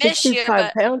great. We miss you.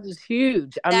 65 pounds is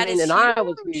huge. I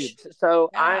was huge. So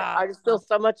I just feel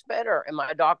so much better, and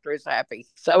my doctor is happy.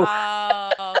 So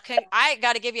I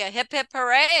got to give you a hip hip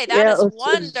hooray. That is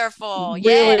wonderful.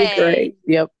 Really Yay. great.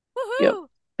 Yep. Woohoo. Yep.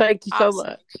 Thank you so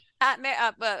much.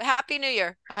 Happy New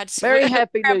Year. Very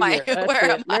happy New Year.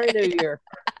 Where am I? Merry New Year.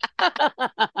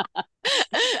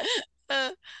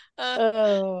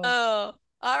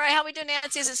 All right, how we doing,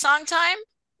 Nancy? Is it song time?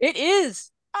 It is.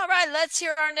 All right, let's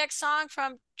hear our next song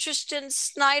from Tristan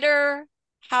Snyder,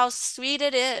 How Sweet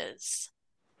It Is.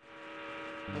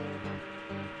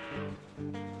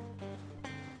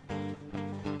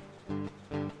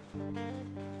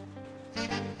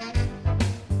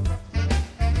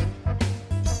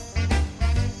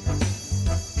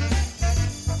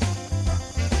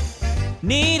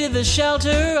 Needed the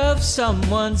shelter of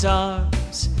someone's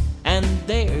arms, and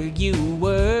there you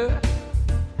were.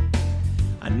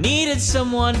 I needed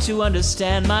someone to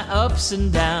understand my ups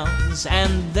and downs,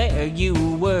 and there you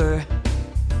were.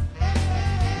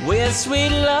 With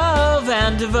sweet love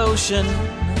and devotion,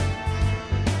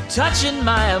 touching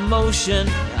my emotion,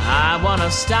 I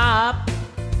wanna stop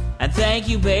and thank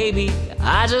you, baby.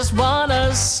 I just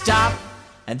wanna stop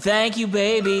and thank you,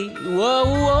 baby. Whoa,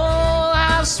 whoa,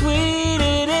 how sweet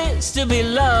it is to be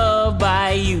loved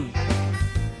by you.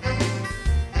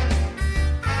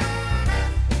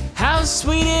 How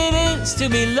sweet it is to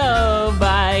be loved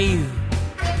by you.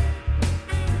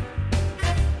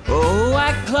 Oh,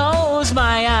 I close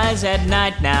my eyes at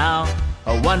night now,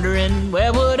 wondering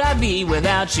where would I be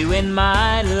without you in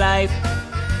my life.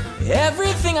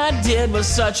 Everything I did was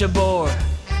such a bore,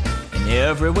 and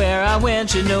everywhere I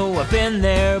went, I've been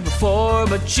there before.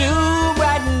 But you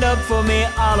brightened up for me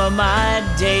all of my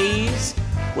days,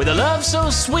 with a love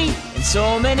so sweet in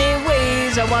so many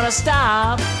ways. I wanna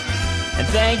stop and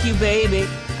thank you, baby.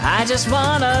 I just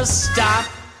wanna stop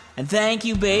and thank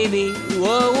you, baby.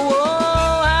 Whoa,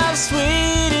 whoa, how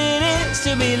sweet it is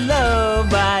to be loved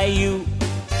by you.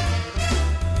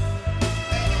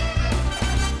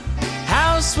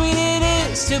 How sweet it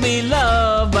is to be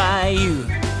loved by you.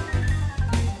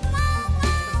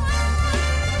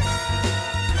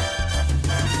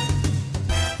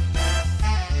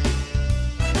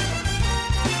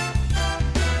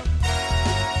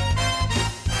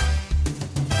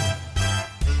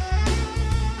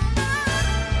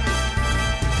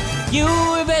 You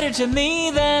were better to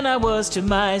me than I was to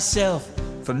myself.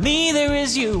 For me there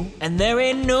is you, and there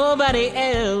ain't nobody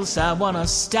else. I wanna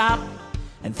stop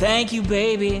and thank you,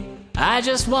 baby. I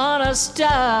just wanna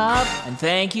stop and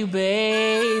thank you,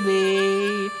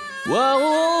 baby. Whoa,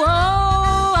 whoa,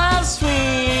 whoa, how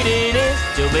sweet it is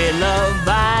to be loved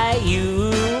by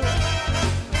you.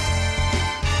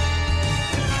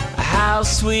 How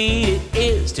sweet it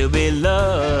is to be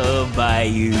loved by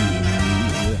you.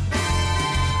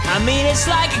 I mean, it's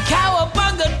like a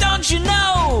cowabunga, don't you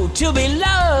know, to be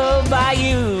loved by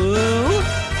you.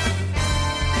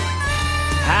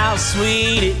 How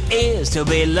sweet it is to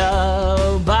be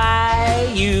loved by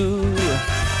you.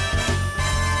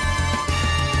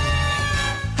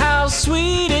 How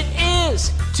sweet it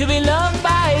is to be loved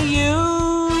by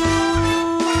you.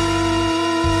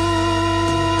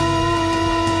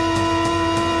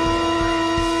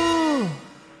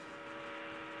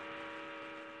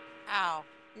 Wow.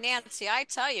 Nancy, I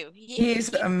tell you,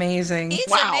 He's amazing. he's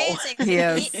Wow. amazing. He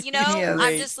is. You know, He is.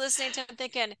 I'm just listening to him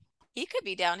thinking he could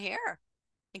be down here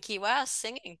in Key West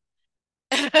singing.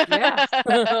 Yeah.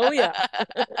 Oh, yeah.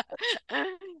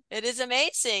 It is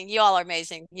amazing. You all are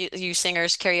amazing. You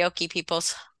singers, karaoke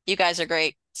peoples. You guys are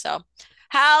great. So,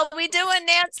 how we doing,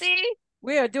 Nancy?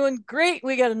 We are doing great.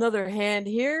 We got another hand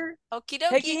here. Okie dokie.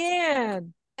 Peggy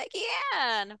Ann. Peggy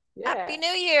Ann. Yeah. Happy New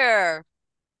Year.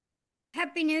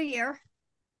 Happy New Year.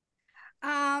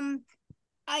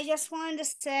 I just wanted to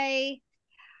say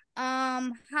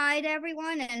hi to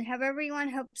everyone and have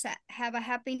everyone have a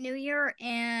happy new year.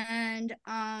 And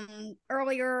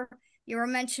earlier you were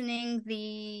mentioning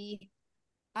the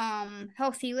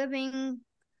healthy living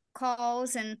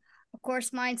calls, and of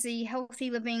course mine's the healthy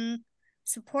living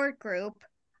support group,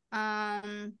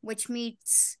 which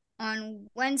meets on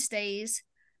Wednesdays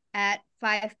at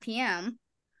 5 p.m.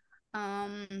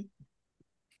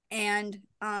 And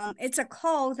it's a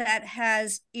call that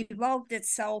has evolved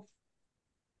itself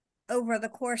over the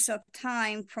course of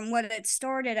time from what it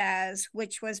started as,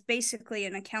 which was basically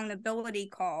an accountability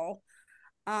call,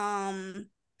 to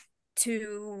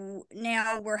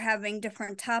now we're having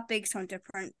different topics on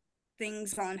different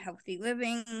things on healthy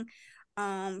living,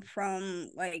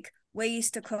 from like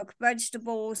ways to cook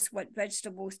vegetables, what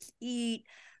vegetables to eat,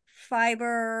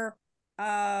 fiber,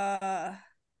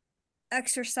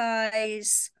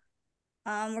 exercise.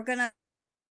 We're gonna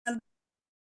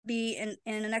be in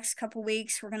the next couple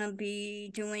weeks, we're gonna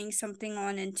be doing something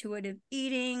on intuitive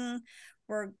eating.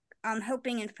 I'm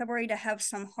hoping in February to have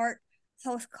some heart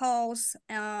health calls,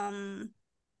 and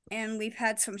we've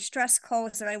had some stress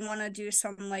calls that I want to do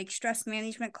some like stress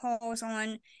management calls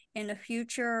on in the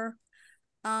future.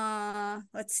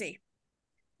 Let's see.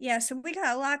 Yeah, so we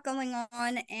got a lot going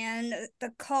on, and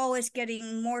the call is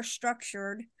getting more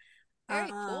structured. Very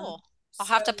cool. I'll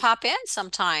have to pop in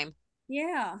sometime.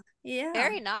 Yeah.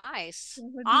 Very nice. It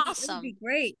would Awesome. be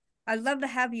great. I'd love to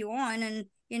have you on and,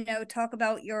 talk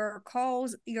about your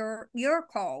calls, your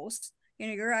calls,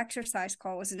 your exercise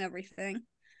calls and everything.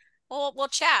 We'll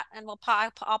chat and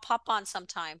I'll pop on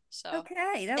sometime. So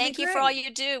okay, thank you for all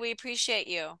you do. We appreciate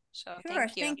you. So sure,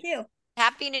 thank you.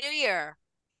 Happy New Year.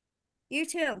 You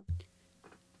too.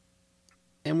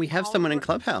 And we have someone in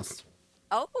Clubhouse.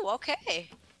 Oh, okay.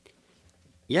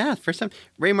 Yeah, first time.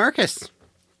 Ray Marcus.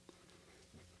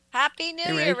 Happy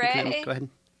New Year, Ray. Go ahead.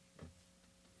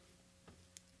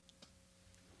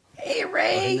 Hey, Ray. Go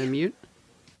ahead and unmute.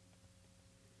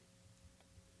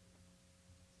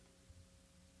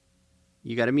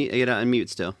 You gotta unmute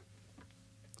still.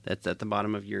 That's at the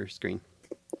bottom of your screen.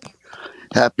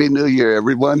 Happy New Year,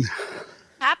 everyone.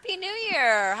 Happy New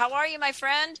Year. How are you, my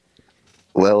friend?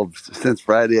 Well, since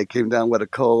Friday, I came down with a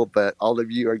cold, but all of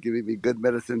you are giving me good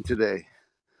medicine today.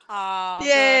 Oh,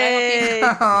 yay! Good.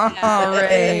 I hope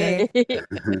Ray.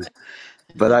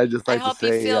 But I just like to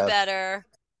say, you feel better.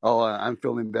 Oh, I'm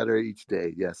feeling better each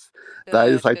day. Yes, Good, but I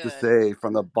just like to say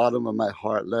from the bottom of my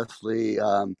heart, Leslie.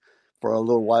 For a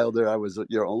little while there, I was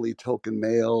your only token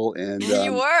male, and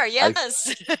you were,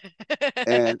 yes.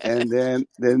 and then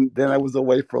I was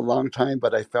away for a long time,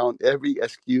 but I found every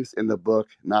excuse in the book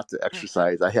not to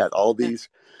exercise. I had all these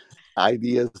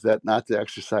ideas that not to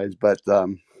exercise, but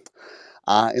in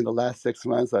the last 6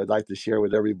 months, I'd like to share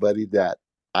with everybody that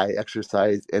I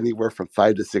exercise anywhere from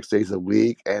 5 to 6 days a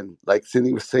week. And like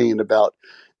Cindy was saying about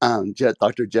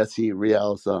Dr. Jesse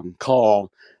Rial's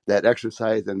call, that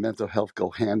exercise and mental health go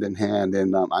hand in hand.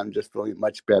 And I'm just feeling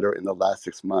much better in the last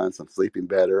 6 months. I'm sleeping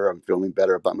better. I'm feeling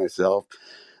better about myself.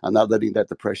 I'm not letting that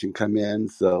depression come in.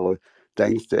 So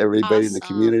thanks to everybody in the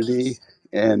community.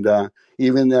 And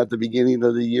even at the beginning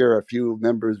of the year, a few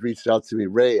members reached out to me,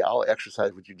 Ray, I'll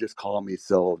exercise. Would you just call me?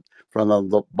 So from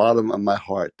the bottom of my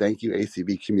heart, thank you,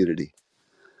 ACB community.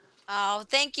 Oh,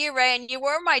 thank you, Ray. And you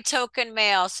were my token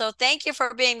male. So thank you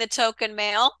for being the token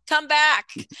male. Come back.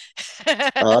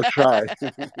 I'll try.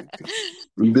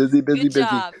 I'm busy. Good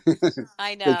job.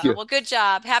 I know. Thank you. Well, good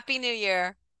job. Happy New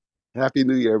Year. Happy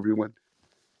New Year, everyone.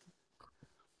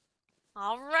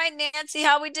 All right, Nancy,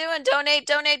 how we doing? Donate.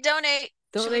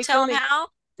 Should we tell them how?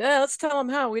 Yeah, let's tell them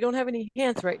how. We don't have any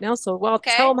hands right now, so I'll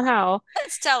tell them how.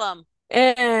 Let's tell them.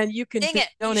 And you can sing it.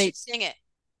 donate. You should sing it.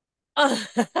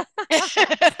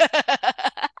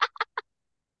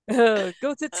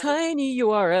 Go to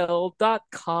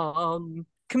tinyurl.com.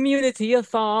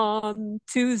 CommunityAthon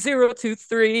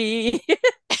 2023.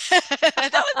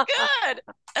 That was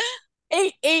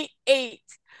good.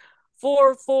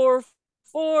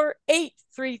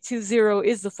 888-444-8320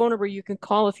 is the phone number you can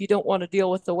call if you don't want to deal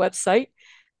with the website.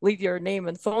 Leave your name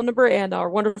and phone number, and our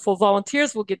wonderful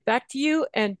volunteers will get back to you.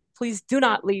 And please do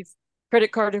not leave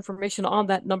credit card information on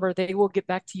that number, they will get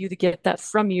back to you to get that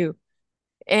from you.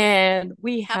 And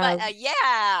we How have about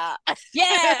yeah.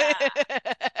 Yeah.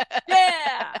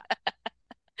 Yeah.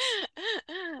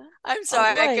 I'm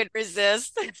sorry, I could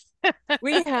resist.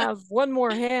 We have one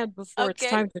more hand before it's Okay.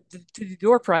 time to do the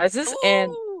door prizes,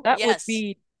 and that would yes.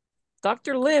 be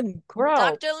Dr. Lynn Crow.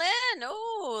 Dr. Lynn.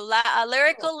 Oh,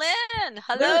 Lyrical Lynn.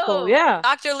 Hello. Lyrical, yeah.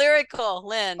 Dr. Lyrical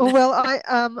Lynn. Oh, well,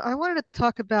 I wanted to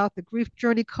talk about the grief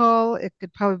journey call. It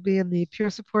could probably be in the peer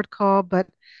support call, but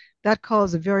that call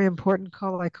is a very important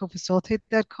call. I co-facilitate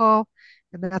that call,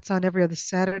 and that's on every other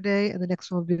Saturday. And the next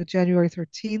one will be January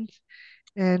 13th.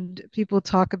 And people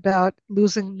talk about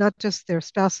losing not just their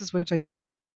spouses, which I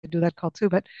do that call too,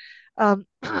 but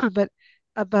but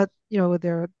about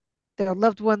their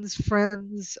loved ones,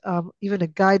 friends, even a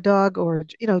guide dog, or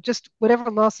just whatever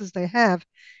losses they have.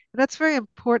 And that's very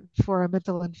important for our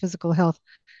mental and physical health.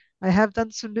 I have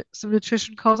done some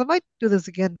nutrition calls. I might do this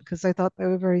again because I thought they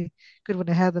were very good when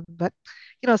I had them. But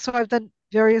so I've done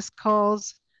various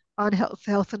calls on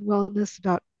health and wellness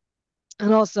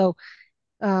and also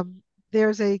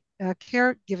there's a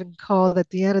caregiving call that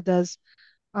Deanna does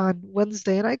on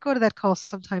Wednesday, and I go to that call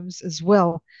sometimes as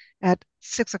well at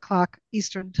 6 o'clock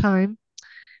Eastern time.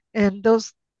 And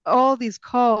all these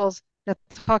calls that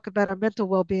talk about our mental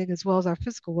well-being as well as our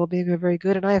physical well-being are very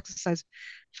good. And I exercise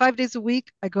 5 days a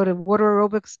week. I go to water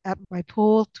aerobics at my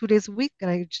pool 2 days a week, and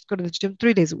I just go to the gym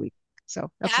 3 days a week. So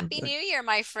that's Happy New Year,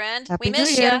 my friend. Happy We New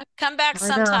miss Year. you. Come back I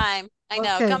know. sometime. I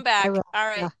know. Okay, Come back. I will. All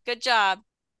right. Yeah. Good job.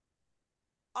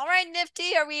 All right,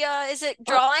 Nifty. Are we is it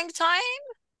drawing time?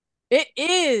 It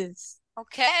is.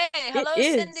 Okay. Hello,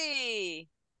 is. Cindy.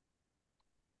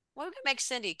 What would make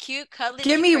Cindy cute, cuddly?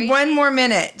 Give me crazy? one more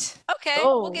minute. Okay,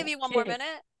 we'll give you one more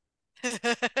minute.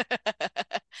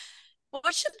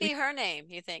 What should be her name,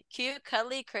 you think? Cute,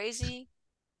 cuddly, crazy?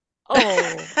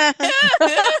 Oh.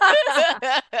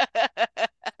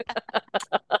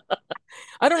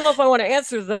 I don't know if I want to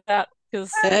answer that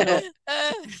because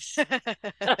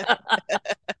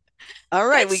All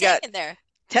right, Good we got singing there.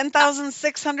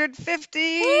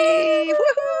 10,650. Woo!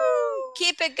 Woohoo!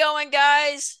 Keep it going,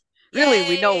 guys. Really,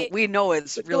 Yay. we know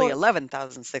it's really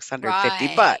 11,650,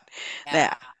 Right.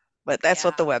 but that's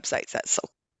what the website says. So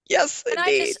yes, And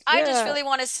indeed. I just really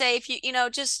want to say, if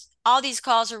just all these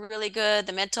calls are really good,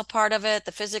 the mental part of it,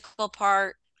 the physical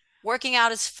part, working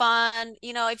out is fun.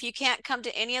 If you can't come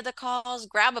to any of the calls,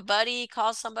 grab a buddy,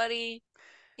 call somebody,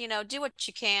 do what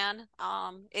you can.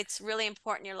 It's really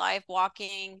important in your life,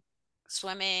 walking,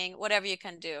 swimming, whatever you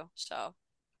can do. So,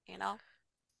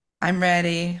 I'm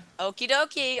ready. Okie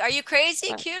dokie. Are you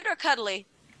crazy, cute, or cuddly?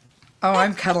 Oh,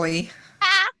 I'm cuddly.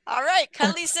 All right,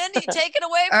 cuddly Cindy, take it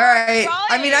away. All right.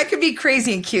 I mean, I could be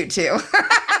crazy and cute too.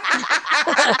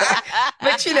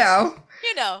 But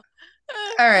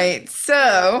All right.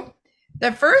 So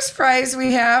the first prize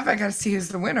we have, I got to see who's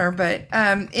the winner, but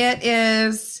it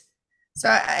is, so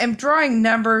I'm drawing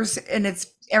numbers and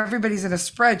everybody's in a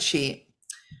spreadsheet.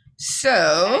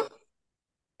 So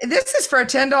this is for a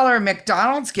 $10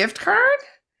 McDonald's gift card.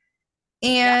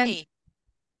 And Yummy.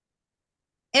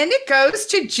 And it goes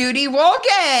to Judy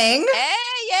Wolgang. Hey,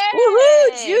 yay!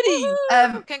 Woohoo, Judy!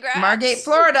 Of Congrats. Margate,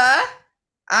 Florida.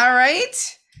 All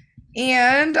right.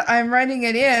 And I'm writing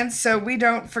it in so we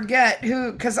don't forget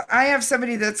who, because I have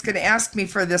somebody that's going to ask me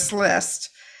for this list.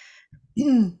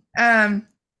 Do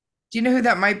you know who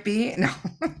that might be? No,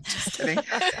 just kidding. All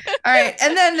right.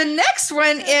 And then the next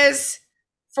one is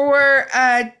for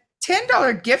a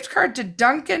 $10 gift card to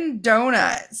Dunkin'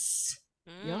 Donuts.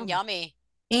 Yummy.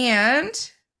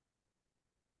 And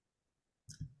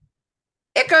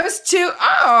it goes to,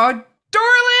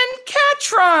 Dorlin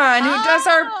Catron, who does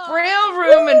our Braille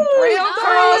room and Braille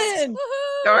calls.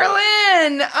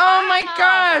 Dorlin. Oh my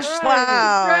gosh.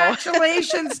 Wow.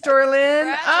 Congratulations,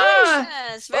 Dorlin.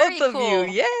 Congratulations. Very both of cool.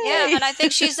 you. Yay. Yeah, and I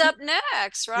think she's up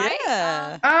next, right?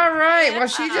 Yeah. All right. Well,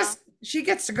 she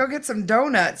gets to go get some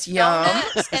donuts. Yum.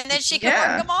 Donuts, and then she can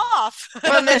work them off.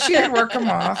 Well, and then she can work them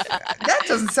off. That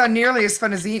doesn't sound nearly as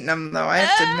fun as eating them, though, I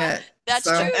have to admit. That's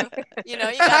true. You got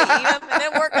to eat them and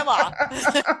then work them off.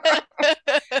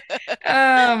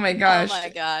 Oh my gosh. Oh my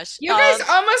gosh. You guys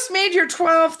almost made your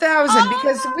 12,000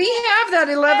 because we have that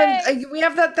 11 we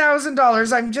have that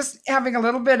 $1,000. I'm just having a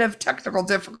little bit of technical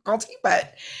difficulty,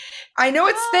 but I know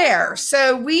it's there.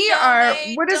 So we are,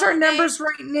 what is our numbers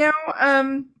right now?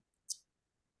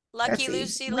 Lucky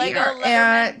Lucy we Lego are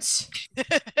Letterman.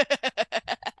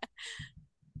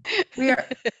 We are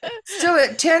still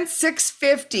at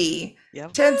 10,650.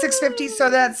 Yep. 10,650. So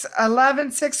that's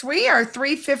 11,6. We are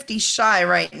 350 shy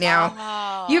right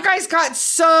now. You guys got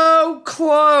so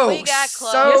close. We got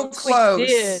close. So Yes, close. we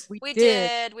did. We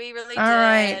did. We really All did.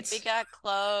 right. We got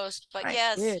close. But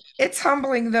yes. It's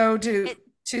humbling though to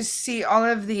see all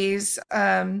of these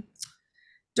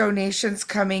donations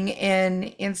coming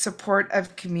in support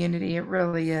of community. It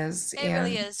really is. It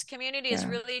really is. Community has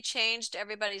really changed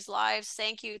everybody's lives.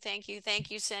 Thank you,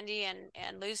 Cindy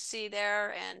and Lucy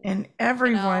there And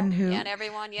everyone and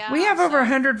everyone. Yeah. We have over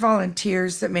 100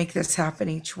 volunteers that make this happen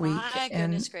each week. My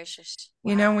goodness gracious.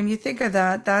 You know, when you think of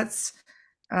that, that's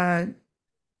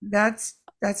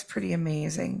pretty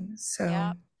amazing. So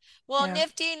yeah. Well,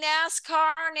 Nifty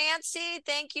NASCAR, Nancy,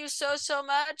 thank you so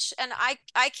much. And I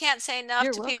can't say enough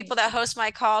to people that host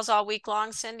my calls all week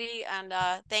long, Cindy. And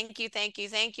thank you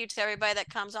to everybody that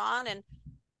comes on. And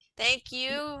thank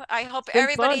you. I hope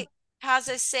everybody has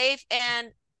a safe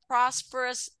and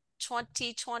prosperous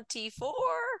 2024.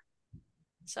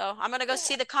 So I'm gonna go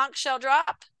see the conch shell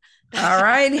drop. All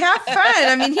right, have fun.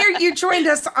 I mean, here you joined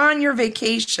us on your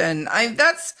vacation.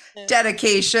 That's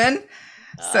dedication.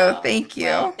 So thank you.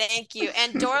 Well, thank you.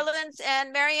 And Dorland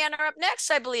and Marianne are up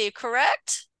next, I believe,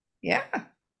 correct? Yeah.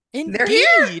 Indeed. They're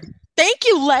here. Thank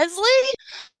you, Leslie.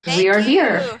 We are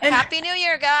here. And Happy New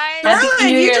Year, guys. Happy New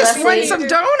Year, you just Leslie. won some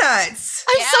donuts.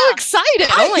 I'm so excited.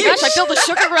 Oh my gosh, I feel the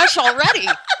sugar rush already.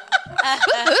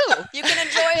 Woo-hoo. You can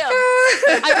enjoy them.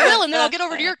 I will, and then I'll get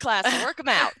over to your class and work them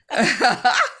out.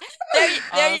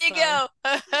 There you go.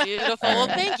 Beautiful. Well,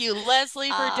 thank you, Leslie,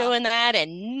 for doing that,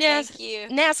 and NASCAR,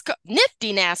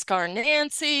 Nifty NASCAR,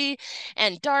 Nancy,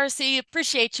 and Darcy.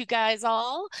 Appreciate you guys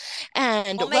all,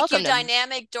 and we'll make welcome you to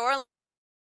Dynamic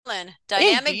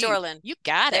Indeed. Dorland. You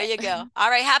got it. There you go.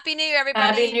 All right. Happy New Year, everybody.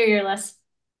 Happy New Year, Les.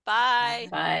 Bye.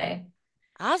 Bye.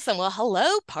 Awesome. Well,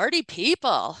 hello, party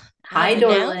people. Hi,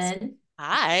 Dorland.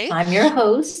 Hi. I'm your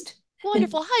host.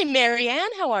 Wonderful. Hi, Marianne.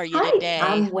 How are you Hi, today?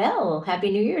 I'm well. Happy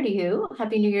New Year to you.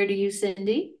 Happy New Year to you,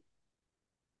 Cindy.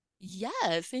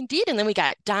 Yes, indeed. And then we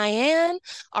got Diane,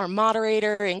 our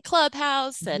moderator in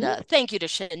Clubhouse. And thank you to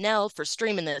Chanel for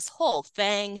streaming this whole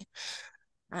thing.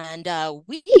 And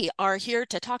we are here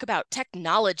to talk about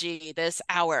technology this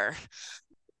hour.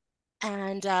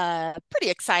 And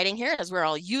pretty exciting here as we're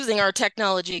all using our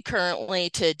technology currently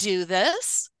to do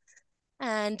this.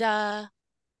 And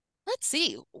let's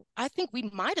see, I think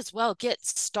we might as well get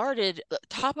started at the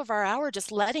top of our hour, just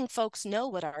letting folks know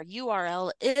what our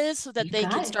URL is so that they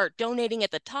can start donating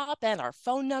at the top and our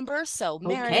phone number. So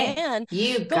Marianne,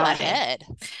 go ahead.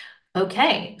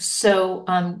 Okay, so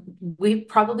we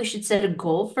probably should set a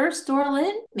goal first,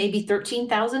 Dorlin. Maybe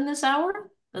 13,000 this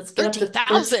hour. Let's get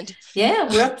 13,000. Yeah,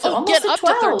 we're up to almost get up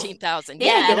 12. To 13,000.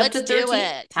 Yeah, get up let's to 13. Do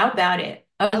it. How about it?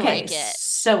 Okay, like it.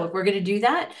 So if we're going to do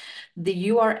that, the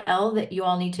URL that you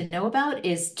all need to know about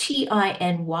is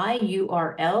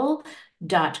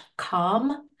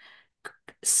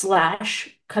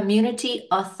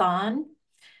tinyurl.com/CommunityAthon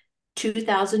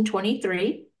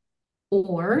 2023.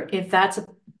 Or if that's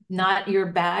not your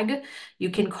bag, you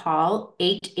can call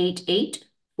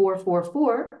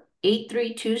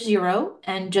 888-444-8320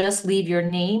 and just leave your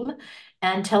name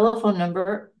and telephone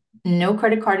number, no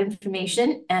credit card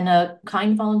information, and a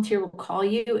kind volunteer will call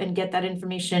you and get that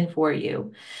information for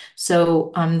you.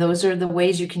 So those are the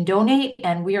ways you can donate,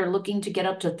 and we are looking to get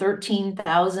up to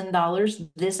 $13,000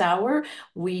 this hour.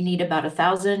 We need about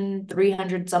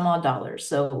 $1,300 some odd dollars.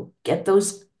 So get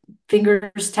those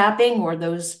fingers tapping or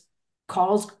those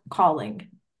calls calling.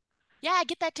 Yeah,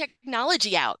 get that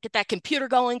technology out, get that computer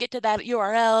going, get to that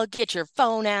URL, get your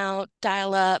phone out,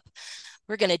 dial up.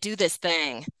 We're going to do this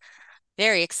thing.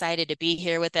 Very excited to be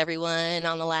here with everyone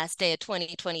on the last day of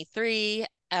 2023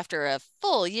 after a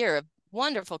full year of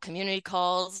wonderful community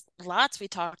calls. Lots we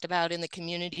talked about in the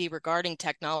community regarding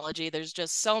technology. There's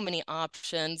just so many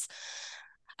options.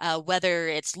 Whether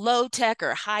it's low tech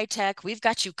or high tech, we've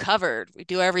got you covered. We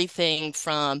do everything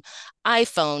from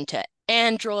iPhone to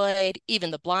Android, even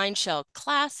the Blind Shell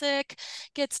Classic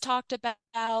gets talked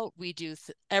about. We do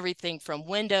everything from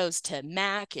Windows to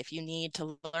Mac. If you need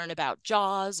to learn about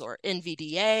JAWS or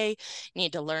NVDA, you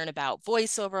need to learn about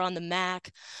VoiceOver on the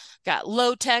Mac. Got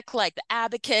low tech like the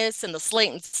Abacus and the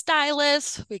Slate and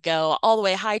Stylus. We go all the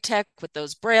way high tech with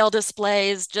those Braille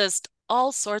displays, just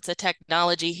all sorts of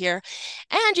technology here.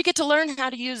 And you get to learn how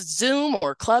to use Zoom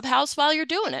or Clubhouse while you're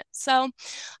doing it. So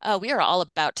we are all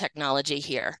about technology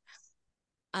here.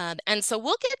 And so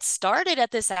we'll get started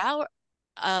at this hour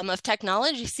of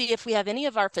technology, see if we have any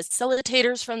of our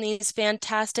facilitators from these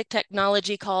fantastic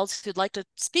technology calls who'd like to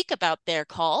speak about their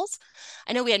calls.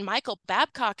 I know we had Michael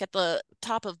Babcock at the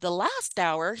top of the last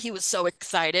hour. He was so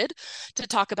excited to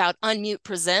talk about Unmute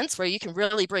Presents, where you can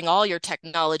really bring all your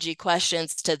technology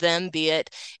questions to them, be it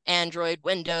Android,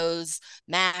 Windows,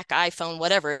 Mac, iPhone,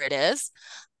 whatever it is.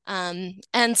 And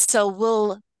so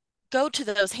we'll go to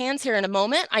those hands here in a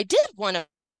moment. I did want to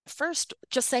first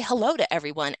just say hello to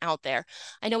everyone out there.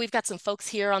 I know we've got some folks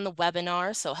here on the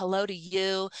webinar, so hello to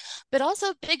you, but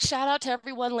also big shout out to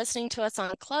everyone listening to us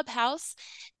on Clubhouse.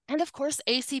 And of course,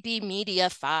 ACB Media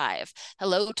 5.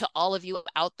 Hello to all of you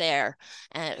out there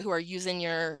who are using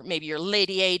maybe your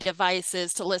Lady A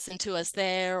devices to listen to us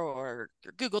there, or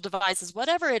your Google devices,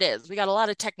 whatever it is. We got a lot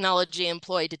of technology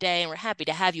employed today, and we're happy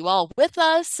to have you all with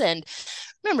us. And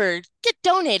remember, get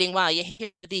donating while you hear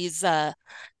these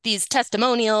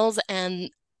testimonials,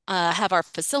 and have our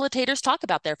facilitators talk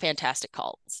about their fantastic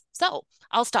calls. So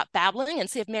I'll stop babbling and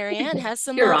see if Marianne has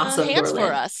some You're awesome, hands for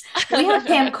Dorlin. us. We have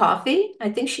Pam Coffee. I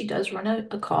think she does run a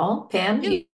call. Pam,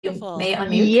 you may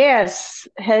unmute. Yes.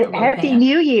 Hello, Happy Pam.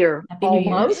 New Year. Happy New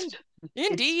Year. Almost.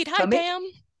 Indeed. It's Hi, coming. Pam.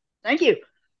 Thank you.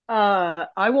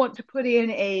 I want to put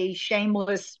in a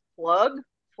shameless plug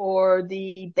for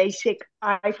the basic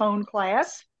iPhone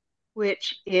class,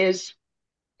 which is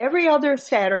every other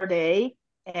Saturday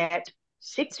at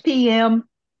 6 p.m.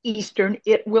 Eastern.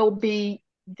 It will be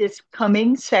this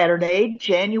coming Saturday,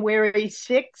 January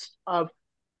 6th of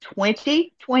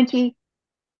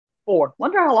 2024.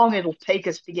 Wonder how long it'll take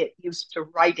us to get used to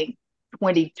writing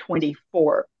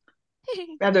 2024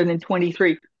 rather than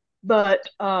 23. But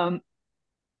Andrea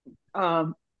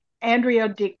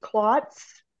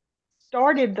DeClotz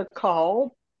started the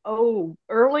call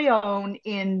early on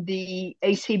in the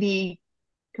ACB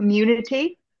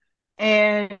community.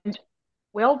 And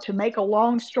well, to make a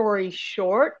long story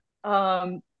short,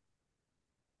 I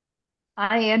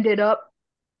ended up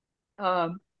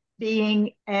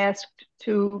being asked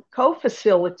to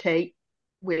co-facilitate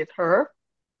with her.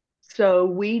 So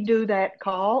we do that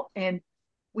call and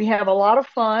we have a lot of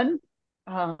fun,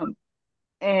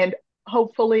 and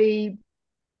hopefully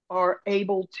are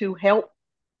able to help,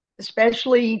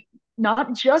 especially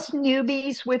not just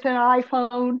newbies with an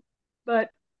iPhone, but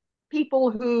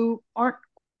people who aren't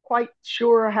quite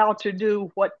sure how to do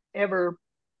whatever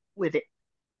with it.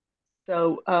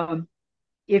 So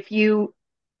if you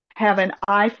have an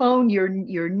iPhone,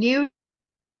 you're new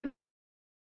to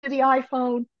the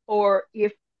iPhone, or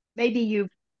if maybe you've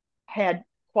had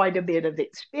quite a bit of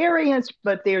experience,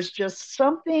 but there's just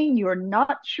something you're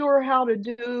not sure how to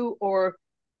do, or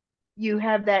you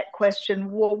have that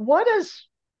question, well, what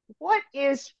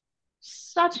is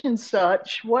such and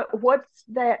such? What's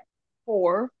that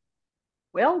for?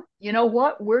 Well, you know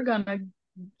what? We're going to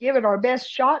give it our best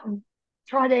shot and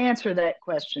try to answer that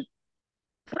question.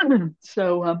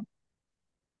 So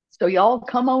y'all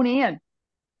come on in.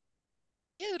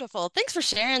 Beautiful. Thanks for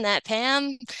sharing that,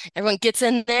 Pam. Everyone gets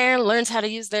in there, learns how to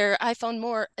use their iPhone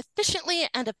more efficiently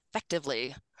and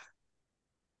effectively.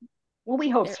 Well, we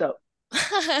hope so.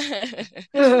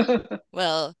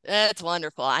 Well, that's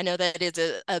wonderful. I know that it's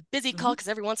a busy call because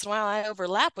every once in a while I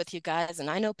overlap with you guys, and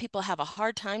I know people have a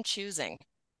hard time choosing.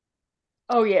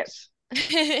 Oh, yes.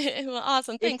 Well,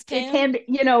 awesome. Thanks, Pam. It can be,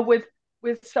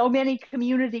 with so many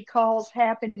community calls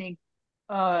happening,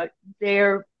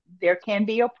 there can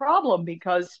be a problem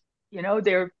because,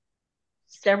 there are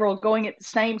several going at the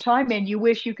same time and you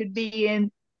wish you could be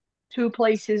in two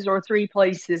places or three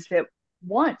places at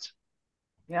once.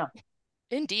 Yeah.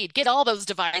 Indeed. Get all those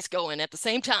devices going at the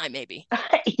same time, maybe.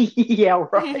 Yeah,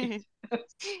 right.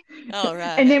 All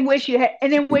right. And then wish you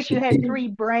had three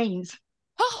brains.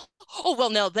 Oh, well,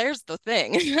 no, there's the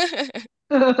thing.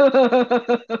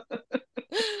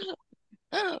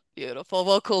 Oh, beautiful.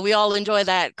 Well, cool. We all enjoy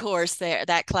that course there,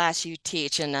 that class you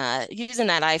teach, and using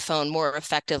that iPhone more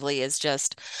effectively is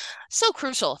just so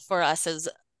crucial for us as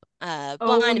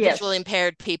blind and visually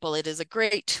impaired people. It is a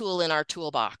great tool in our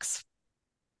toolbox.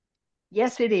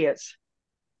 Yes, it is.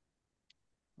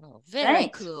 Oh, very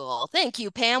cool. Thank you,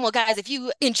 Pam. Well, guys, if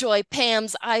you enjoy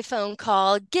Pam's iPhone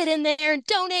call, get in there and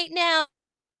donate now.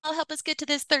 I'll help us get to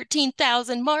this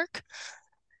 13,000 mark.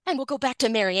 And we'll go back to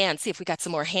Marianne, see if we got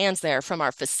some more hands there from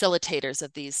our facilitators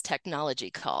of these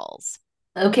technology calls.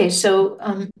 Okay, so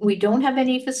we don't have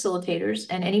any facilitators,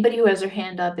 and anybody who has their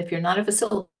hand up, if you're not a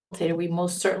facilitator, we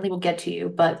most certainly will get to you,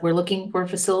 but we're looking for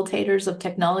facilitators of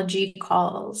technology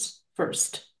calls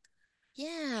first.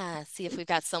 Yeah, see if we've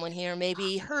got someone here.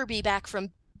 Maybe Herbie back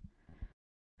from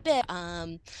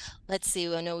let's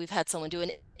see. I know we've had someone do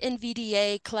an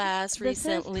NVDA class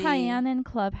recently. This is Tyann in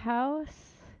Clubhouse.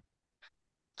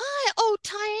 Oh,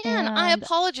 Diane, I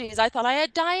apologize. I thought I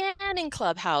had Diane in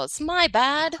Clubhouse. My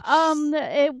bad.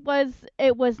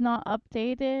 It was not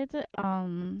updated.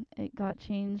 It got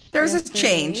changed There's a yesterday.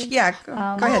 change. Yeah, go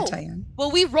ahead, Diane.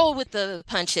 Well, we roll with the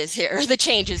punches here, the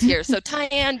changes here. So,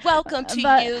 Diane, welcome to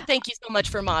you. Thank you so much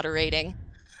for moderating.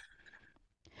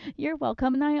 You're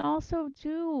welcome. And I also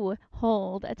do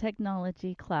hold a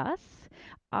technology class.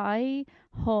 I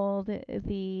hold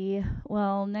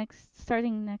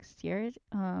starting next year,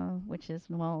 which is,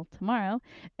 tomorrow,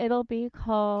 it'll be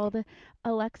called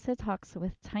Alexa Talks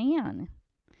with Tyann.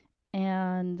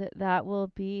 And that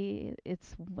will be,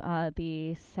 it's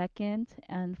the second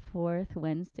and fourth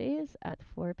Wednesdays at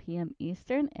 4 p.m.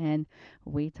 Eastern, and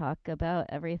we talk about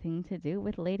everything to do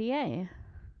with Lady A.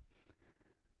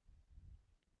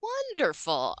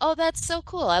 Wonderful. Oh, that's so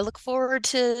cool. I look forward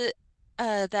to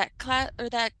that class or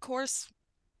that course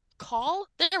call.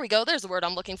 There we go. There's the word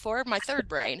I'm looking for. My third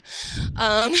brain.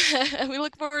 We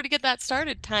look forward to get that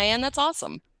started, Tyann. That's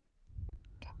awesome.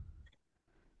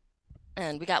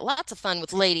 And we got lots of fun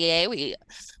with Lady A.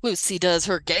 Lucy does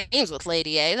her games with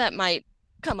Lady A. That might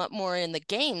come up more in the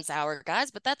games hour,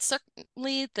 guys, but that's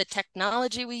certainly the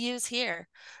technology we use here.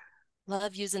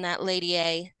 Love using that Lady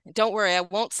A. Don't worry, I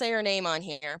won't say her name on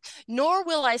here, nor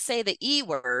will I say the E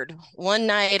word. One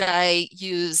night I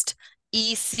used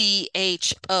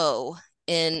ECHO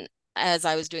as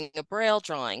I was doing a braille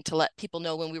drawing to let people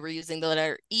know when we were using the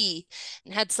letter E,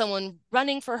 and had someone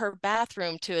running for her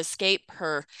bathroom to escape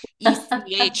her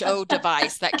ECHO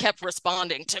device that kept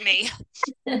responding to me.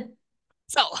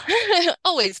 So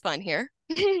always fun here.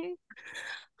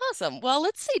 Awesome. Well,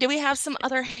 let's see. Do we have some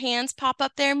other hands pop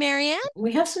up there, Marianne?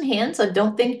 We have some hands. I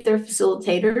don't think they're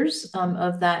facilitators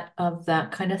of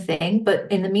that kind of thing. But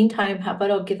in the meantime, how about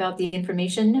I'll give out the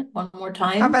information one more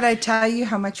time? How about I tell you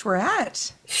how much we're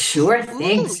at? Sure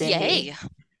thing, Cindy. Yay.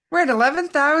 We're at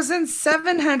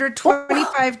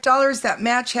 $11,725. That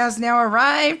match has now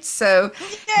arrived. So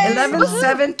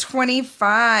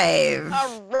 $11,725.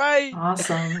 All right.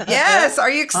 Awesome. Yes. Are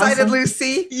you excited, Awesome.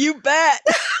 Lucy? You bet.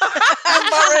 I'm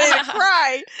about ready to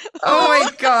cry. Oh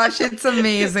my gosh. It's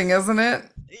amazing, isn't it?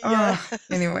 Yeah.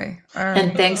 Anyway. All right.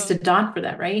 And thanks to Doc for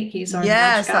that, right? He's our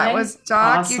Yes, match guy. that was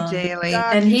Doc Awesome. Daly.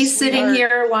 Doc, And you he's sitting sweetheart.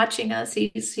 here watching us.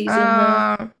 He's in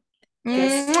the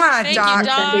Mwah, Thank Doc. you,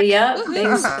 Doc. Yeah, Woohoo.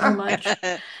 thanks so much.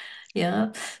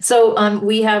 Yeah. So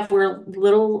we're a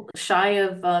little shy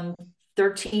of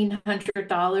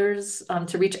 $1,300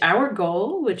 to reach our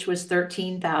goal, which was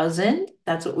 13,000.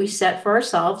 That's what we set for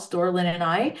ourselves, Dorlin and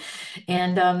I.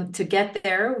 And to get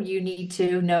there, you need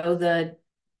to know the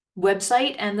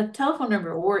website and the telephone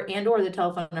number or the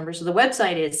telephone number. So the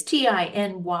website is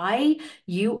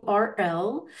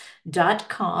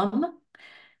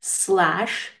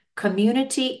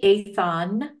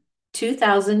tinyurl.com/CommunityAthon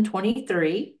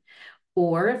 2023.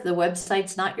 Or if the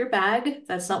website's not your bag,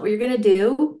 that's not what you're going to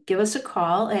do, give us a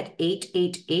call at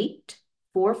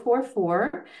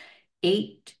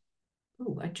 888-444-8.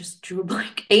 Oh, I just drew a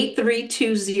blank.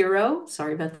 8320.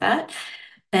 Sorry about that.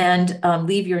 And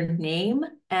leave your name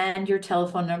and your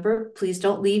telephone number. Please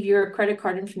don't leave your credit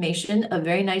card information. A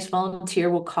very nice volunteer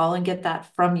will call and get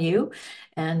that from you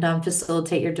and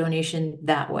facilitate your donation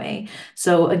that way.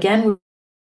 So again,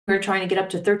 we're trying to get up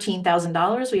to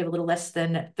 $13,000. We have a little less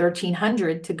than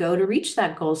 1,300 to go to reach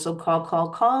that goal. So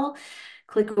call,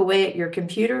 click away at your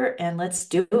computer and let's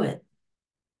do it.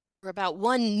 We're about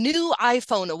one new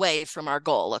iPhone away from our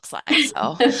goal, looks like.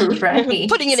 So Right.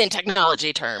 putting it in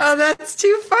technology terms. Oh, that's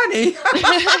too funny.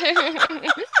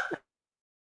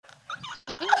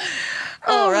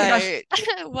 All right.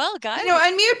 Well, guys.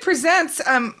 Unmute Presents.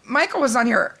 Michael was on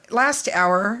here last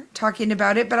hour talking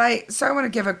about it, so I want to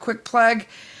give a quick plug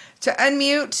to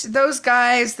Unmute. Those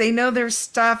guys, they know their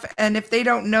stuff, and if they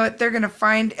don't know it, they're going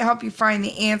to help you find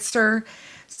the answer.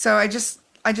 So I just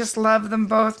love them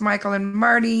both, Michael and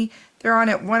Marty. They're on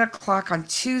at 1:00 on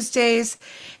Tuesdays.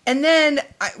 And then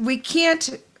we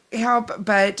can't help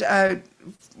but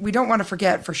we don't want to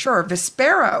forget for sure,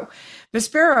 Vispero.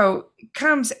 Vispero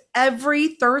comes every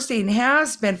Thursday and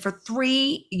has been for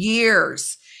 3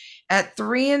 years at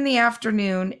 3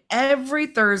 p.m. every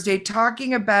Thursday,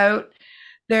 talking about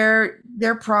their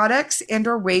products and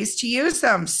or ways to use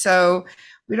them. So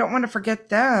we don't want to forget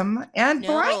them. And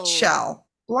Blind Shell.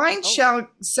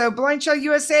 So Blind Shell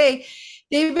USA,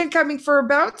 they've been coming for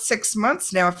about 6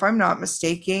 months now, if I'm not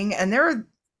mistaken. And they're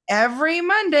every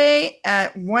Monday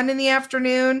at 1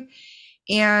 p.m.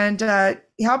 and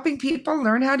helping people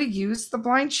learn how to use the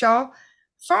Blind Shell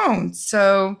phone.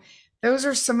 So those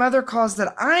are some other calls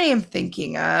that I am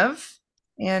thinking of.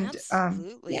 And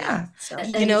Absolutely. yeah, so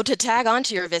You know, to tag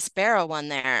onto your Vispera one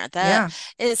there, that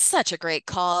is such a great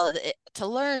call to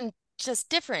learn just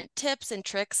different tips and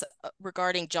tricks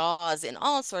regarding JAWS in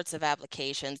all sorts of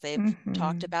applications. They've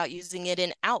talked about using it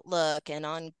in Outlook and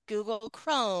on Google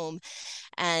Chrome,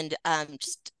 and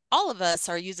just all of us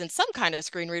are using some kind of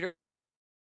screen reader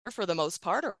for the most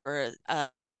part, or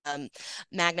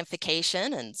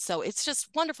magnification. And so it's just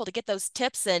wonderful to get those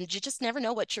tips, and you just never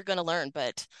know what you're going to learn,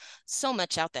 but so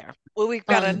much out there. Well, we've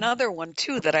got another one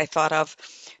too that I thought of,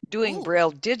 doing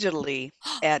Braille digitally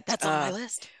at That's on my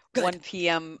list. 1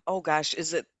 p.m. Oh gosh,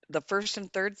 is it the first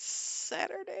and third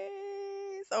Saturdays?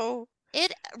 Oh,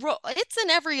 it's in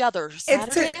every other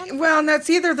Saturday. Well, and that's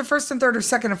either the first and third or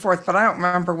second and fourth, but I don't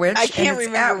remember which. I can't and it's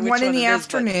remember at which 1 in one the it is,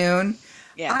 but afternoon.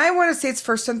 yeah. I want to say it's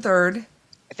first and third.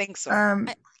 I think so.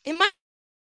 It might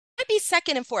be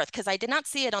second and fourth, because I did not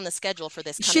see it on the schedule for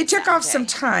this coming She took Saturday. off some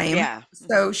time,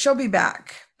 so she'll be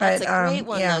back. But That's a great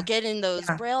one, though, getting those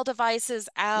Braille devices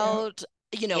out.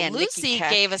 You know, Lucy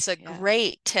gave us a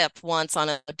great tip once on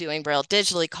a Doing Braille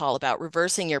Digitally call about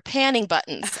reversing your panning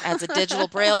buttons as a digital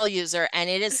Braille user, and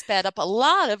it has sped up a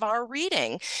lot of our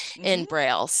reading in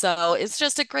Braille. So it's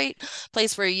just a great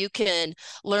place where you can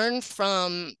learn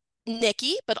from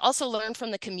Nikki, but also learn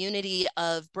from the community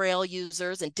of Braille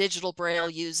users and digital Braille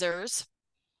users.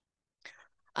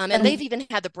 And they've even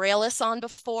had the Braillists on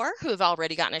before, who have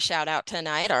already gotten a shout out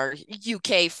tonight, our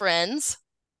UK friends.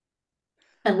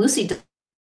 And Lucy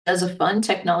does a fun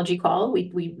technology call.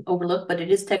 We overlook, but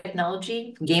it is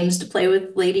technology. Games to play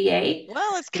with Lady A.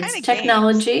 Well, it's kind of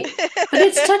technology, but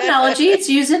it's technology. It's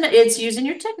using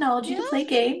your technology to play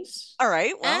games. All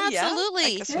right. Well, absolutely.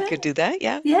 Yeah, I guess we could do that.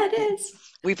 Yeah. Yeah, it is.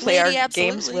 We play Lady, our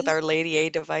absolutely. games with our Lady A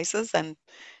devices, and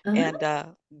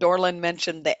Dorlin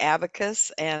mentioned the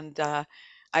abacus, and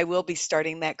I will be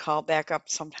starting that call back up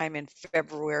sometime in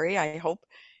February. I hope.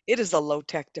 It is a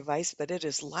low-tech device, but it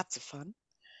is lots of fun.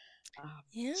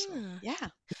 Yeah.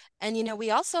 And you know, we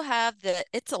also have the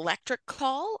It's Electric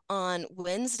call on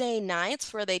Wednesday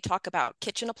nights, where they talk about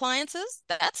kitchen appliances.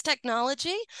 That's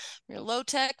technology. You're low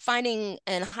tech, finding,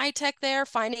 and high tech there,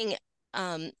 finding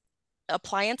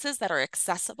appliances that are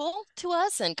accessible to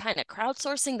us and kind of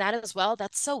crowdsourcing that as well.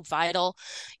 That's so vital.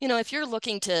 You know, if you're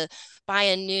looking to buy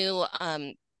a new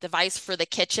device for the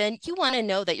kitchen, you want to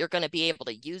know that you're going to be able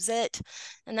to use it.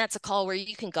 And that's a call where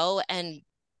you can go and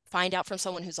find out from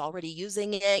someone who's already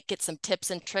using it, get some tips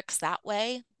and tricks that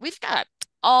way. We've got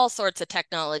all sorts of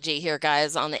technology here,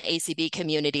 guys, on the ACB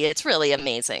community. It's really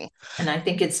amazing. And I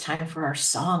think it's time for our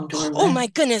song, Dorlin. Oh my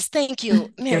goodness, thank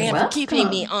you, Marianne, for keeping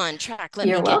me welcome. on track. Let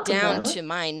You're me get welcome, down darling. to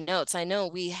my notes. I know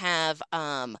we have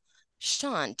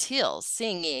Sean Teal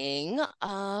singing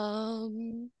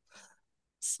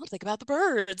something about the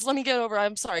birds. Let me get over.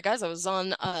 I'm sorry, guys. I was on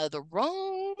the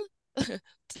wrong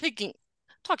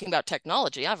talking about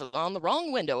technology. I was on the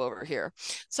wrong window over here.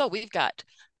 So we've got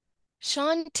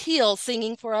Sean Teal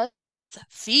singing for us,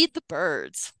 Feed the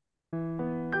Birds.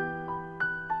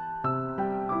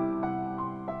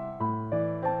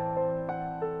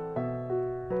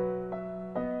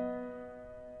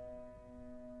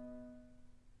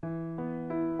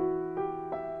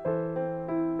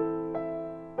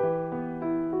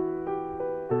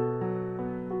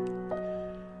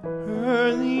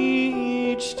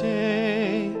 Early each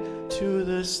day to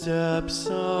the steps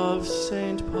of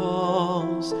St.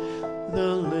 Paul's,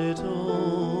 the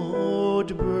little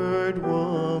old bird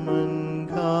woman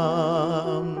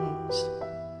comes.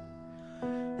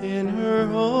 In her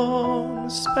own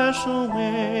special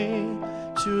way,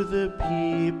 to the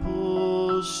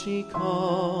people she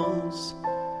calls,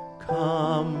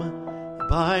 "Come,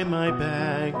 buy my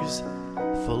bags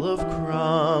full of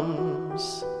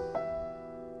crumbs.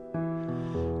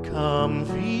 Come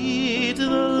feed the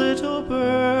little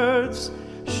birds,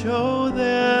 show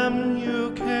them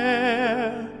you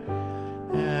care,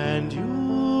 and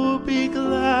you'll be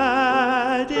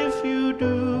glad if you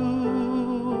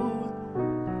do.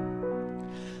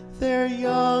 Their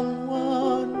young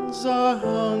ones are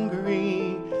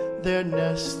hungry, their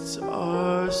nests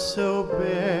are so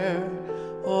bare,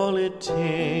 all it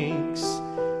takes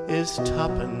is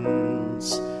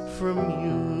tuppence from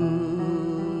you.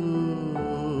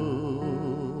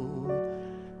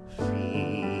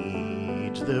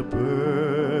 The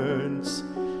birds,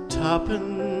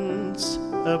 tuppence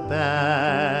a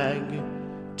bag,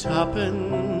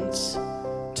 tuppence,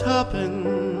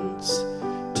 tuppence,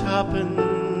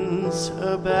 tuppence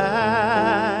a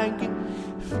bag.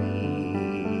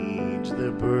 Feed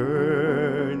the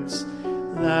birds,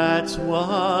 that's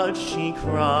what she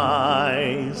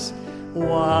cries,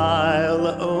 while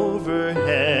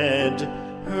overhead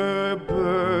her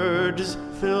birds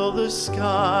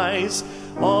skies.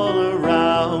 All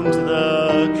around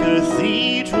the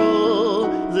cathedral,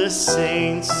 the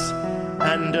saints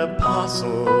and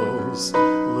apostles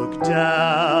look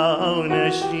down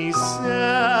as she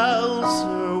sells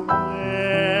her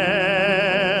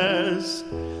wares.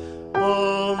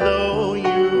 Although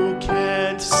you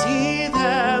can't see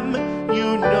them,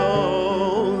 you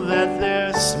know that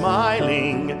they're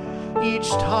smiling each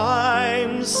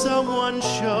time someone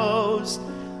shows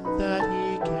that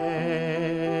he cares.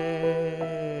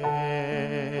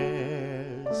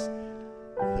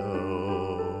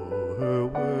 Though her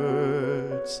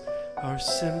words are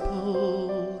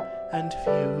simple and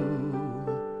few,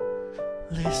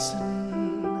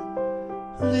 listen,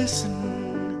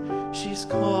 listen, she's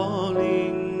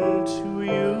calling to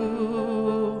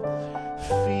you.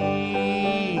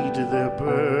 Feed the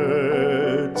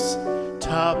birds,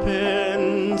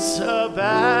 tuppence a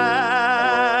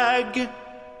bag,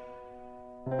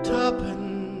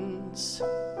 tuppence,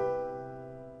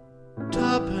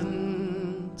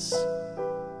 tuppence,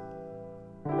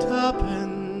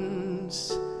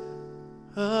 tuppence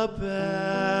a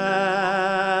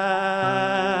bag.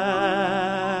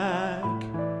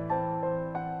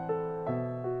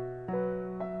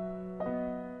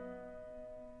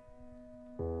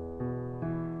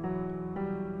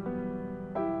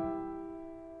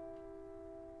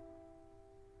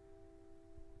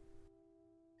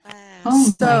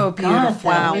 Oh So my God, beautiful.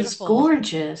 that was Beautiful.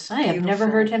 gorgeous. I have never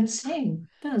heard Beautiful. him sing.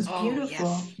 That was Oh, beautiful.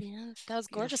 yes. Yeah, that was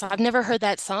gorgeous. I've never heard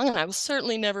that song, and I will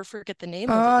certainly never forget the name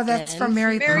of it Oh, that's again. from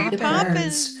Mary Mary The Poppins.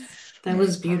 birds. Poppins. That Mary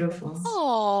was beautiful. Poppins.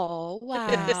 Oh,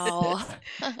 wow.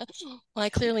 Well, I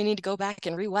clearly need to go back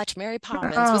and rewatch Mary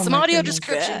Poppins with Oh some my audio goodness.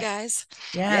 description, Bet. guys.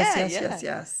 Yes, Yeah, yes, yeah. yes,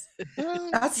 yes. Oh,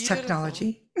 That's beautiful.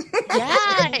 technology.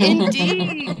 Yeah,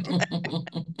 indeed.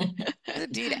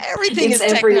 Indeed. Everything It's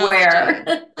is technology.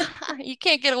 everywhere. You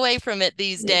can't get away from it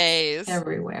these It's days.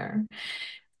 everywhere.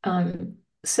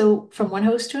 So from one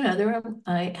host to another,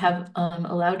 I have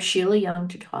allowed Sheila Young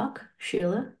to talk.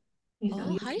 Sheila, you know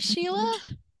Oh, you hi, can Sheila.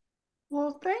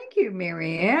 Well, thank you,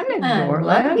 Marianne and I love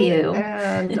Norland, you.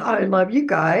 and I love you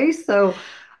guys. So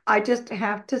I just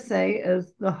have to say,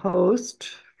 as the host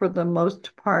for the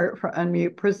most part for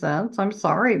Unmute Presents, I'm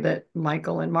sorry that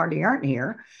Michael and Marty aren't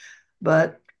here,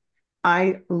 but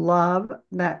I love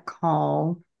that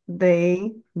call.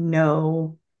 They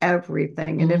know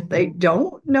everything. And if they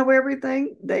don't know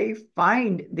everything, they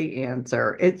find the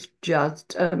answer. It's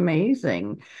just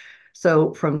amazing.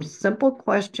 So, from simple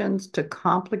questions to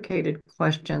complicated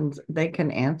questions, they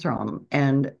can answer them.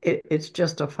 And it's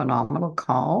just a phenomenal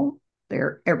call.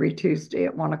 They're every Tuesday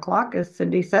at 1 o'clock, as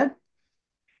Cindy said.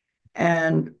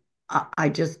 And I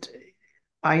just,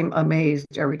 I'm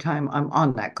amazed every time I'm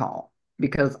on that call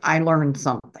because I learned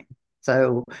something.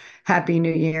 So happy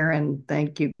New Year and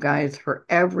thank you guys for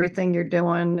everything you're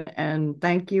doing. And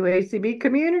thank you, ACB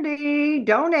community.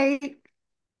 Donate.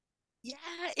 Yeah,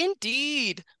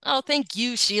 indeed. Oh, thank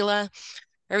you, Sheila.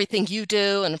 Everything you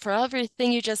do and for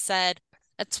everything you just said.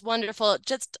 It's wonderful.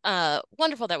 Just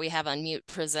wonderful that we have Unmute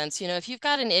Presents. You know, if you've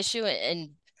got an issue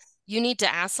and you need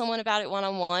to ask someone about it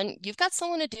one-on-one, you've got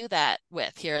someone to do that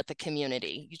with here at the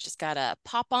community. You just gotta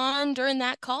pop on during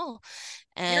that call.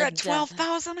 You're at And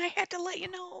 12,000. I had to let you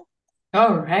know.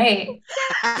 All right.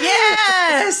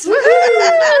 Yes. yeah,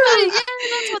 Woohoo!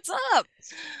 that's what's up.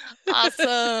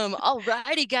 Awesome. All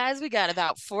righty, guys. We got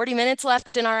about 40 minutes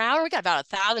left in our hour. We got about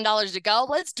 $1,000 to go.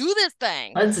 Let's do this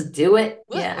thing. Let's do it.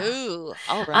 Yeah. Woohoo.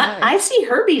 All I right. see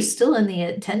Herbie's still in the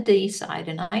attendee side,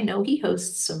 and I know he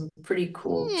hosts some pretty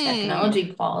cool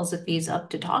technology calls if he's up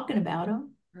to talking about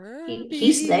them.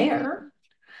 He's there.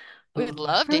 We'd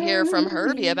love to hear from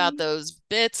Herbie about those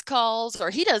bits calls, or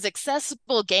he does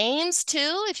accessible games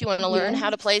too. If you want to learn how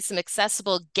to play some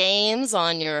accessible games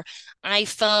on your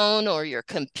iPhone or your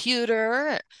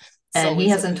computer. And he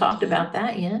hasn't talked about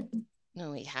that yet.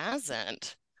 No, he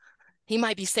hasn't. He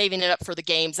might be saving it up for the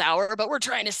games hour, but we're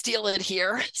trying to steal it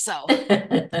here. So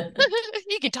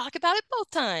you can talk about it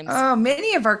both times. Oh,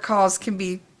 many of our calls can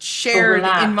be shared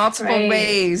in multiple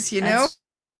ways, you know?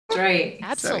 That's right.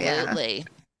 Absolutely. So, yeah.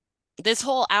 This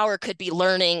whole hour could be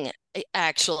learning,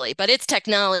 actually, but it's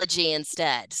technology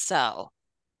instead. So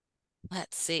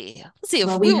let's see. Let's see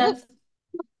if we have.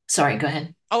 Sorry, go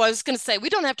ahead. Oh, I was going to say, we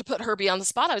don't have to put Herbie on the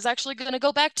spot. I was actually going to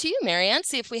go back to you, Marianne,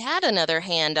 see if we had another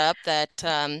hand up that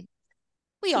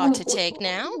we ought to take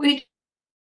now. We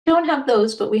don't have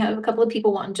those, but we have a couple of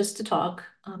people wanting just to talk,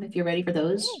 if you're ready for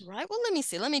those. All right. Well, let me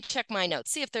see. Let me check my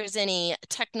notes, see if there's any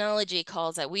technology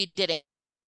calls that we didn't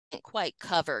quite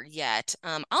cover yet.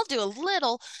 I'll do a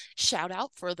little shout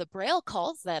out for the Braille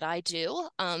calls that I do,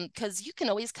 because you can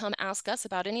always come ask us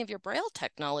about any of your Braille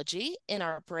technology in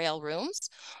our Braille rooms.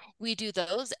 We do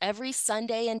those every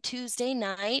Sunday and Tuesday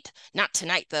night. Not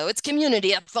tonight, though. It's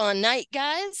CommunityAthon night,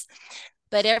 guys.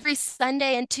 But every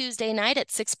Sunday and Tuesday night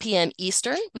at 6 p.m.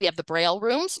 Eastern, we have the Braille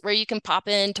rooms where you can pop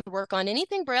in to work on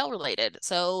anything Braille related.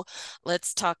 So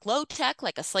let's talk low tech,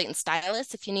 like a slate and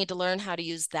stylus. If you need to learn how to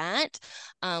use that,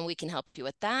 we can help you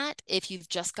with that. If you've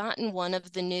just gotten one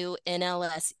of the new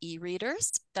NLS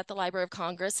e-readers that the Library of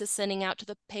Congress is sending out to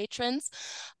the patrons,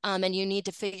 and you need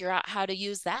to figure out how to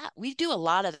use that, we do a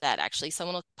lot of that, actually.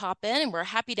 Someone will pop in and we're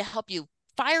happy to help you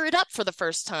fire it up for the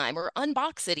first time or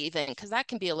unbox it even, because that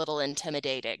can be a little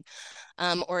intimidating.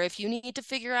 Or if you need to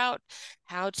figure out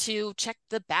how to check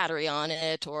the battery on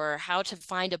it or how to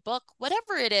find a book,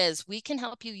 whatever it is, we can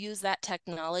help you use that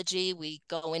technology. We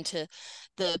go into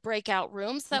the breakout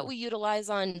rooms that we utilize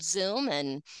on Zoom,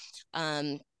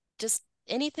 and just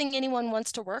anything anyone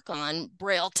wants to work on,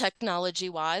 Braille technology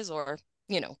wise, or,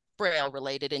 Braille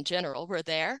related in general, we're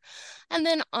there. And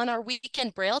then on our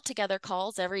weekend Braille Together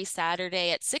calls every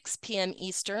Saturday at 6 p.m.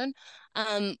 Eastern,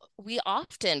 we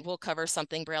often will cover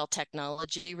something Braille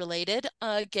technology related.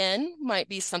 Again, might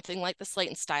be something like the Slate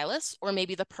and Stylus, or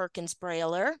maybe the Perkins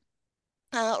Brailler,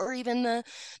 or even the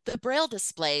Braille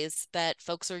displays that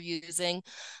folks are using.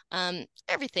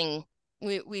 Everything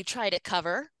we try to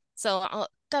cover. So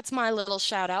that's my little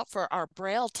shout out for our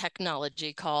Braille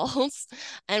technology calls.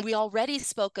 And we already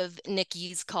spoke of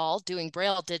Nikki's call doing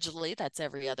Braille digitally. That's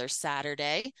every other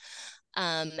Saturday.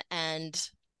 And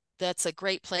that's a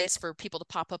great place for people to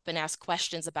pop up and ask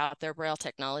questions about their Braille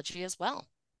technology as well.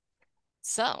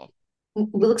 So. It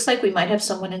looks like we might have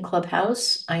someone in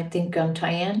Clubhouse. I think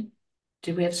Tyann,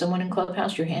 did we have someone in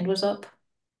Clubhouse? Your hand was up?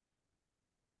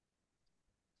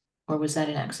 Or was that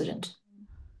an accident?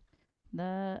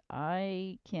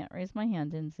 I can't raise my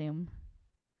hand in Zoom.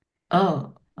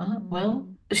 Oh, well,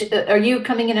 are you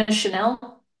coming in as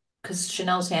Chanel? Because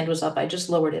Chanel's hand was up. I just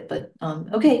lowered it, but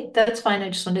okay, that's fine. I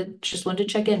just wanted to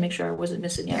check in, make sure I wasn't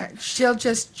missing you. Yeah, she'll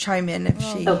just chime in if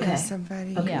she has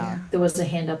somebody. Okay, Yeah. there was a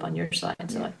hand up on your side,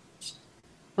 so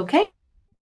okay.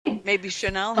 Maybe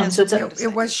Chanel has so something to say.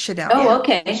 It was Chanel. Oh,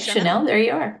 okay, Chanel, there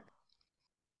you are.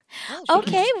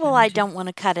 Okay, well, I don't want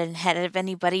to cut ahead of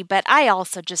anybody, but I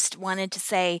also just wanted to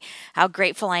say how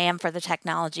grateful I am for the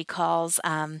technology calls.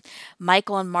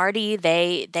 Michael and Marty,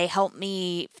 they helped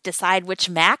me decide which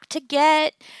Mac to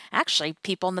get. Actually,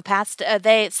 people in the past,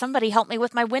 somebody helped me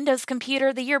with my Windows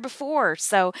computer the year before.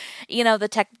 So,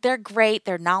 they're great.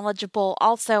 They're knowledgeable.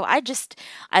 Also,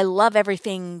 I love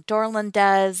everything Dorland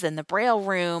does and the Braille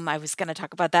Room. I was going to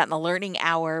talk about that in the learning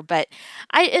hour, but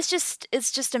it's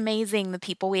just amazing the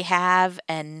people we have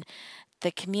and the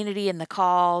community and the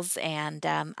calls, and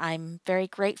I'm very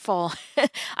grateful.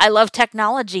 I love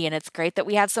technology, and it's great that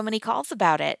we have so many calls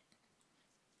about it.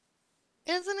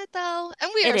 Isn't it though?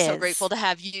 And we are so grateful to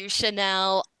have you,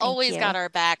 Chanel. Always got our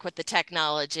back with the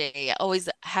technology. Always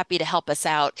happy to help us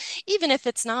out. Even if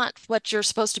it's not what you're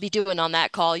supposed to be doing on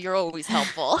that call, you're always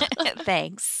helpful.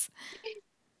 Thanks.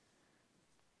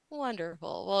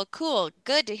 Wonderful. Well, cool.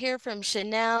 Good to hear from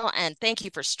Chanel. And thank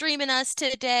you for streaming us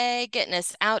today, getting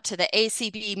us out to the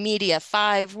ACB Media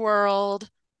 5 world.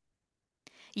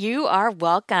 You are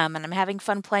welcome. And I'm having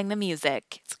fun playing the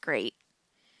music. It's great.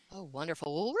 Oh,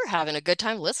 wonderful. Well, we're having a good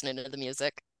time listening to the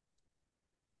music.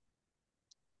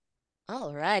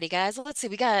 All righty, guys. Let's see.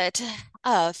 We got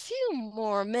a few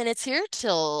more minutes here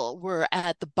till we're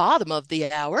at the bottom of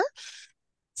the hour.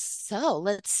 So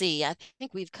let's see. I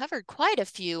think we've covered quite a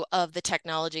few of the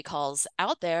technology calls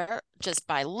out there just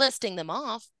by listing them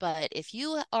off. But if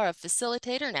you are a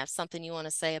facilitator and have something you want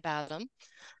to say about them,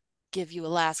 give you a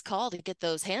last call to get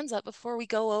those hands up before we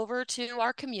go over to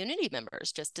our community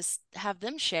members, just to have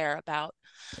them share about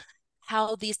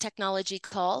how these technology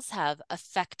calls have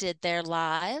affected their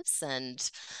lives.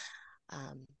 And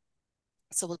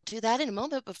so we'll do that in a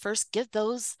moment, but first give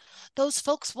those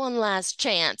folks one last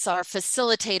chance, our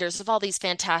facilitators of all these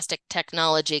fantastic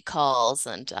technology calls.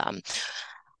 And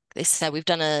they said we've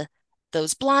done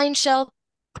those blind shell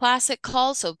classic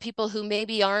calls, so people who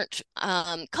maybe aren't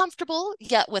comfortable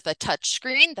yet with a touch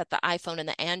screen that the iPhone and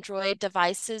the Android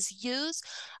devices use.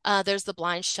 There's the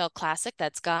blind shell classic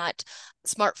that's got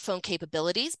smartphone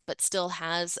capabilities but still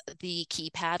has the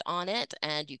keypad on it,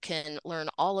 and you can learn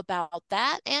all about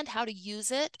that and how to use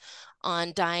it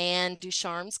on Diane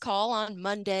Ducharme's call on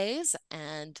Mondays.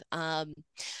 And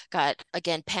got,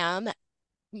 again, Pam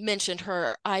mentioned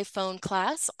her iPhone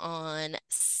class on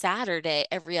Saturday,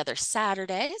 every other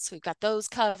Saturday. So we've got those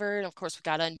covered. And of course, we've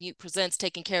got Unmute Presents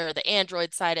taking care of the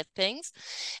Android side of things.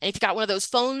 And if you've got one of those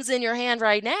phones in your hand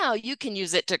right now, you can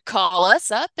use it to call us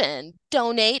up and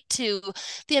donate to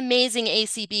the amazing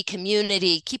ACB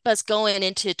community. Keep us going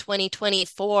into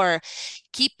 2024.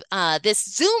 Keep this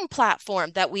Zoom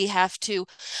platform that we have to,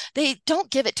 they don't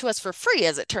give it to us for free,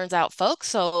 as it turns out, folks.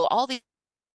 So all these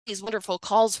wonderful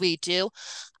calls we do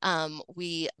them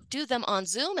on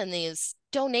Zoom, and these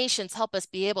donations help us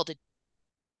be able to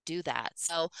do that.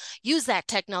 So use that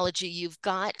technology you've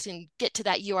got and get to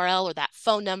that URL or that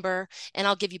phone number, and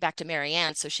I'll give you back to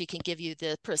Marianne so she can give you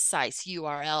the precise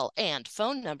URL and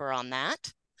phone number on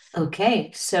that.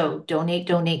 Okay, so donate,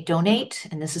 donate, donate,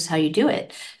 and this is how you do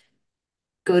it.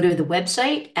 Go to the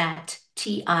website at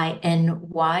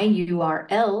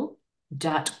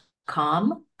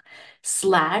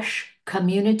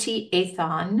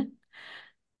tinyurl.com/CommunityAthon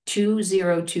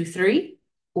 2023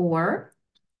 or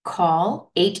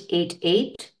call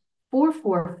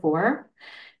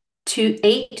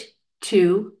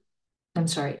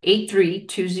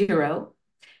 8320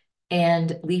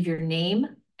 and leave your name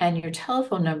and your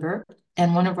telephone number,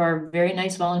 and one of our very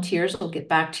nice volunteers will get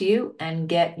back to you and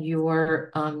get your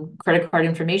credit card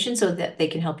information so that they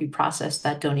can help you process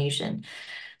that donation.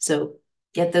 So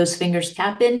get those fingers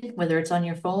tapping, whether it's on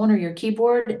your phone or your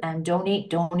keyboard, and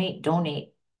donate, donate,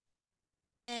 donate.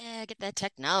 Yeah, get that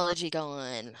technology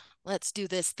going. Let's do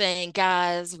this thing,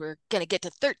 guys. We're going to get to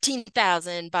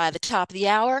 13,000 by the top of the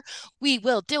hour. We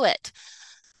will do it.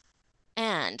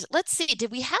 And let's see,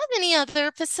 did we have any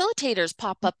other facilitators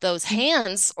pop up those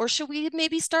hands, or should we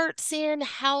maybe start seeing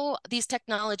how these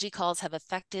technology calls have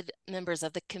affected members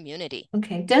of the community?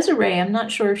 Okay, Desiree, I'm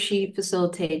not sure if she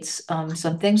facilitates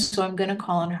some things, so I'm going to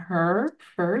call on her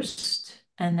first,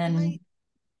 and then.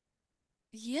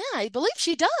 Yeah, I believe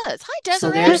she does. Hi, Desiree.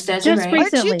 So there's Desiree. Just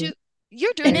recently.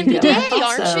 You're doing There you go. I NPDA, thought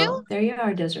aren't so. you? There you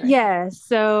are, Desiree. Yeah,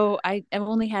 so I've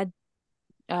only had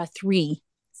 3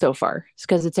 so far. It's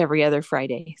because it's every other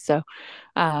Friday. So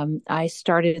I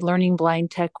started learning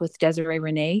blind tech with Desiree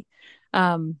Renee.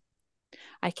 I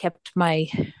kept my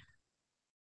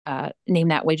name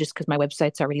that way just because my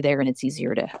website's already there and it's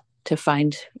easier to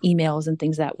find emails and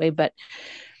things that way. But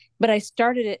I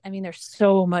started it. I mean, there's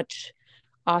so much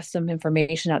awesome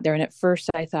information out there. And at first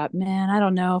I thought, man, I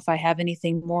don't know if I have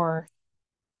anything more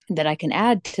that I can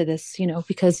add to this,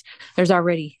 because there's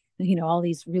already, all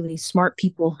these really smart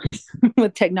people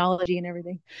with technology and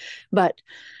everything. But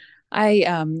I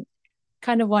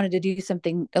kind of wanted to do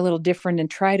something a little different and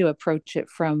try to approach it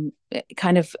from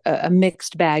kind of a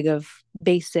mixed bag of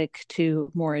basic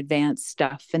to more advanced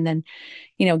stuff. And then,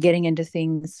 getting into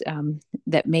things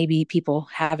that maybe people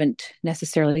haven't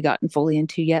necessarily gotten fully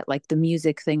into yet, like the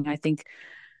music thing. I think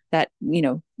that,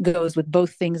 goes with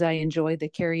both things I enjoy, the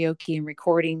karaoke and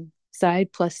recording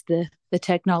side, plus the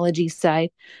technology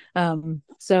side.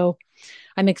 So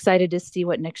I'm excited to see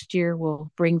what next year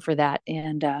will bring for that.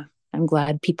 And I'm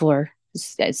glad people are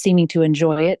seeming to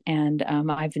enjoy it. And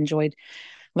I've enjoyed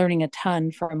learning a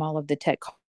ton from all of the tech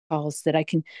calls that I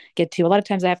can get to. A lot of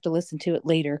times I have to listen to it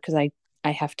later because I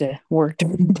have to work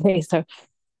during the day. So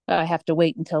I have to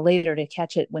wait until later to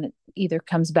catch it when it either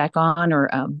comes back on or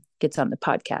gets on the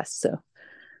podcast. So,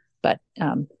 but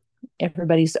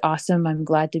everybody's awesome. I'm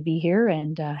glad to be here,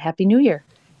 and Happy New Year.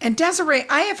 And Desiree,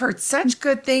 I have heard such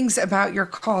good things about your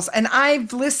calls, and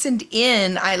I've listened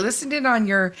in. I listened in on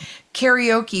your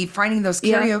karaoke, finding those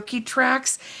karaoke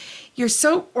tracks. You're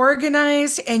so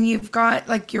organized, and you've got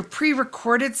like your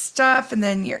pre-recorded stuff and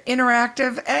then your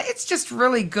interactive. It's just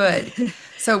really good.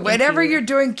 So whatever you're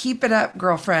doing, keep it up,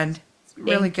 girlfriend.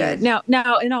 Really good. Now,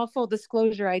 in all full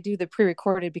disclosure, I do the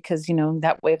pre-recorded because,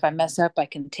 that way if I mess up, I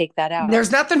can take that out.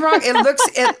 There's nothing wrong. It looks,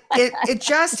 it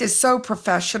just is so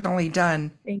professionally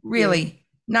done. Really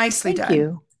nicely done. Thank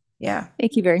you. Yeah.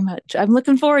 Thank you very much. I'm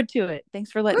looking forward to it.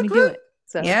 Thanks for letting me do it.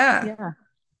 So, yeah.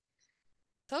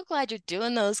 So glad you're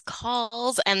doing those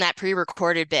calls and that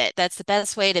pre-recorded bit. That's the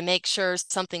best way to make sure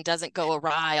something doesn't go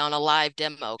awry on a live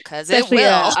demo, because it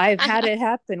will. I've had it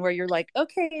happen where you're like,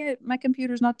 okay, my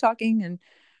computer's not talking and,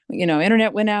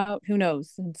 internet went out, who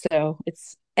knows? And so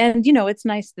it's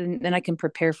nice. Then I can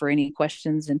prepare for any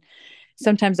questions. And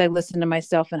sometimes I listen to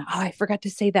myself and, I forgot to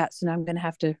say that. So now I'm going to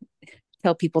have to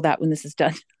tell people that when this is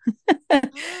done. Oh,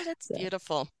 that's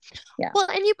beautiful. Yeah. Well,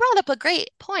 and you brought up a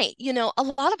great point. A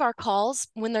lot of our calls,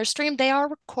 when they're streamed, they are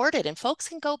recorded, and folks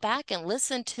can go back and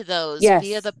listen to those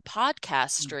via the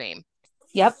podcast stream.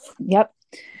 Yep. Yeah.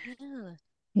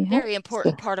 Very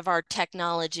important part of our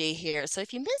technology here. So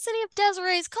if you miss any of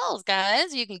Desiree's calls,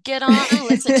 guys, you can get on,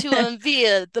 listen to them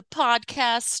via the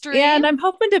podcast stream. Yeah, and I'm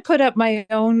hoping to put up my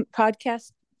own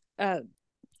podcast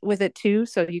with it too,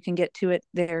 so you can get to it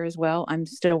there as well. I'm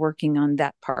still working on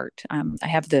that part. I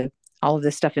have all of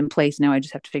this stuff in place now. I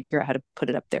just have to figure out how to put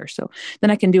it up there, so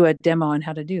then I can do a demo on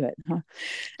how to do it.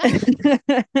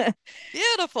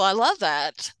 Beautiful. I love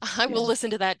that. I will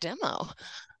listen to that demo.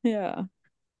 Yeah.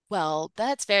 Well,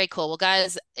 that's very cool. Well,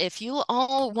 guys, if you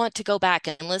all want to go back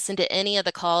and listen to any of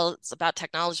the calls about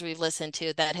technology we've listened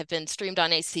to that have been streamed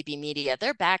on ACB Media,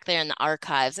 they're back there in the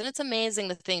archives, and it's amazing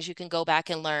the things you can go back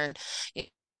and learn.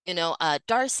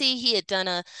 Darcy, he had done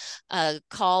a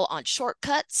call on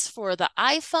shortcuts for the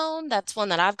iPhone. That's one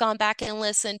that I've gone back and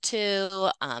listened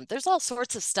to. There's all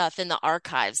sorts of stuff in the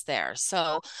archives there.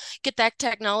 So get that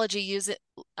technology, use it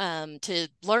to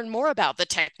learn more about the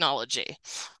technology.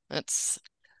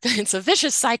 It's a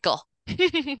vicious cycle.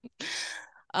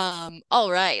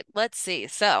 All right, let's see.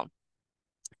 So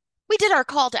we did our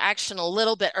call to action a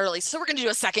little bit early, so we're going to do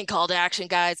a second call to action,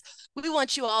 guys. We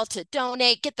want you all to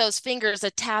donate, get those fingers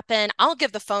a tap in. I'll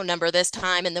give the phone number this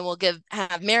time, and then we'll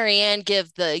have Marianne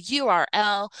give the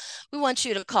URL. We want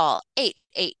you to call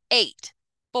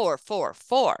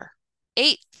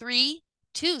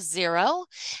 888-444-8320,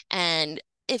 and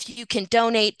if you can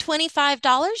donate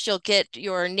 $25, you'll get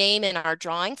your name in our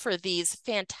drawing for these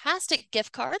fantastic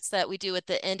gift cards that we do at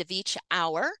the end of each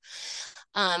hour.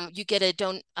 You get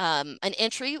an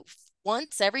entry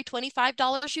once every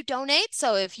 $25 you donate.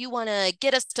 So if you want to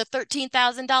get us to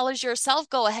 $13,000 yourself,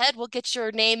 go ahead. We'll get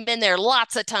your name in there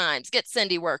lots of times. Get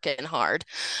Cindy working hard.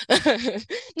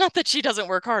 Not that she doesn't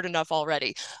work hard enough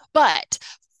already, but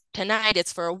tonight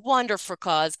it's for a wonderful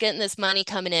cause, getting this money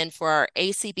coming in for our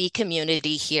ACB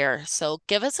community here. So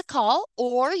give us a call,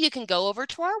 or you can go over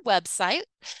to our website.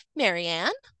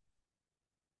 Marianne?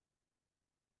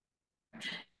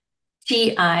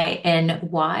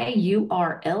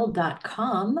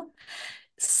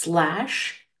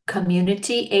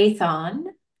 tinyurl.com/CommunityAthon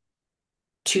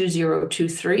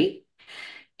 2023.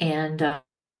 And the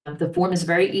form is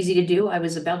very easy to do. I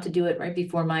was about to do it right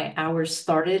before my hours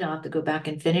started. I'll have to go back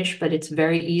and finish, but it's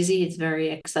very easy. It's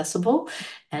very accessible.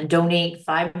 And donate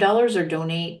 $5 or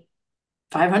donate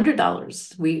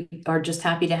 $500. We are just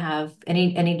happy to have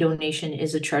any donation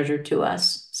is a treasure to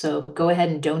us. So go ahead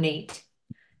and donate.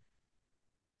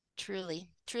 Truly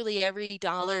every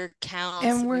dollar counts.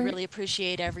 And we really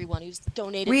appreciate everyone who's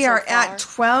donated. We are at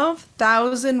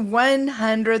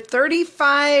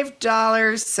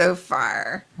 $12,135 so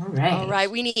far. All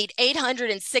right. We need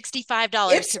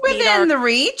 $865. It's within the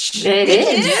reach. It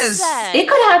is. It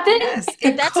could happen. Yes,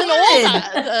 That's could.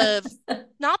 an old,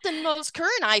 not the most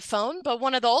current iPhone, but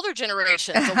one of the older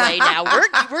generations away now.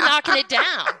 We're knocking it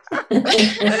down.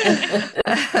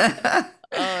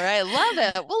 All right, love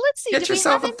it. Well, let's see. Get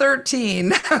yourself a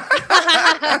 13.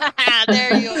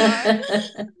 There you are.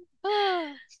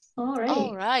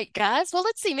 All right, guys. Well,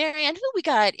 let's see, Marianne, who we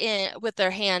got in with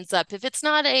their hands up. If it's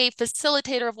not a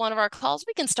facilitator of one of our calls,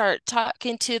 we can start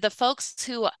talking to the folks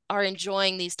who are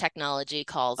enjoying these technology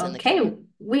calls. Okay,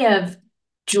 we have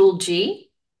Jewel G.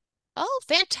 Oh,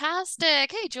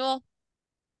 fantastic. Hey, Jewel.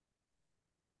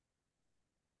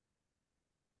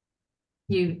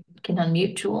 You can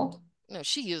unmute Jewel. No,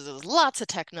 she uses lots of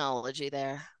technology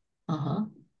there.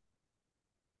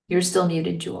 You're still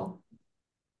muted, Jewel.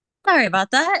 Sorry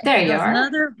about that. There you are.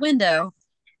 Another window.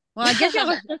 Well, I guess I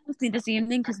was just listening this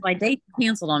evening because my date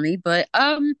canceled on me, but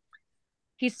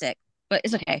he's sick, but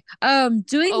it's okay.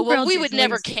 We would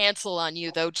never cancel on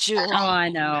you though, Jewel. Oh, I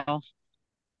know.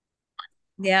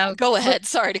 Yeah. Go ahead.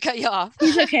 Sorry to cut you off.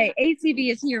 It's okay. ACB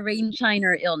is here, rain, shine,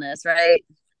 or illness, right?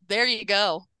 There you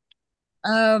go.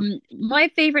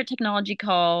 My favorite technology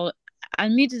call,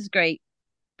 Unmute is great,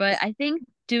 but I think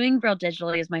doing Braille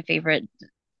digitally is my favorite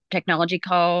technology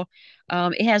call.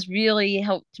 It has really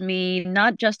helped me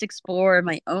not just explore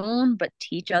my own, but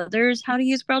teach others how to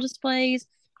use Braille displays,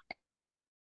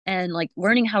 and like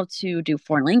learning how to do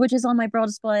foreign languages on my Braille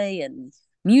display and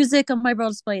music on my Braille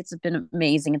display. It's been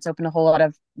amazing. It's opened a whole lot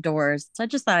of doors. So I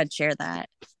just thought I'd share that.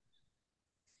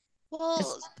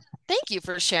 Well, thank you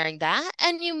for sharing that.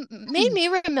 And you made me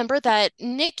remember that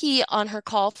Nikki, on her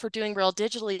call for doing Braille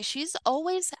digitally, she's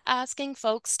always asking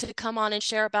folks to come on and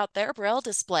share about their Braille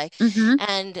display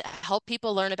and help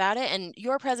people learn about it. And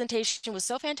your presentation was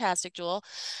so fantastic, Jewel.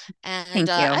 And Thank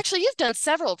you. Actually, you've done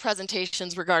several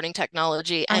presentations regarding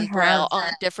technology and Braille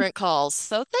on different calls.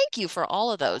 So thank you for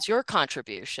all of those, your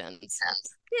contributions.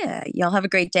 Yeah, y'all have a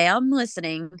great day. I'm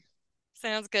listening.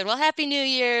 Sounds good. Well, Happy New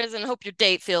Year's, and hope your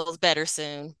date feels better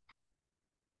soon.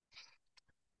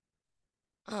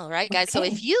 All right, guys. So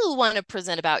if you want to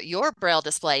present about your Braille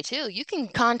display too, you can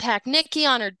contact Nikki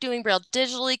on her Doing Braille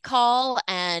Digitally call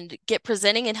and get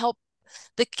presenting and help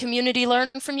the community learn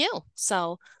from you.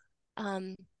 So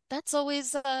that's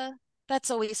always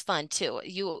fun too.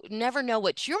 You never know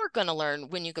what you're going to learn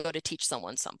when you go to teach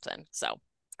someone something. So,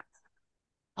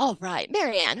 all right,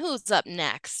 Marianne, who's up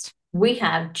next? We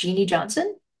have Jeannie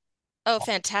Johnson. Oh,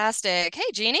 fantastic. Hey,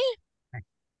 Jeannie.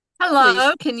 Hello,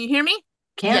 Please. can you hear me?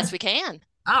 Yes, we can.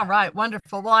 All right,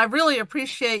 wonderful. Well, I really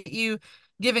appreciate you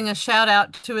giving a shout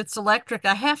out to It's Electric.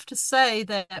 I have to say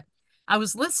that I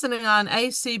was listening on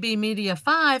ACB Media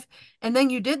 5, and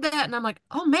then you did that, and I'm like,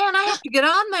 oh man, I have to get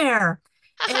on there.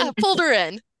 And pulled her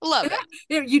in. Love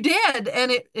it. You did.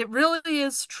 And it really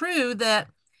is true that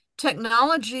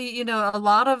technology, you know, a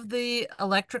lot of the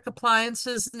electric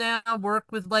appliances now work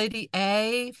with Lady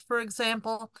A, for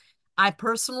example. I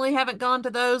personally haven't gone to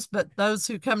those, but those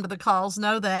who come to the calls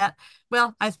know that.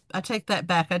 Well, I take that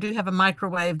back. I do have a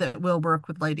microwave that will work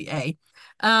with Lady A.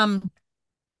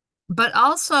 But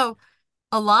also,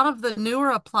 a lot of the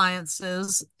newer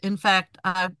appliances, in fact,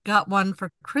 I got one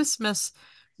for Christmas.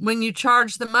 When you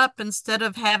charge them up, instead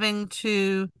of having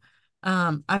to,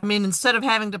 instead of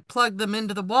having to plug them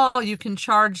into the wall, you can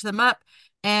charge them up,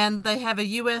 and they have a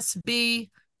USB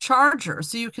charger.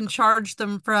 So you can charge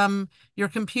them from your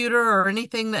computer or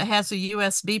anything that has a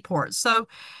USB port. So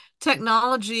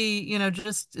technology, you know,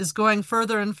 just is going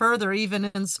further and further, even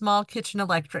in small kitchen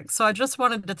electrics. So I just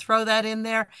wanted to throw that in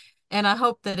there. And I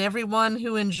hope that everyone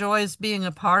who enjoys being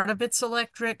a part of It's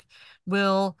Electric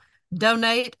will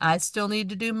donate. I still need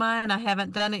to do mine. I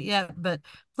haven't done it yet, but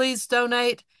please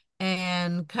donate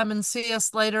and come and see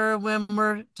us later when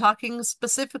we're talking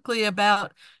specifically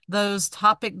about those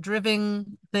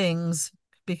topic-driven things,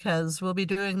 because we'll be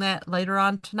doing that later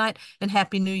on tonight. And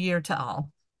Happy New Year to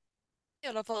all.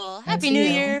 Beautiful. Happy New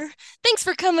Year. Thanks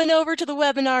for coming over to the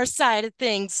webinar side of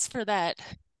things for that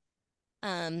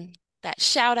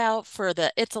shout out for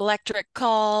the It's Electric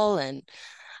call and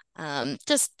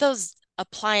just those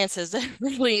appliances.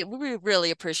 We really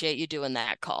appreciate you doing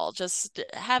that call. Just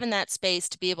having that space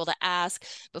to be able to ask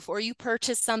before you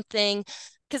purchase something,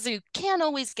 because you can't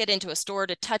always get into a store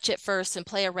to touch it first and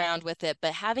play around with it,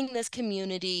 but having this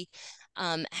community,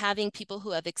 having people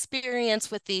who have experience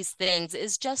with these things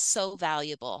is just so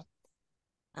valuable.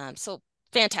 So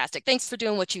fantastic. Thanks for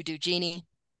doing what you do, Jeannie.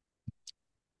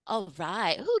 All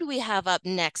right. Who do we have up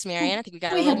next, Marianne? I think we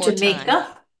got a little more Jamaica. time.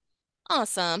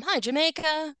 Awesome. Hi,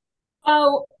 Jamaica.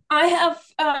 Oh, I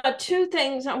have two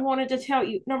things I wanted to tell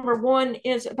you. Number one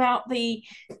is about the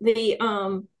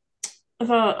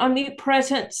unmute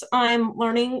presence. I'm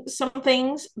learning some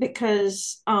things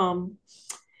because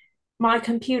my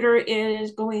computer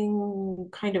is going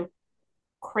kind of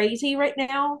crazy right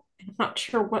now. I'm not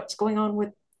sure what's going on with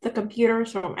the computer,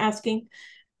 so I'm asking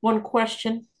one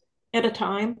question at a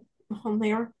time on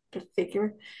there to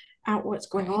figure out what's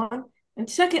going on. And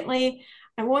secondly,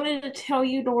 I wanted to tell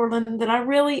you, Dorland, that I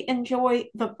really enjoy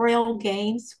the Braille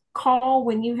games call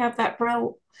when you have that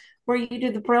Braille, where you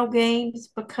do the Braille games,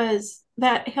 because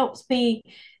that helps me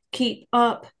keep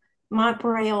up my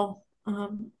Braille, So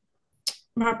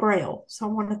I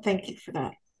want to thank you for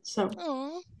that. So.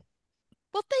 Aww.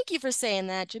 Well, thank you for saying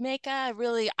that, Jamaica.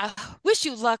 I wish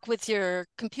you luck with your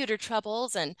computer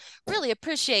troubles and really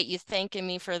appreciate you thanking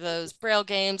me for those Braille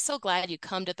games. So glad you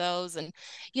come to those. And,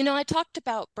 you know, I talked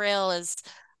about Braille as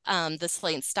the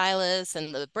slate and stylus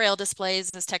and the Braille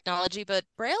displays as technology, but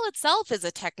Braille itself is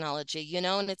a technology, you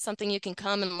know, and it's something you can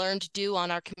come and learn to do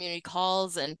on our community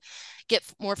calls and get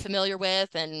more familiar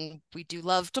with. And we do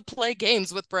love to play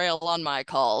games with Braille on my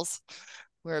calls.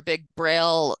 We're a big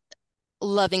Braille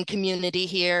loving community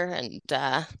here, and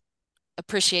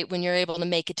appreciate when you're able to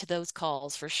make it to those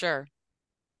calls for sure.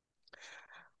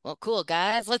 Well, cool,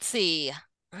 guys. Let's see.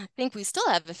 I think we still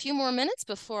have a few more minutes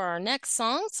before our next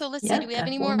song. So let's see, do we have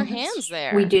any more hands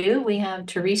there? We do. We have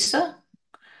Teresa.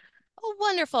 Oh,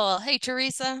 wonderful. Hey,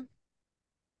 Teresa.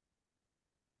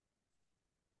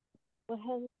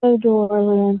 Well, hello,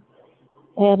 Dorland.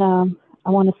 And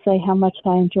I want to say how much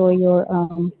I enjoy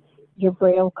your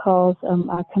Braille calls.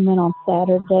 I come in on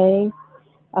Saturday.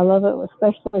 I love it,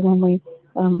 especially when we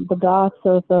the dots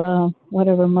of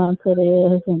whatever month it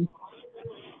is,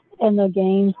 and the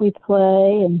games we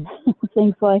play and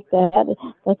things like that.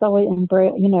 That's always in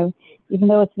Braille. You know, even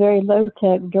though it's very low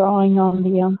tech, drawing on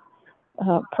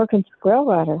the Perkins Braille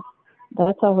writer.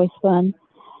 That's always fun.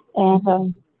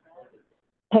 And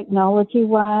technology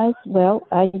wise, well,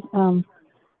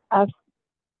 I've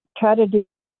tried to do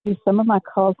some of my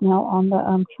calls now on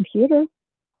the computer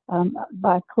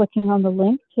by clicking on the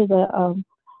link to the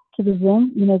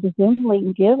Zoom, you know, the Zoom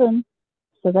link given.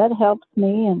 so that helps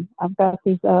me. And I've got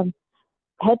these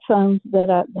headphones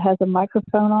that has a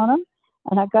microphone on them,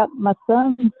 and I got my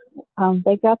sons.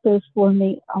 They got those for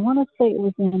me. I want to say it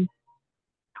was in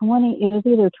 20. It was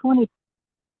either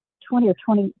 2020 or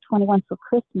 2021 for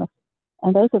Christmas,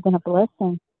 and those have been a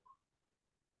blessing.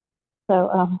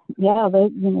 So yeah,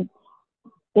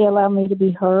 they allow me to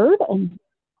be heard, and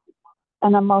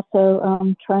I'm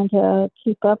also trying to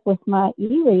keep up with my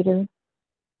e-reader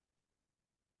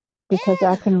because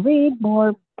I can read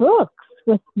more books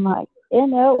with my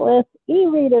NLS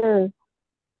e-reader.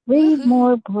 Read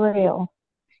more Braille.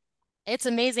 It's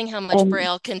amazing how much And,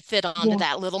 Braille can fit onto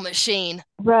that little machine.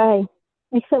 Right.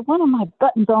 Except one of my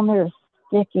buttons on there is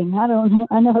sticking. I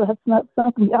know that's not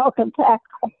something y'all can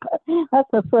tackle, but that's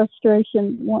a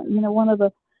frustration. One of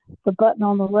the button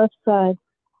on the left side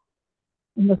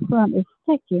in the front is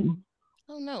sticking.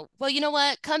 Oh, no. Well, you know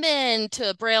what? Come in to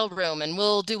a Braille room and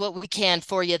we'll do what we can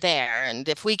for you there. And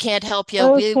if we can't help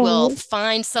you, we will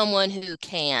find someone who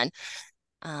can.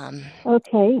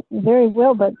 Okay, very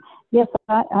well. But yes,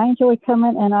 I enjoy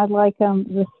coming, and I like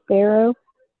the Sparrow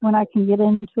when I can get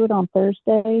into it on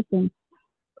Thursdays, and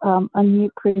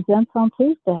Unmute Presents on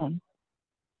Tuesday.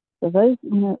 So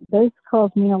those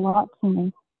calls mean a lot to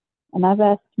me. And I've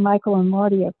asked Michael and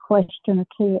Marty a question or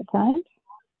two at times.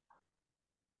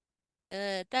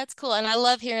 That's cool. And I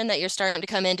love hearing that you're starting to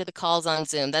come into the calls on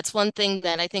Zoom. That's one thing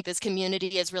that I think this community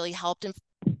has really helped in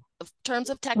terms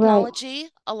of technology.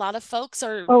 Right. A lot of folks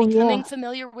are becoming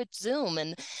familiar with Zoom,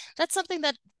 and that's something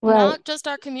that not just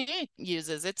our community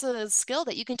uses. It's a skill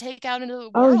that you can take out into the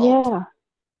world. Oh, yeah.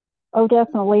 Oh,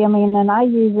 definitely. I mean, and I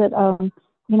use it,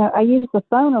 I use the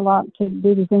phone a lot to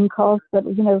do the Zoom calls, but,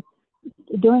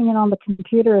 doing it on the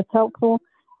computer is helpful.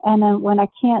 And then when I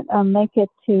can't make it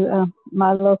to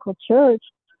my local church,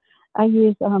 I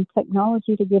use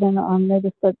technology to get in on there.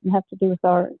 This doesn't have to do with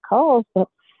our calls, but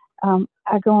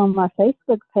I go on my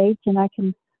Facebook page and I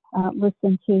can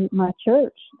listen to my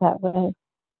church that way.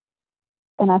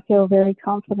 And I feel very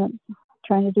confident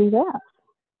trying to do that.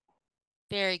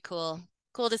 Very cool.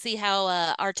 Cool to see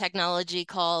how our technology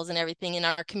calls and everything in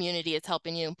our community is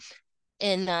helping you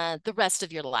in the rest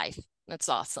of your life. That's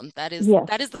awesome. That is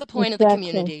the point of the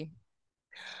community.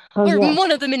 Oh, or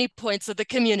one of the many points of the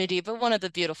community, but one of the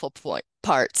beautiful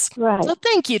parts. Right. So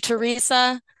thank you,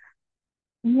 Teresa.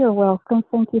 You're welcome.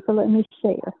 Thank you for letting me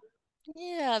share.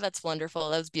 Yeah, that's wonderful.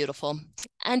 That was beautiful.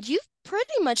 And you've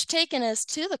pretty much taken us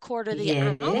to the quarter of the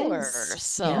hour.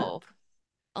 So,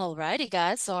 all righty,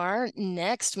 guys. So our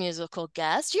next musical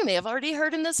guest, you may have already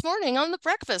heard him this morning on the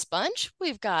Breakfast Bunch.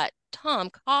 We've got Tom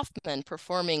Kaufman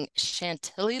performing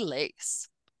Chantilly Lace.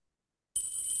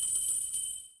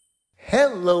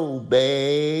 Hello,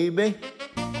 baby.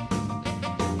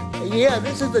 Yeah,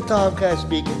 this is the Tomcat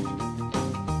speaking.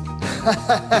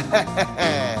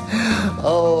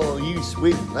 Oh, you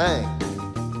sweet thing.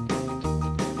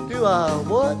 Do I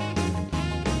what?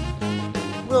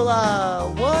 Will I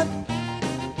what?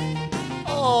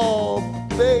 Oh,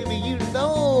 baby, you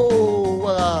know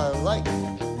what I like.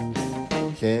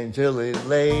 Chantilly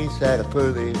lace had a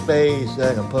pretty face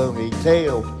and a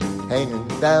ponytail hanging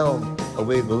down, a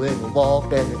wiggle and a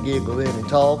walk and a giggle and a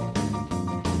talk.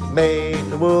 Make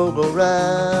the world go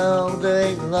round. There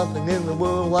ain't nothing in the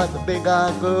world like a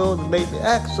big-eyed girl that make me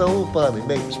act so funny,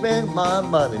 make me spend my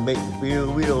money, make me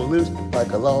feel real loose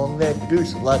like a long-necked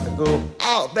goose, like a girl.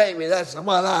 Oh, baby, that's the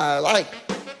one I like.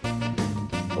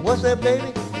 What's that,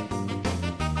 baby?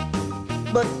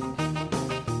 But,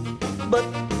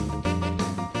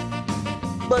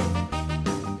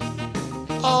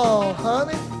 oh,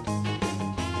 honey.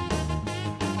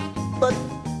 But,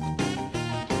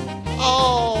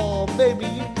 oh, baby,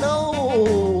 you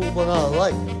know what I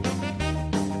like.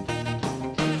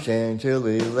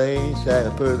 Chantilly lace and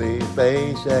a pretty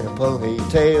face and a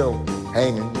ponytail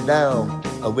hanging down,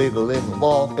 a wiggle in the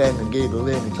walk and a giggle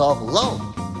in the talk alone.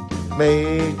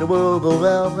 Make the world go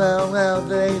round, round,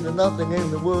 round. There ain't nothing in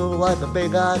the world like a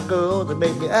big-eyed girl that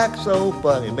make me act so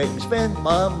funny, make me spend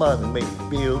my money, make me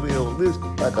feel real loose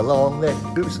like a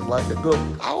long-necked goose and like a girl.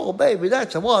 Oh, baby,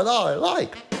 that's the one I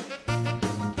like.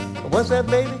 What's that,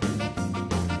 baby?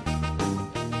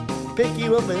 Pick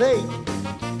you up at 8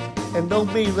 and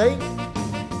don't be late.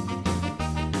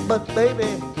 But,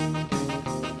 baby,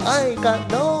 I ain't got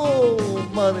no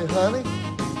money, honey.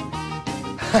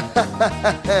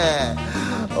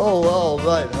 Oh, all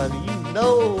right, honey, you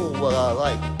know what I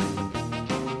like.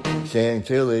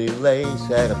 Chantilly lace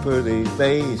had a pretty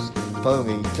face,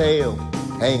 ponytail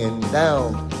hanging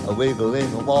down, a wiggle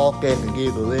in the walk and a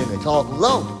giggle in the talk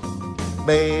alone.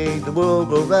 Make the world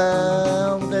go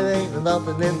round. There ain't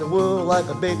nothing in the world like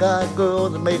a big-eyed girl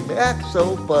that make me act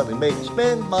so funny, make me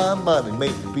spend my money,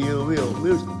 make me feel real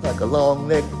loose like a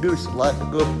long-necked goose, like a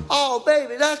girl. Oh,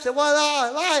 baby, that's the one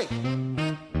I like.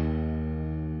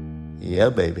 Yeah,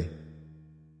 baby.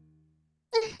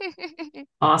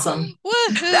 Awesome.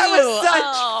 Woohoo! That was such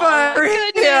Oh fun my for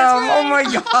goodness, him. Oh right?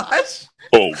 my gosh.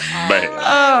 Oh man.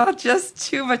 Oh, just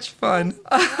too much fun.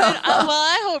 Well,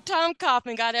 I hope Tom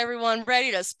Kaufman got everyone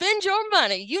ready to spend your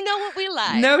money. You know what we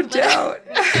like. No doubt.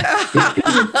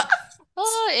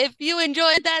 Oh, if you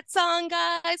enjoyed that song,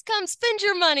 guys, come spend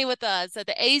your money with us at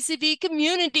the ACB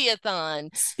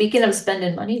CommunityAthon. Speaking of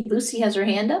spending money, Lucy has her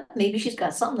hand up. Maybe she's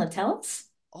got something to tell us.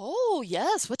 Oh,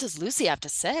 yes. What does Lucy have to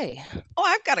say? Oh,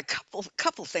 I've got a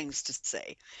couple things to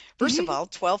say. First of all,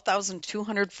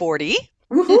 12,240.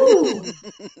 Woohoo!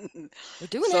 We're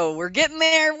doing it. So we're getting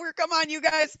there. Come on, you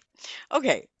guys.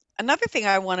 Okay. Another thing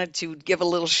I wanted to give a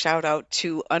little shout out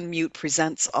to Unmute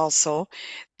Presents also.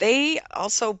 They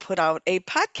also put out a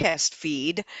podcast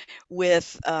feed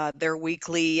with their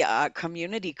weekly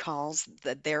community calls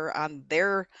that they're on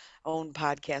their own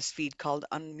podcast feed called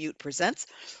Unmute Presents.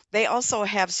 They also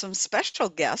have some special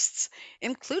guests,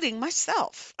 including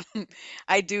myself.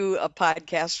 I do a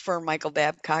podcast for Michael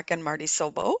Babcock and Marty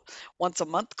Sobo once a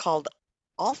month called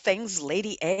All Things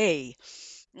Lady A.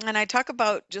 And I talk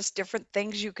about just different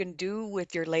things you can do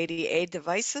with your Lady A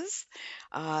devices.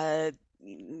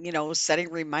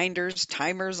 Setting reminders,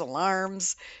 timers,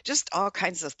 alarms, just all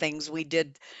kinds of things. We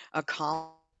did a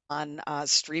call on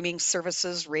streaming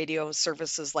services, radio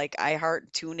services like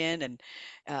iHeart, TuneIn, and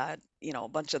a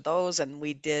bunch of those. And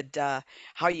we did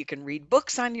how you can read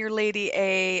books on your Lady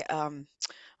A.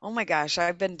 Oh my gosh,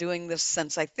 I've been doing this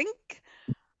since I think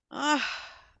uh,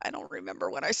 I don't remember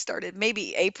when I started.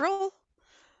 Maybe April,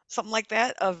 something like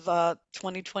that of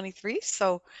 2023.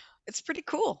 So it's pretty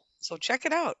cool. So check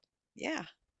it out. Yeah.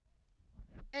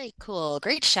 Very cool.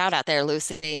 Great shout out there,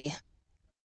 Lucy.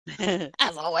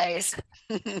 As always.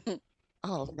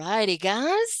 All righty,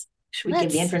 guys. Should we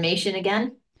give the information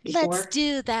again? Let's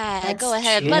do that. Let's Go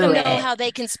ahead. Let them know how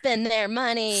they can spend their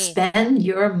money. Spend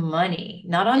your money,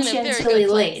 not on In a very Chantilly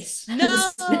good place. lace. No.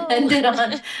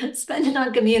 spend it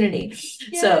on community.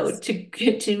 Yes. So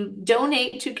to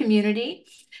donate to community,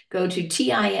 go to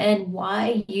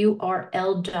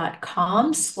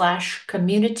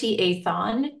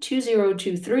tinyurl.com/communityathon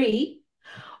 2023.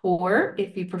 Or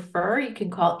if you prefer, you can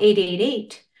call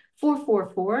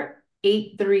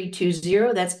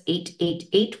 888-444-8320. That's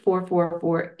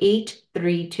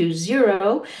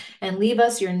 888-444-8320. And leave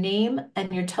us your name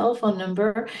and your telephone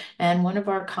number. And one of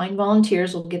our kind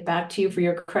volunteers will get back to you for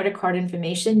your credit card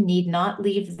information. Need not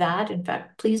leave that. In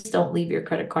fact, please don't leave your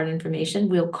credit card information.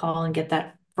 We'll call and get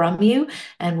that from you,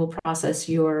 and we'll process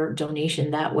your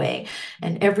donation that way.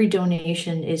 And every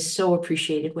donation is so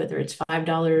appreciated, whether it's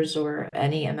 $5 or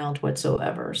any amount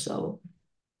whatsoever. So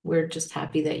we're just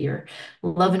happy that you're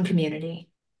loving community.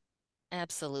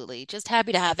 Absolutely. Just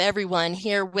happy to have everyone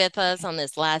here with us on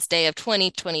this last day of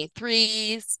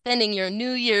 2023, spending your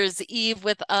New Year's Eve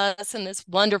with us in this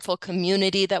wonderful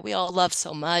community that we all love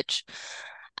so much.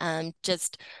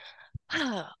 Just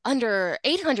under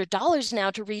 $800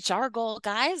 now to reach our goal,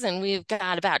 guys, and we've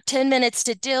got about 10 minutes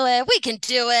to do it. We can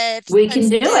do it. We can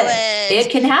do it. It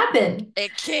can happen.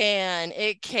 It can.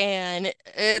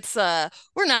 It's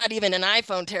we're not even in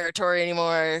iPhone territory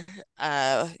anymore.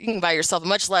 You can buy yourself a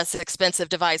much less expensive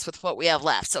device with what we have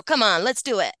left. So come on, let's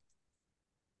do it.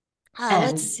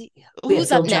 Let's see.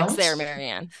 Who's up next there,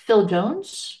 Marianne? Phil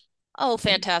Jones. Oh,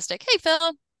 fantastic. Hey,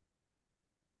 Phil.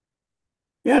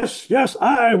 Yes,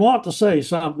 I want to say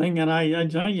something, and I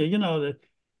tell you, that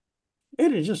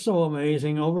it is just so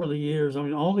amazing over the years. I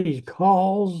mean, all these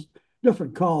calls,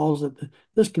 different calls that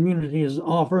this community has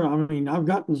offered. I mean, I've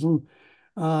gotten some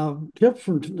tips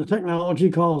from the technology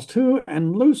calls too.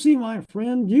 And Lucy, my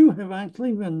friend, you have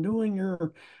actually been doing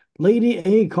your Lady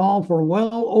A call for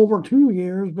well over 2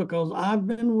 years, because I've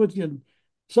been with you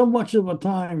so much of a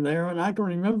time there, and I can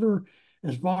remember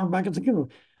as far back as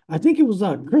I think it was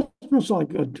Christmas, like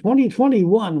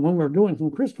 2021, when we were doing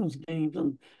some Christmas games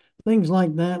and things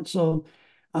like that. So,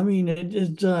 I mean,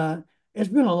 it's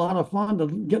been a lot of fun to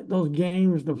get those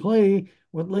games to play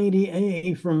with Lady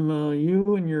A from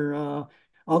you and your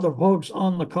other folks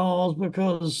on the calls,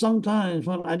 because sometimes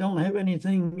when I don't have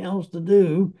anything else to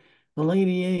do, the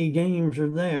Lady A games are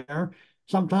there.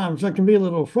 Sometimes that can be a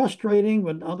little frustrating,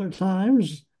 but other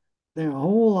times they're a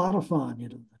whole lot of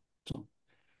fun. So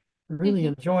I really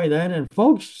enjoy that. And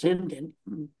folks,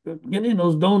 getting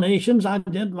those donations, I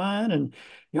did mine, and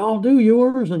y'all do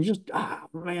yours, and just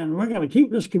man, we're gonna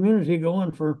keep this community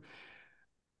going for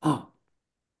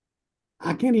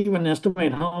I can't even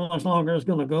estimate how much longer it's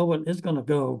going to go, but it's going to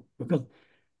go because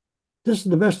this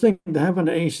is the best thing to happen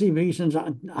to ACB since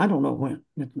I don't know when.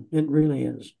 It really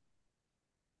is.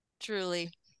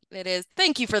 Truly, it is.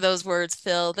 Thank you for those words,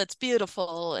 Phil. That's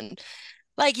beautiful. And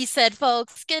like you said,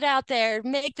 folks, get out there,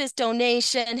 make this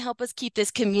donation, help us keep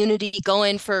this community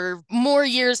going for more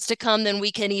years to come than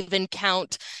we can even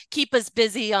count. Keep us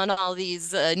busy on all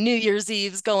these New Year's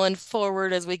Eves going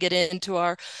forward as we get into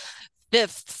our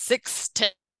 5th,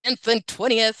 6th, 10th, and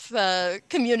 20th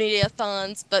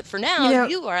community-athons. But for now,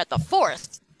 you are at the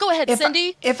 4th. Go ahead,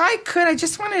 Cindy. If I could, I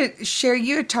just want to share,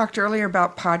 you had talked earlier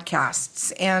about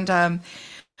podcasts, and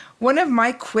one of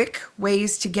my quick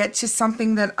ways to get to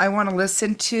something that I want to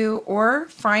listen to or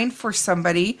find for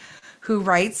somebody who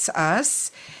writes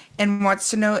us and wants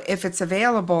to know if it's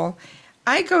available,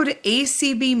 I go to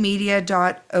acbmedia.org,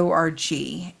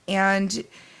 and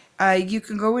you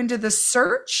can go into the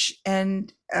search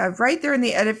and right there in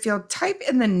the edit field, type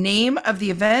in the name of the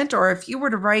event, or if you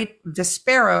were to write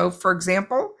Vispero, for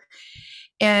example,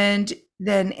 and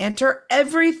then enter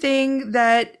everything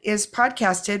that is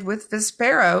podcasted with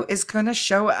Vispero is going to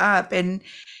show up, and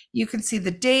you can see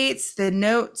the dates, the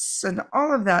notes, and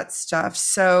all of that stuff.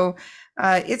 So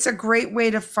it's a great way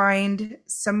to find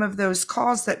some of those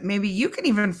calls that maybe you can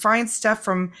even find stuff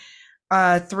from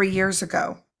 3 years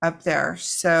ago up there.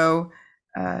 So,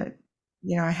 I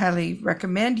highly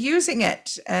recommend using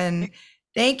it. And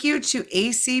thank you to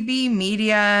ACB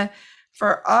Media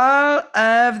for all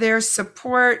of their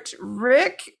support.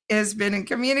 Rick has been in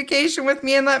communication with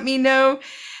me and let me know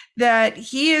that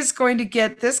he is going to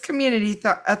get this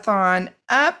community-athon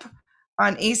up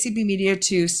on ACB Media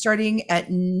 2 starting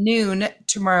at noon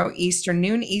tomorrow Eastern,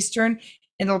 and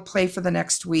it'll play for the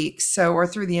next week. So, or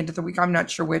through the end of the week. I'm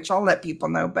not sure which. I'll let people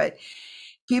know, but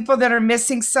people that are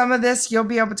missing some of this, you'll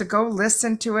be able to go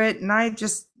listen to it. And I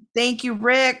just thank you,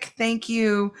 Rick. Thank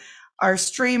you, our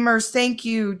streamers. Thank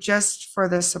you just for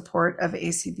the support of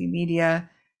ACB Media.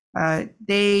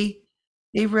 They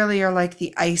really are like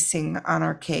the icing on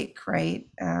our cake, right?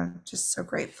 Just so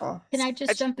grateful. Can I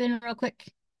just jump in real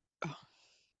quick?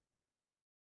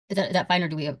 Is that fine, or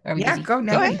are we busy? Go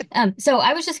ahead. So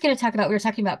I was just going to talk about, we were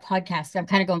talking about podcasts. I'm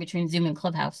kind of going between Zoom and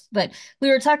Clubhouse, but we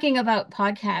were talking about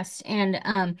podcasts, and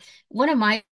one of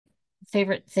my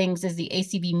favorite things is the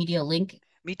ACB Media Link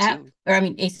app, or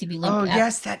ACB Link app.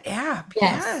 Yes, that app.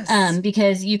 Yes.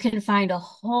 Because you can find a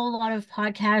whole lot of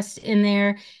podcasts in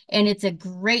there, and it's a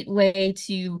great way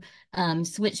to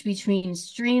switch between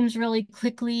streams really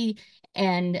quickly,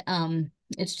 and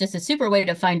it's just a super way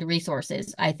to find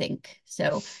resources, I think.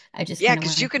 So I just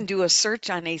because you can do a search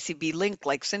on ACB Link,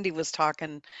 like Cindy was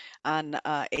talking on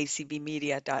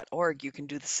acbmedia.org. You can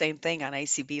do the same thing on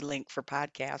ACB Link for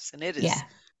podcasts, and it is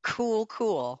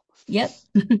cool. Yep.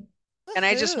 And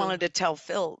I just wanted to tell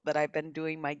Phil that I've been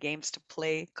doing my games to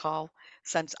play call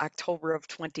since October of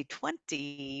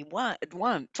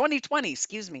 2020,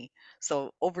 excuse me.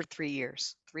 So over 3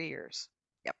 years.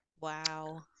 Yep.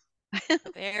 Wow.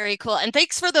 Very cool. And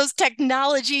thanks for those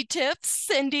technology tips,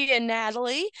 Cindy and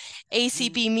Natalie.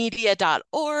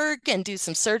 acbmedia.org, and do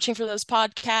some searching for those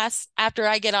podcasts. After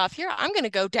I get off here, I'm going to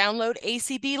go download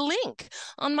ACB Link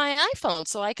on my iPhone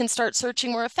so I can start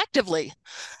searching more effectively.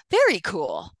 Very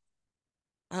cool.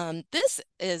 This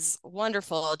is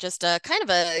wonderful. Just a kind of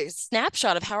a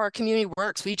snapshot of how our community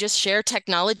works. We just share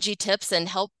technology tips and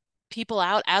help people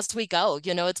out as we go.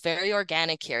 It's very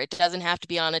organic here. It doesn't have to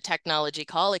be on a technology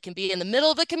call. It can be in the middle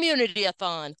of a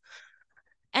community-athon.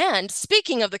 And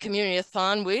speaking of the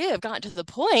community-athon, we have gotten to the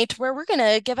point where we're going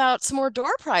to give out some more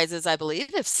door prizes, I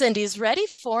believe, if Cindy's ready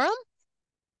for them.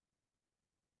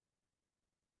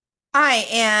 I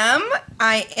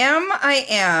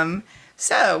am.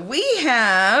 So we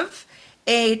have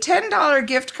a $10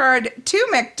 gift card to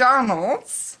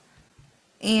McDonald's,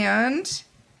 and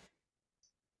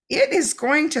it is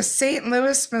going to St.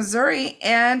 Louis, Missouri,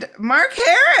 and Mark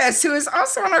Harris, who is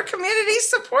also on our community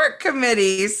support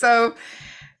committee. So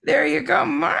there you go,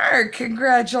 Mark.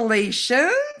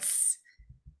 Congratulations.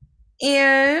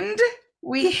 And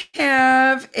we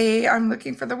have I'm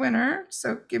looking for the winner,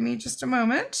 so give me just a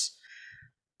moment.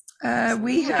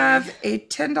 We have a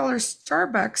 $10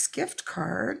 Starbucks gift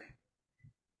card.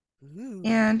 Ooh.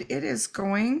 And it is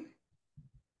going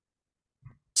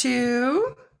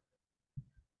to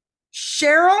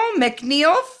Cheryl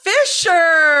McNeil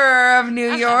Fisher of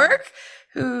New York,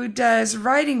 who does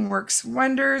Writing Works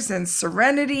Wonders and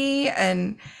Serenity.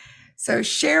 And so,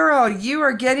 Cheryl, you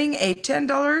are getting a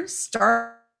 $10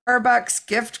 Starbucks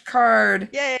gift card.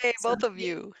 Yay, both of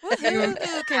you.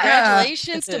 Woohoo!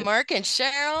 Congratulations to Mark and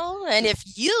Cheryl. And if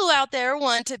you out there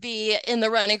want to be in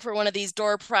the running for one of these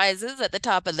door prizes at the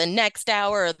top of the next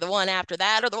hour or the one after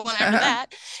that or the one after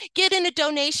that, get in a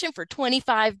donation for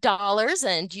 $25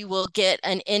 and you will get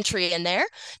an entry in there.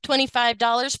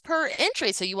 $25 per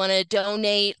entry. So you want to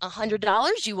donate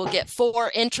 $100, you will get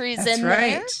 4 entries in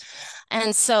there.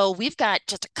 And so we've got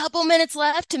just a couple minutes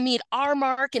left to meet our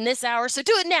mark in this hour. So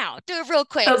do it now. Do it real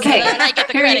quick. Okay, so that I get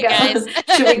the here you credit, go.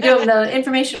 guys. Should we do the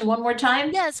information one more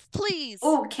time? Yes, please.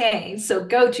 Okay, so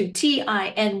go to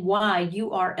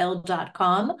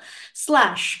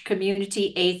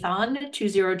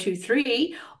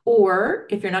tinyurl.com/CommunityAthon2023, or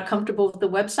if you're not comfortable with the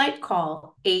website,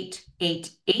 call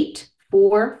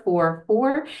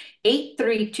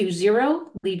 888-444-8320.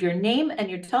 Leave your name and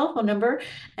your telephone number,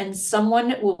 and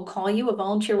someone will call you, a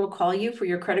volunteer will call you for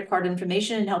your credit card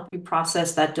information and help you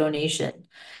process that donation.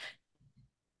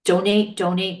 Donate,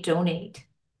 donate, donate.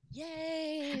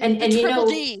 Yay. And the you triple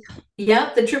know, D.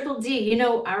 Yeah, the triple D. You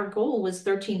know, our goal was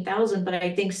 13,000, but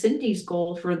I think Cindy's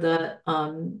goal for the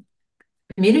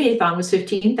CommunityAthon was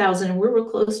 15,000, and we're real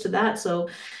close to that. So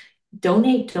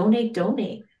donate, donate,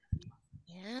 donate.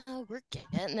 Yeah, we're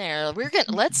getting there.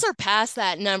 Let's surpass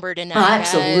that number tonight,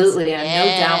 Absolutely, guys. and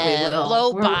no doubt we will.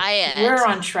 Blow by it. We're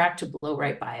on track to blow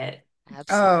right by it. Absolutely.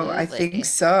 Oh, I think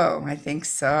so. I think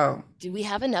so. Do we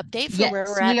have an update for where Yes,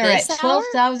 we're at we are this at hour?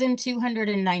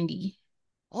 12,290.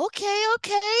 Okay.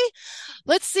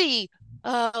 Let's see.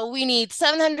 We need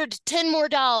 $710 more.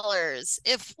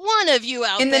 If one of you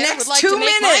out in the there next would like 2 to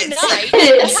make minutes. my night,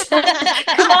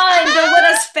 Come on, don't let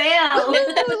us fail.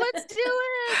 Woo, let's do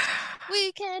it.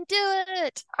 We can do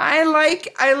it. I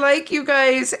like you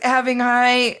guys having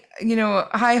high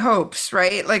hopes,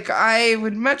 right? Like I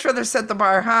would much rather set the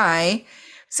bar high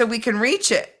so we can reach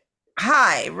it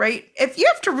high, right? If you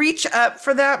have to reach up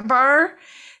for that bar,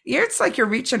 it's like you're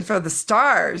reaching for the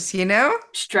stars, you know?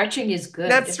 Stretching is good.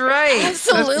 That's right.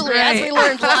 Absolutely, That's as we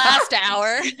learned last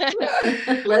hour.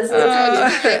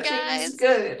 Leslie, stretching is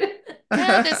good.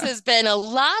 Yeah, this has been a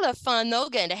lot of fun, though,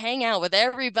 getting to hang out with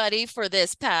everybody for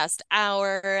this past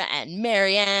hour, and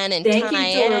Marianne and Thank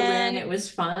Tyann. you, Dorlyn. It was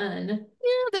fun.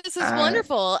 Yeah, this is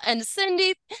wonderful. And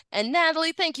Cindy and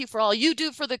Natalie, thank you for all you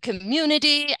do for the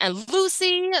community. And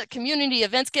Lucy, community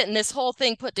events, getting this whole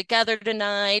thing put together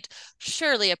tonight.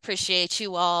 Surely appreciate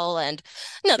you all. And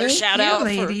another shout out,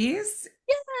 ladies.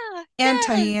 Yeah. And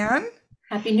Tyann.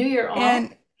 Happy New Year, all.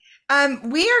 And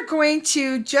we are going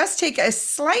to just take a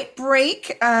slight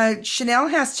break. Chanel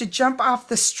has to jump off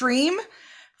the stream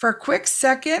for a quick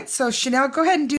second. So Chanel, go ahead and do